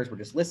selling Mm-hmm. shares, we're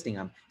just listing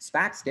them.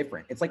 SPAC's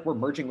different. It's like we're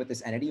merging with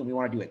this entity and we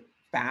want to do it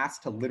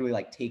fast to literally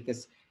like take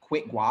this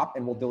quick guap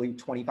and we'll delete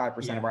 25%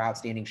 of Yeah. our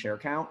outstanding share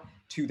count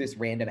to this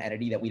random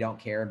entity that we don't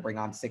care and bring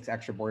on 6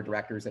 extra board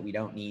directors that we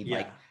don't need.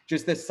 Like Yeah.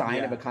 just the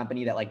sign of a Yeah.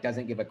 company that like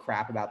doesn't give a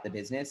crap about the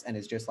business and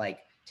is just like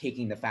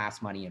taking the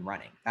fast money and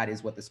running. That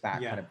is what the SPAC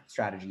kind Yeah. of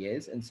strategy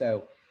is. And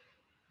so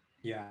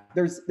Yeah.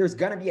 there's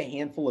going to be a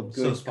handful of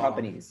So good spot on.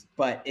 companies,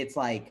 but it's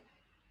like,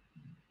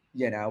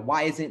 you know,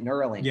 why isn't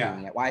Neuralink Yeah.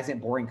 doing it? Why isn't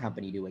Boring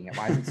Company doing it?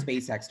 Why isn't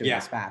SpaceX doing a Yeah.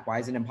 SPAC? Why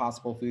isn't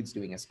Impossible Foods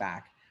doing a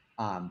SPAC?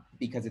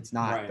 Because it's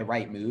not the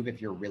Right. right move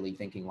if you're really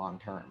thinking long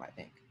term, I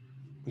think.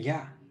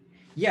 Yeah.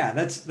 Yeah,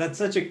 that's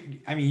such a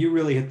I mean, you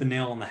really hit the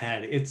nail on the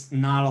head. It's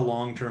not a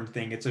long-term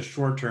thing, it's a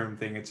short-term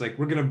thing. It's like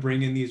we're going to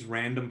bring in these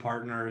random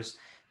partners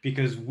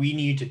because we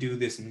need to do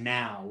this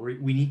now.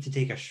 We need to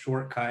take a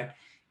shortcut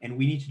and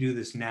we need to do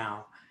this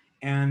now.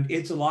 And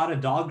it's a lot of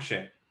dog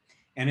shit.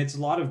 And it's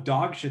a lot of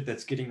dog shit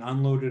that's getting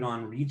unloaded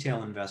on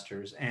retail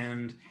investors.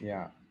 And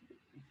Yeah.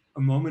 a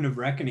moment of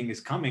reckoning is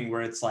coming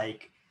where it's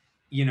like,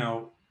 you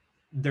know,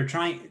 they're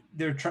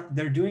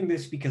doing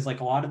this because like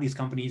a lot of these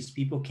companies,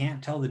 people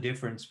can't tell the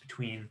difference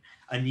between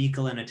a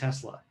Nikola and a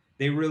Tesla.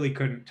 They really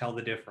couldn't tell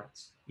the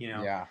difference, you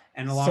know. Yeah.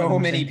 And a lot of So them are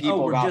many saying, "Oh,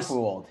 people we're got just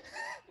fooled.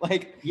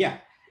 Like, yeah,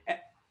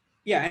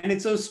 yeah," and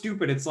it's so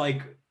stupid. It's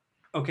like,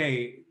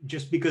 okay,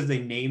 just because they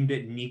named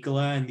it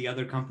Nikola and the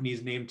other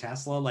companies named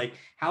Tesla, like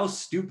how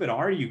stupid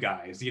are you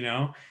guys, you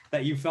know,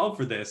 that you fell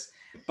for this?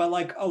 But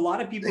like a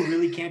lot of people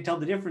really can't tell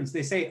the difference.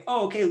 They say,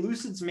 "Oh, okay,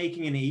 Lucid's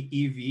making an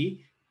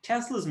EV,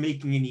 Tesla's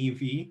making an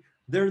EV.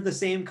 They're the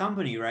same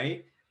company,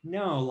 right?"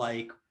 No,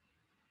 like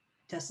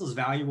Tesla's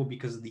valuable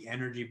because of the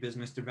energy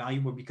business. They're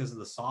valuable because of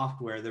the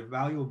software. They're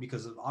valuable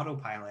because of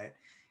autopilot.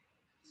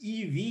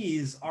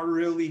 EVs are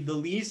really the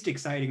least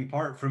exciting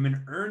part from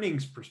an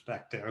earnings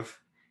perspective,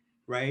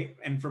 right?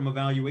 And from a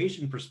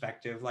valuation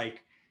perspective,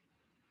 like,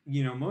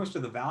 you know, most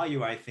of the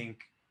value I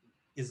think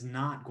is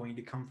not going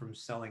to come from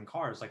selling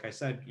cars. Like I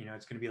said, you know,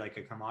 it's going to be like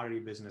a commodity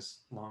business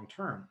long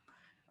term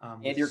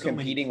and with you're so many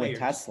competing with players.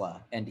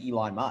 Tesla and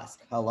Elon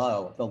Musk.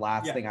 Hello. The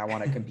last Yeah, thing I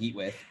want to compete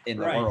with in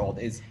the right, world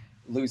is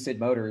Lucid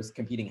Motors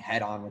competing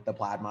head on with the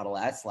Plaid Model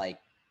S. Like,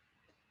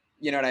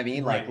 you know what I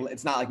mean? Like, right.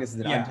 it's not like this is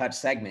an Yeah, untouched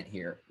segment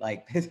here.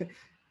 Like,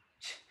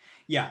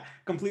 yeah,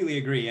 completely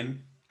agree.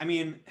 And I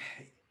mean,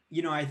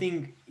 you know, I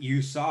think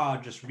you saw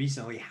just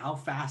recently how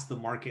fast the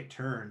market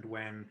turned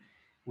when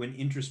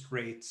interest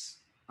rates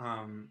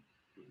um,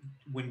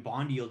 when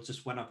bond yields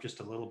just went up just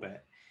a little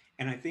bit.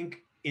 And I think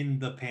in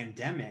the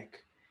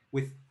pandemic,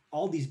 with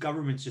all these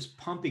governments just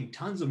pumping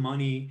tons of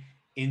money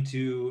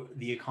into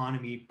the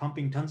economy,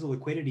 pumping tons of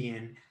liquidity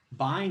in,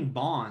 buying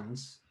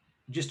bonds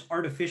just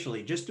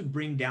artificially, just to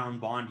bring down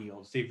bond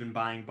yields, they've been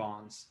buying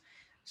bonds.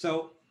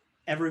 So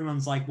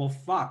everyone's like, well,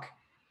 fuck,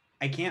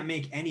 I can't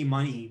make any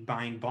money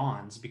buying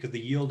bonds because the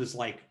yield is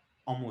like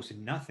almost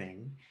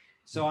nothing.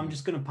 So I'm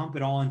just going to pump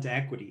it all into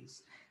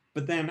equities.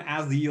 But then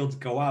as the yields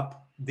go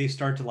up, they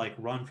start to like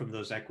run from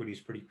those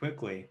equities pretty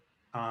quickly.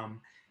 Um,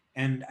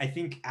 and I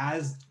think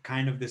as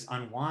kind of this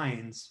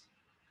unwinds,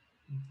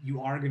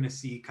 you are going to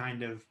see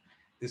kind of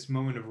this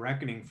moment of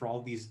reckoning for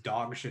all these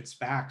dog shit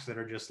SPACs that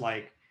are just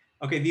like,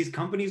 okay, these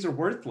companies are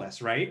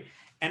worthless, right?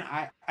 And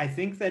I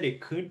think that it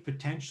could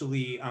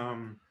potentially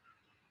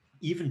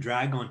even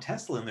drag on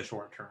Tesla in the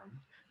short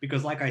term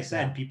because, like I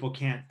said, people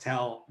can't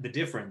tell the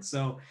difference.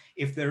 So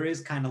if there is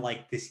kind of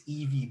like this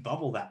EV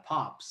bubble that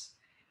pops,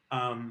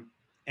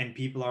 and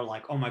people are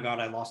like, "Oh my God,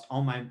 I lost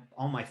all my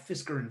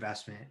Fisker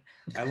investment.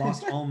 I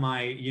lost all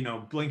my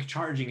Blink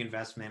charging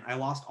investment. I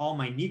lost all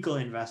my Nikola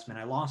investment.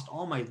 I lost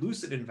all my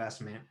Lucid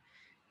investment.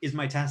 Is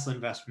my Tesla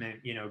investment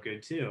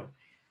good too?"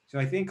 So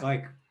I think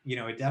like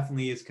it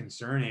definitely is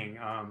concerning.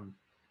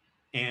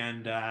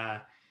 And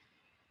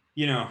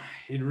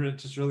it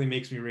just really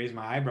makes me raise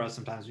my eyebrows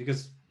sometimes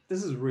because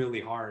this is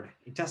really hard.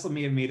 Tesla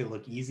may have made it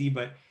look easy,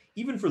 but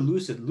even for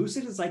Lucid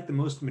is like the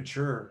most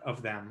mature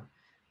of them.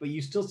 But you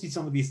still see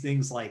some of these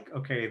things like,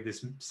 okay,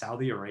 this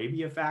Saudi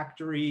Arabia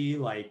factory,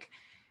 like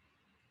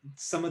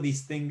some of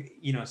these things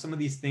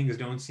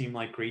don't seem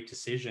like great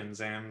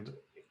decisions. And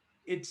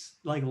it's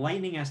like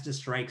lightning has to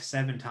strike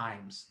 7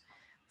 times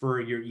for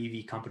your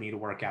EV company to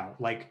work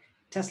out. Like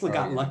Tesla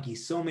got lucky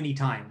so many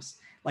times.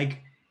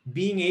 Like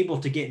being able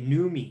to get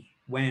Numi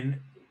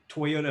when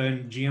Toyota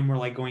and GM were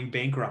like going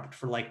bankrupt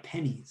for like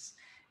pennies,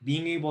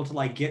 being able to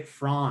like get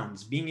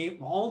Franz,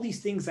 all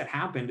these things that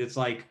happened, it's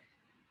like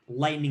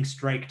lightning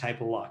strike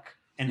type of luck.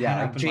 And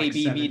like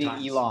JB like meeting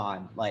times.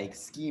 Elon, like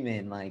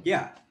scheming, like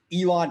yeah,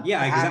 Elon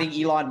having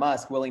exactly. Elon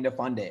Musk willing to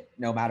fund it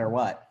no matter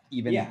what,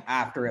 even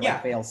after it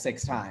like fails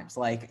 6 times.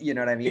 Like, you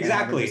know what I mean?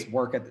 Exactly. And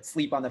have him just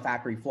sleep on the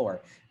factory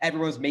floor.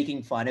 Everyone's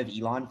making fun of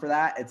Elon for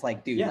that. It's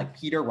like, dude, like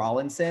Peter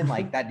Rawlinson,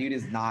 like that dude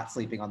is not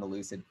sleeping on the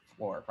Lucid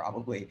floor,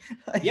 probably.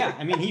 Yeah,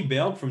 I mean, he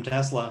bailed from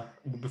Tesla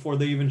before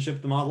they even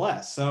shipped the Model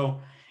S.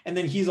 So, and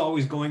then he's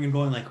always going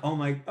like,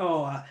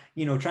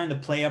 trying to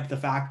play up the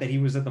fact that he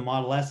was at the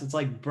Model S. It's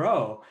like,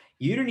 bro,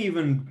 you didn't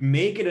even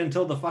make it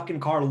until the fucking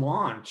car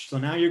launched. So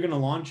now you're gonna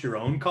launch your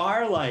own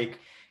car? Like,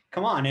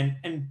 come on.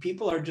 And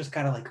people are just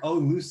kind of like, oh,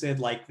 Lucid,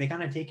 like they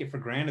kind of take it for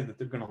granted that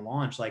they're gonna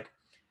launch. Like,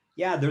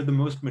 yeah, they're the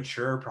most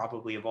mature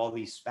probably of all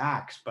these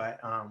SPACs, but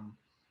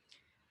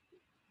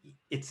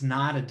it's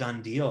not a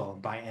done deal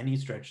by any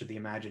stretch of the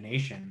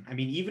imagination. I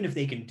mean, even if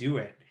they can do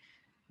it,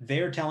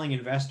 they're telling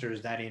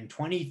investors that in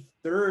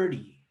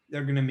 2030,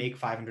 they're going to make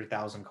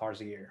 500,000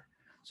 cars a year.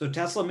 So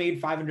Tesla made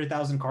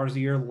 500,000 cars a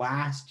year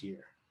last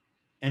year.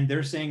 And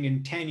they're saying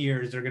in 10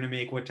 years, they're going to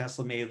make what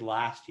Tesla made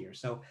last year.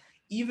 So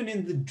even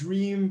in the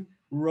dream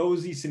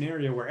rosy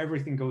scenario where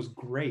everything goes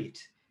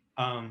great,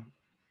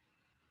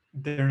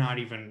 they're not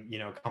even,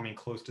 coming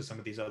close to some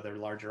of these other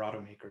larger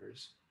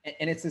automakers.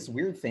 And it's this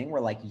weird thing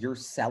where like you're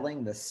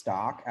selling the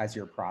stock as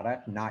your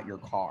product, not your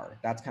car.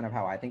 That's kind of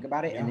how I think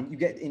about it. And then you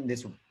get in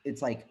this,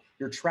 it's like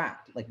you're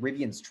trapped, like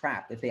Rivian's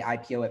trapped. If they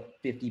IPO at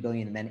 50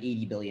 billion and then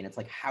 80 billion, it's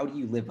like, how do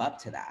you live up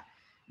to that?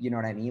 You know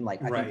what I mean?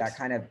 Like, I think that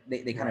kind of,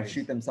 they kind of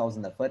shoot themselves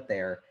in the foot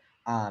there.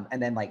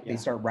 And then like they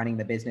start running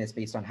the business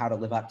based on how to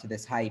live up to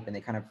this hype, and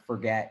they kind of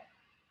forget,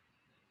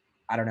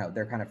 I don't know,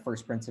 they're kind of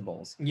first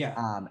principles.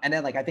 And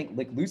then like, I think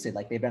like Lucid,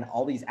 like they've done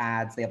all these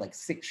ads, they have like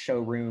 6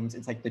 showrooms.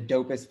 It's like the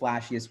dopest,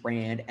 flashiest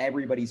brand.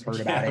 Everybody's heard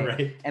about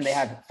it. And they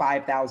have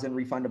 5,000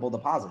 refundable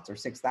deposits or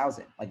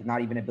 6,000, like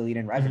not even $1 billion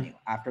in revenue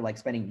after like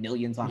spending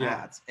millions on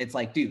ads. It's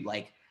like, dude,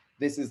 like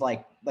this is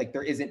like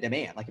there isn't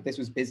demand. Like if this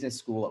was business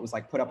school, it was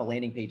like put up a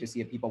landing page to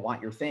see if people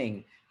want your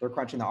thing. They're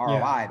crunching the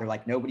ROI. They're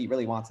like, nobody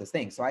really wants this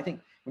thing. So I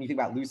think when you think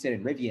about Lucid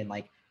and Rivian,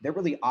 like they're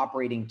really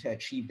operating to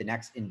achieve the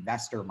next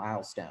investor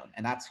milestone.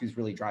 And that's who's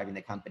really driving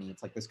the company.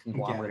 It's like this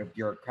conglomerate of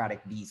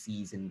bureaucratic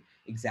VCs and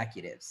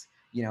executives.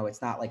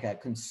 It's not like a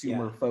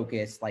consumer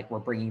focused, like we're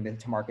bringing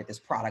to market this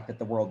product that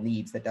the world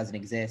needs that doesn't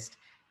exist.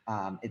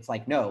 It's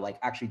like, no, like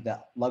actually the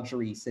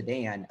luxury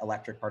sedan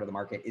electric part of the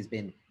market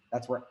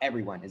that's where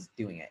everyone is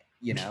doing it,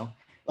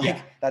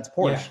 like that's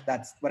Porsche,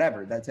 that's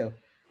whatever. That's so,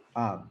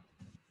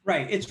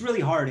 right. It's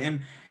really hard.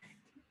 And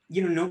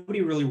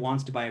nobody really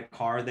wants to buy a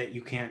car that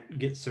you can't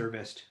get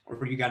serviced,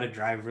 or you got to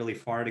drive really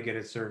far to get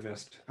it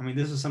serviced. I mean,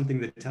 this is something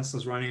that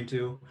Tesla's run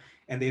into,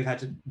 and they've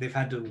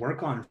had to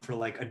work on for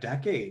like a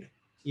decade.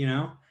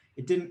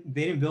 They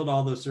didn't build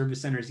all those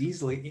service centers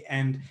easily,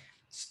 and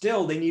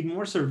still they need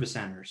more service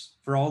centers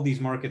for all these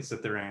markets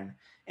that they're in,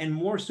 and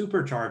more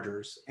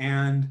superchargers.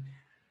 And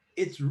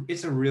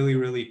it's a really,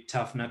 really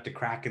tough nut to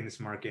crack in this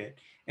market.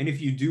 And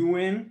if you do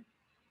win,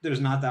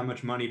 there's not that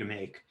much money to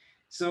make.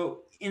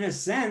 So in a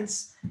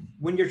sense,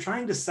 when you're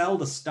trying to sell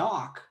the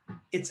stock,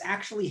 it's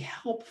actually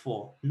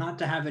helpful not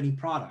to have any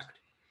product,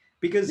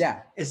 because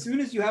as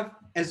soon as you have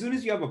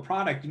a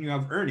product and you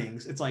have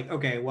earnings, it's like,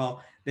 okay,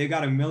 well, they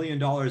got $1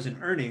 million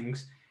in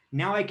earnings.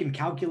 Now I can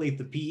calculate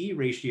the PE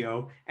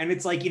ratio, and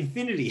it's like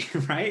infinity,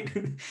 right?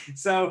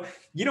 So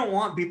you don't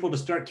want people to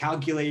start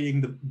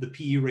calculating the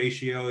PE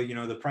ratio,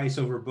 the price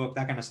over book,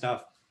 that kind of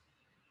stuff.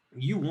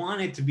 You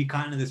want it to be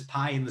kind of this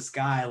pie in the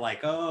sky, like,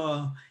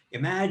 oh,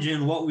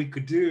 imagine what we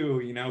could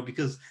do, you know,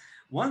 because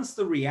once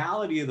the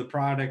reality of the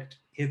product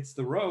hits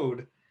the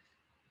road,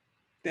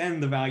 then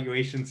the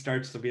valuation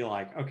starts to be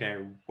like, okay,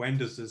 when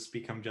does this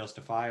become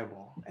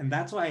justifiable? And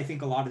that's why I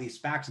think a lot of these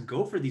SPACs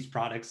go for these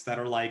products that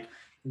are like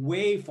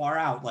way far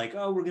out, like,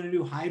 oh, we're going to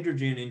do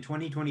hydrogen in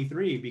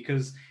 2023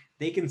 because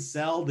they can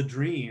sell the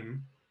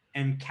dream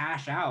and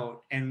cash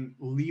out and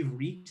leave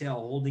retail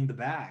holding the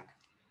bag.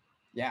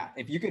 Yeah,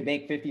 if you could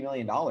make $50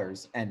 million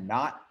and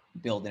not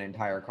build an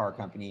entire car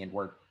company and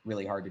work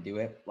really hard to do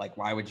it, like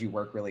why would you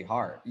work really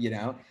hard? You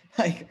know,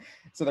 like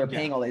so they're Yeah,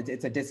 paying all.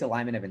 It's a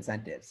disalignment of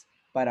incentives.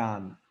 But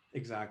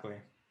exactly.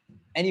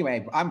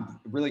 anyway, I'm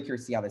really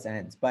curious to see how this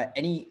ends. But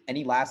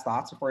any last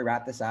thoughts before we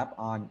wrap this up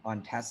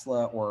on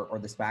Tesla or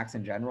the SPACs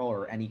in general,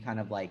 or any kind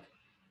of like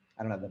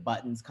I don't know the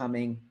buttons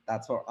coming?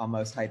 That's what I'm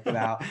most hyped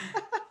about.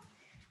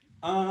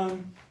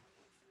 um,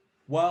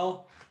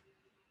 well,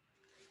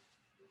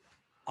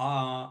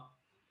 uh,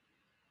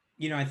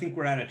 you know, I think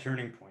we're at a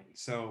turning point.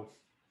 So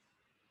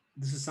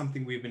this is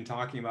something we've been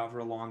talking about for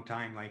a long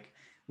time. Like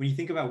when you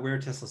think about where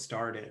Tesla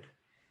started,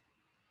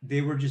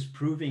 they were just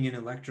proving an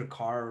electric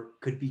car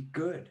could be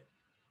good,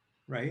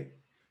 right?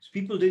 So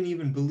people didn't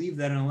even believe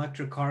that an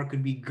electric car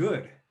could be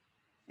good.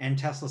 And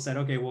Tesla said,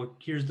 okay, well,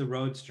 here's the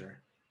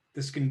Roadster.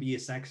 This can be a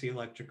sexy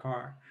electric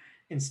car.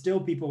 And still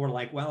people were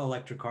like, well,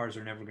 electric cars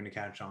are never going to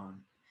catch on.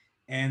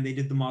 And they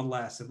did the Model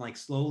S, and like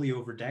slowly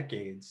over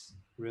decades,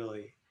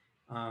 really,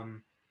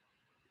 um,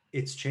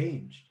 it's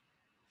changed.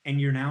 And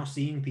you're now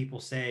seeing people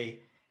say,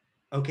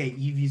 okay,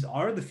 EVs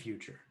are the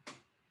future.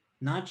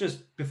 Not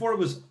just before it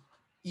was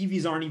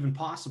EVs aren't even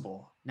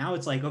possible. Now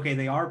it's like, okay,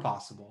 they are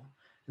possible.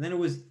 And then it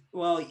was,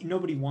 well,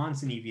 nobody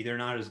wants an EV. They're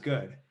not as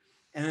good.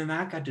 And then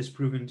that got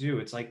disproven too.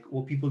 It's like,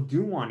 well, people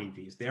do want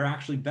EVs. They're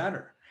actually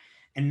better.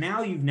 And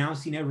now you've now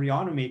seen every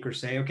automaker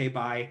say, okay,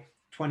 by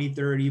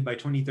 2030, by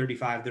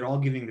 2035, they're all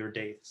giving their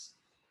dates.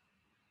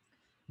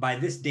 By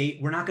this date,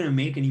 we're not going to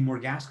make any more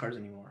gas cars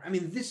anymore. I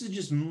mean, this is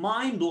just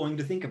mind blowing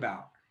to think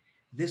about.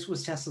 This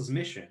was Tesla's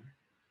mission,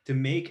 to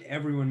make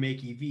everyone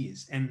make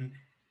EVs. And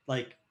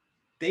like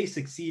they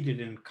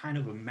succeeded in kind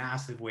of a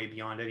massive way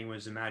beyond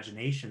anyone's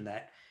imagination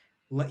that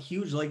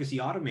huge legacy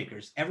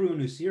automakers, everyone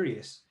who's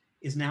serious,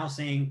 is now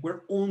saying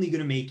we're only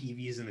going to make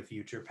EVs in the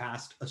future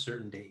past a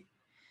certain date.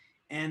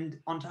 And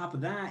on top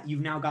of that,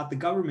 you've now got the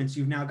governments,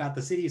 you've now got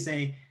the cities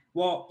saying,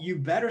 well, you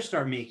better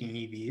start making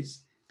EVs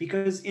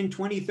because in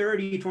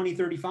 2030,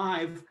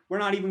 2035, we're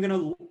not even going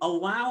to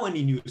allow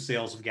any new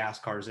sales of gas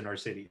cars in our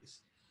cities.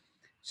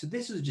 So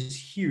this is just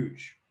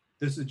huge.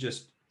 This is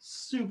just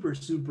super,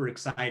 super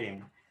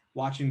exciting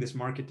watching this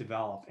market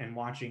develop and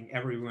watching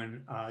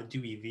everyone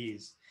do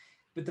EVs.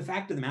 But the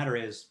fact of the matter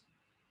is,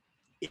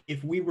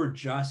 if we were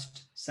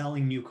just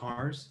selling new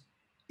cars,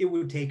 it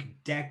would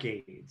take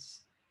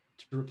decades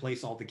to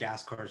replace all the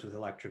gas cars with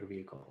electric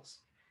vehicles.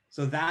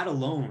 So that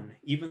alone,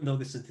 even though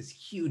this is this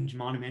huge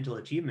monumental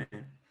achievement,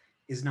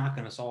 is not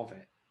going to solve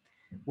it.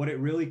 What it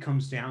really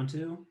comes down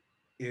to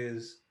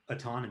is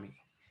autonomy.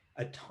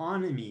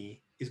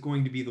 Autonomy is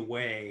going to be the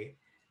way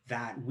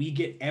that we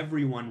get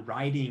everyone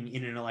riding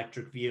in an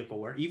electric vehicle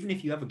where even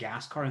if you have a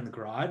gas car in the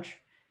garage,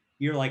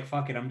 you're like,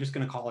 fuck it, I'm just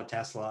going to call it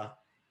Tesla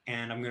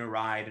and I'm going to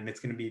ride and it's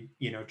going to be,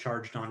 you know,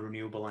 charged on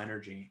renewable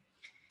energy.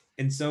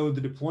 And so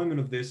the deployment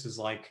of this is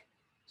like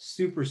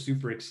super,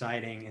 super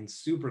exciting and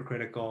super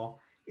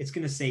critical. It's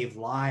going to save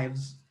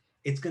lives.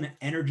 It's going to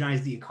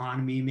energize the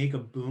economy, make a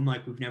boom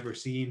like we've never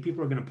seen.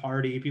 People are going to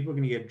party. People are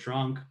going to get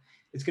drunk.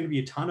 It's going to be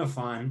a ton of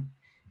fun.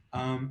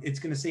 It's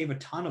going to save a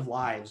ton of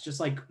lives, just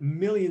like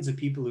millions of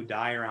people who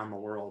die around the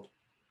world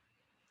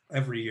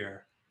every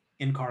year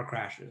in car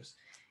crashes.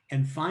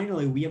 And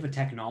finally, we have a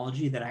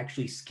technology that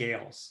actually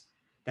scales,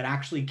 that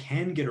actually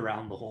can get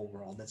around the whole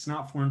world. That's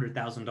not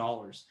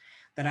 $400,000,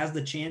 that has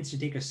the chance to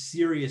take a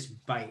serious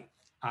bite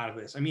out of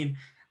this. I mean,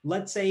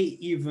 let's say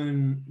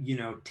even, you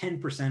know,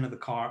 10% of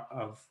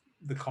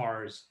the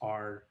cars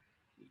are,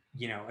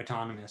 you know,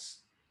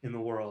 autonomous in the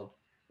world,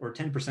 or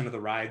 10% of the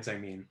rides, I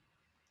mean,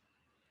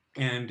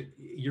 and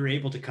you're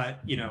able to cut,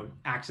 you know,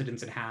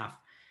 accidents in half.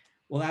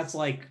 Well, that's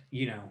like,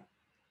 you know,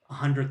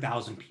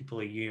 100,000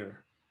 people a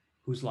year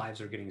whose lives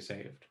are getting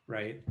saved,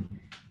 right?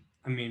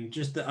 I mean,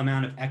 just the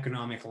amount of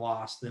economic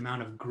loss, the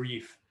amount of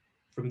grief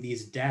from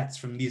these deaths,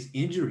 from these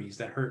injuries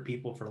that hurt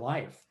people for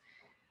life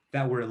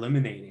that we're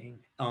eliminating.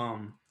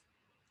 And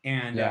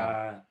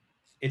Yeah.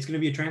 it's going to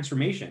be a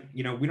transformation.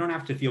 You know, we don't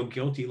have to feel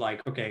guilty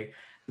like, okay,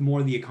 the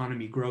more the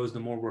economy grows, the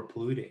more we're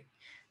polluting.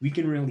 We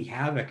can really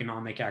have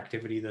economic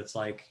activity that's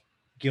like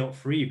guilt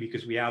free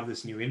because we have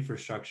this new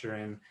infrastructure.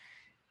 And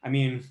I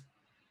mean,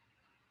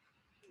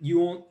 you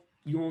won't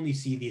you only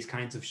see these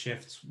kinds of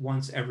shifts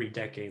once every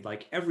decade.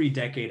 Like every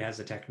decade has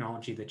a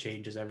technology that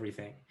changes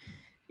everything.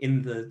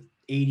 In the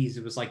 80s,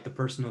 it was like the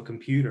personal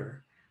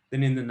computer.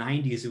 Then in the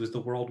 90s, it was the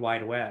World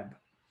Wide Web.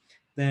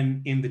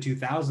 Then in the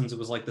 2000s, it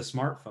was like the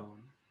smartphone.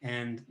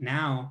 And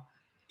now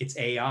it's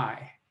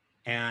AI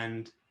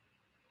and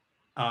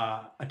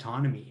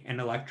autonomy and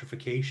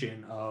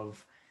electrification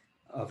of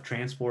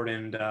transport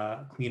and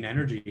clean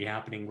energy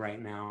happening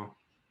right now.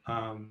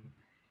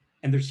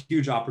 and there's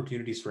huge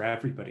opportunities for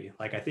everybody.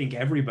 Like I think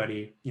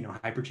everybody,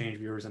 Hyperchange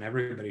viewers and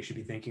everybody should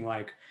be thinking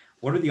like,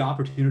 what are the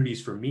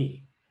opportunities for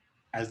me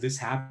as this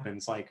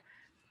happens? Like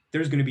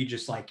there's going to be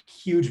just like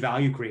huge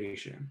value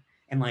creation,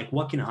 and like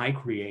what can I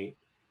create,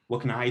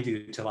 what can I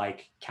do to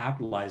like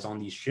capitalize on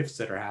these shifts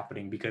that are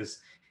happening? Because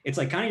it's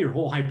like kind of your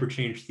whole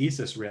Hyperchange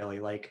thesis, really.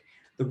 Like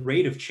the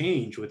rate of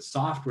change with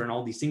software and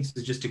all these things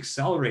is just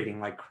accelerating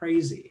like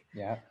crazy.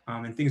 Yeah.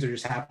 And things are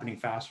just happening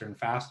faster and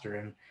faster,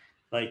 and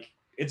like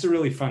it's a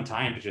really fun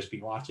time to just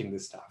be watching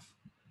this stuff.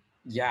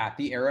 Yeah,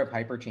 the era of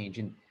hyperchange,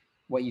 and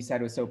what you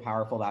said was so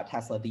powerful about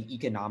Tesla, the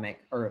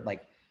economic, or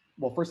like,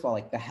 well, first of all,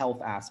 like the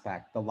health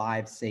aspect, the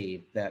lives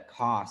saved, the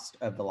cost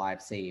of the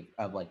lives saved,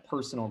 of like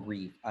personal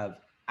grief, of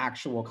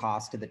actual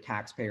cost to the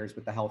taxpayers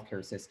with the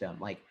healthcare system.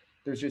 Like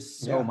there's just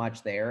so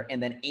much there.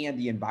 And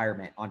the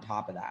environment on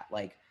top of that.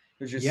 Like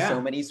there's just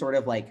so many sort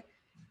of like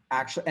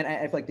actually, and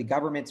I feel like the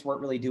governments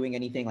weren't really doing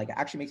anything. Like it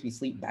actually makes me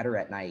sleep better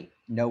at night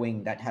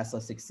knowing that Tesla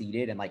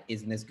succeeded and like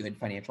is in this good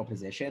financial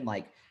position.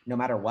 Like no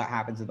matter what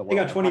happens in the world,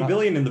 they got 20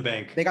 billion in the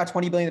bank. They got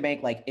 20 billion in the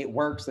bank. Like it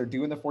works. They're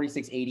doing the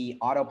 4680.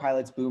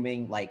 Autopilot's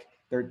booming. Like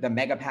the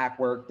Megapack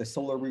work. The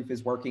solar roof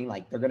is working.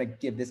 Like they're gonna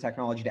give this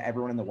technology to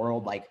everyone in the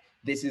world. Like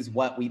this is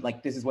what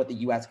the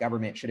U.S.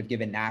 government should have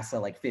given NASA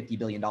like $50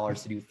 billion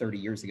to do 30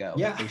 years ago.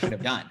 Yeah, they should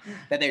have done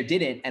that. They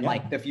didn't, and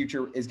like the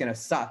future is gonna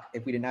suck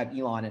if we didn't have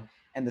Elon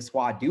and the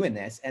squad doing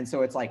this. And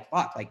so it's like,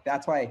 fuck, like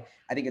that's why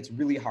I think it's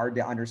really hard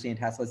to understand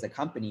Tesla as a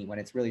company when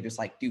it's really just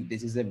like, dude,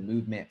 this is a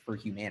movement for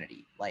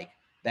humanity. Like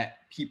that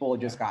people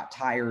just got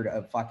tired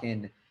of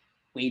fucking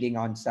waiting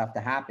on stuff to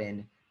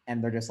happen.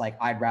 And they're just like,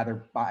 I'd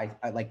rather buy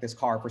like this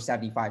car for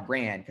 75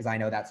 grand because I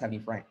know that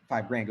 75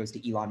 grand goes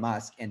to Elon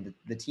Musk and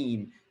the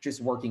team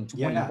just working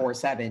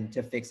 24/7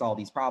 to fix all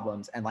these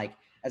problems. And like,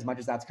 as much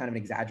as that's kind of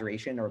an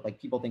exaggeration, or like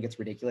people think it's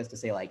ridiculous to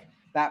say like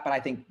that, but I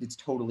think it's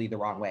totally the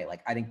wrong way. Like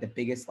I think the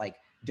biggest like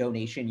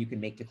donation you can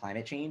make to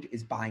climate change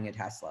is buying a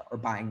Tesla or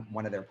buying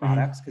one of their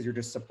products, because you're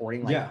just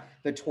supporting like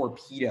the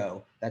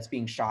torpedo that's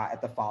being shot at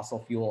the fossil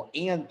fuel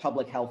and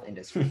public health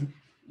industry,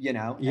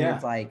 and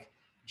it's like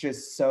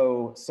just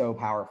so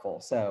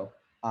powerful. So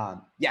I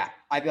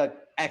feel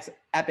like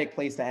epic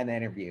place to end the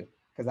interview,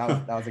 because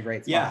that was a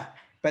great spot.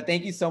 But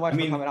thank you so much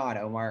for coming on,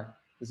 Omar.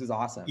 This is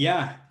awesome.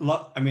 Yeah.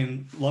 Love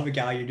it,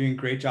 Gal. You're doing a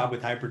great job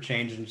with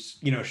Hyperchange, and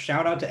just,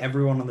 shout out to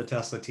everyone on the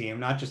Tesla team,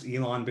 not just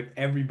Elon, but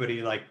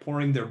everybody like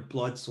pouring their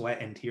blood,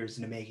 sweat, and tears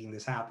into making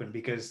this happen,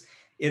 because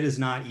it is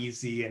not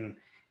easy and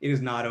it is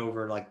not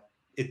over. Like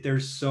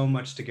there's so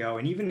much to go.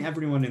 And even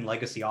everyone in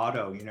Legacy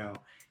Auto,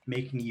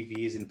 making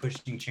EVs and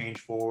pushing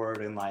change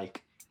forward and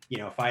like,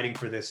 fighting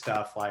for this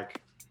stuff.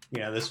 Like,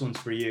 this one's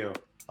for you.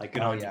 Like,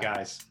 good on you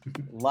guys.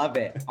 Love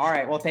it. All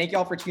right. Well, thank you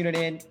all for tuning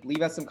in.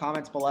 Leave us some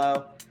comments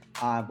below.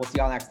 We'll see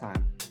y'all next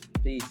time.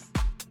 Peace.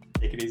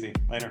 Take it easy.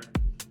 Later.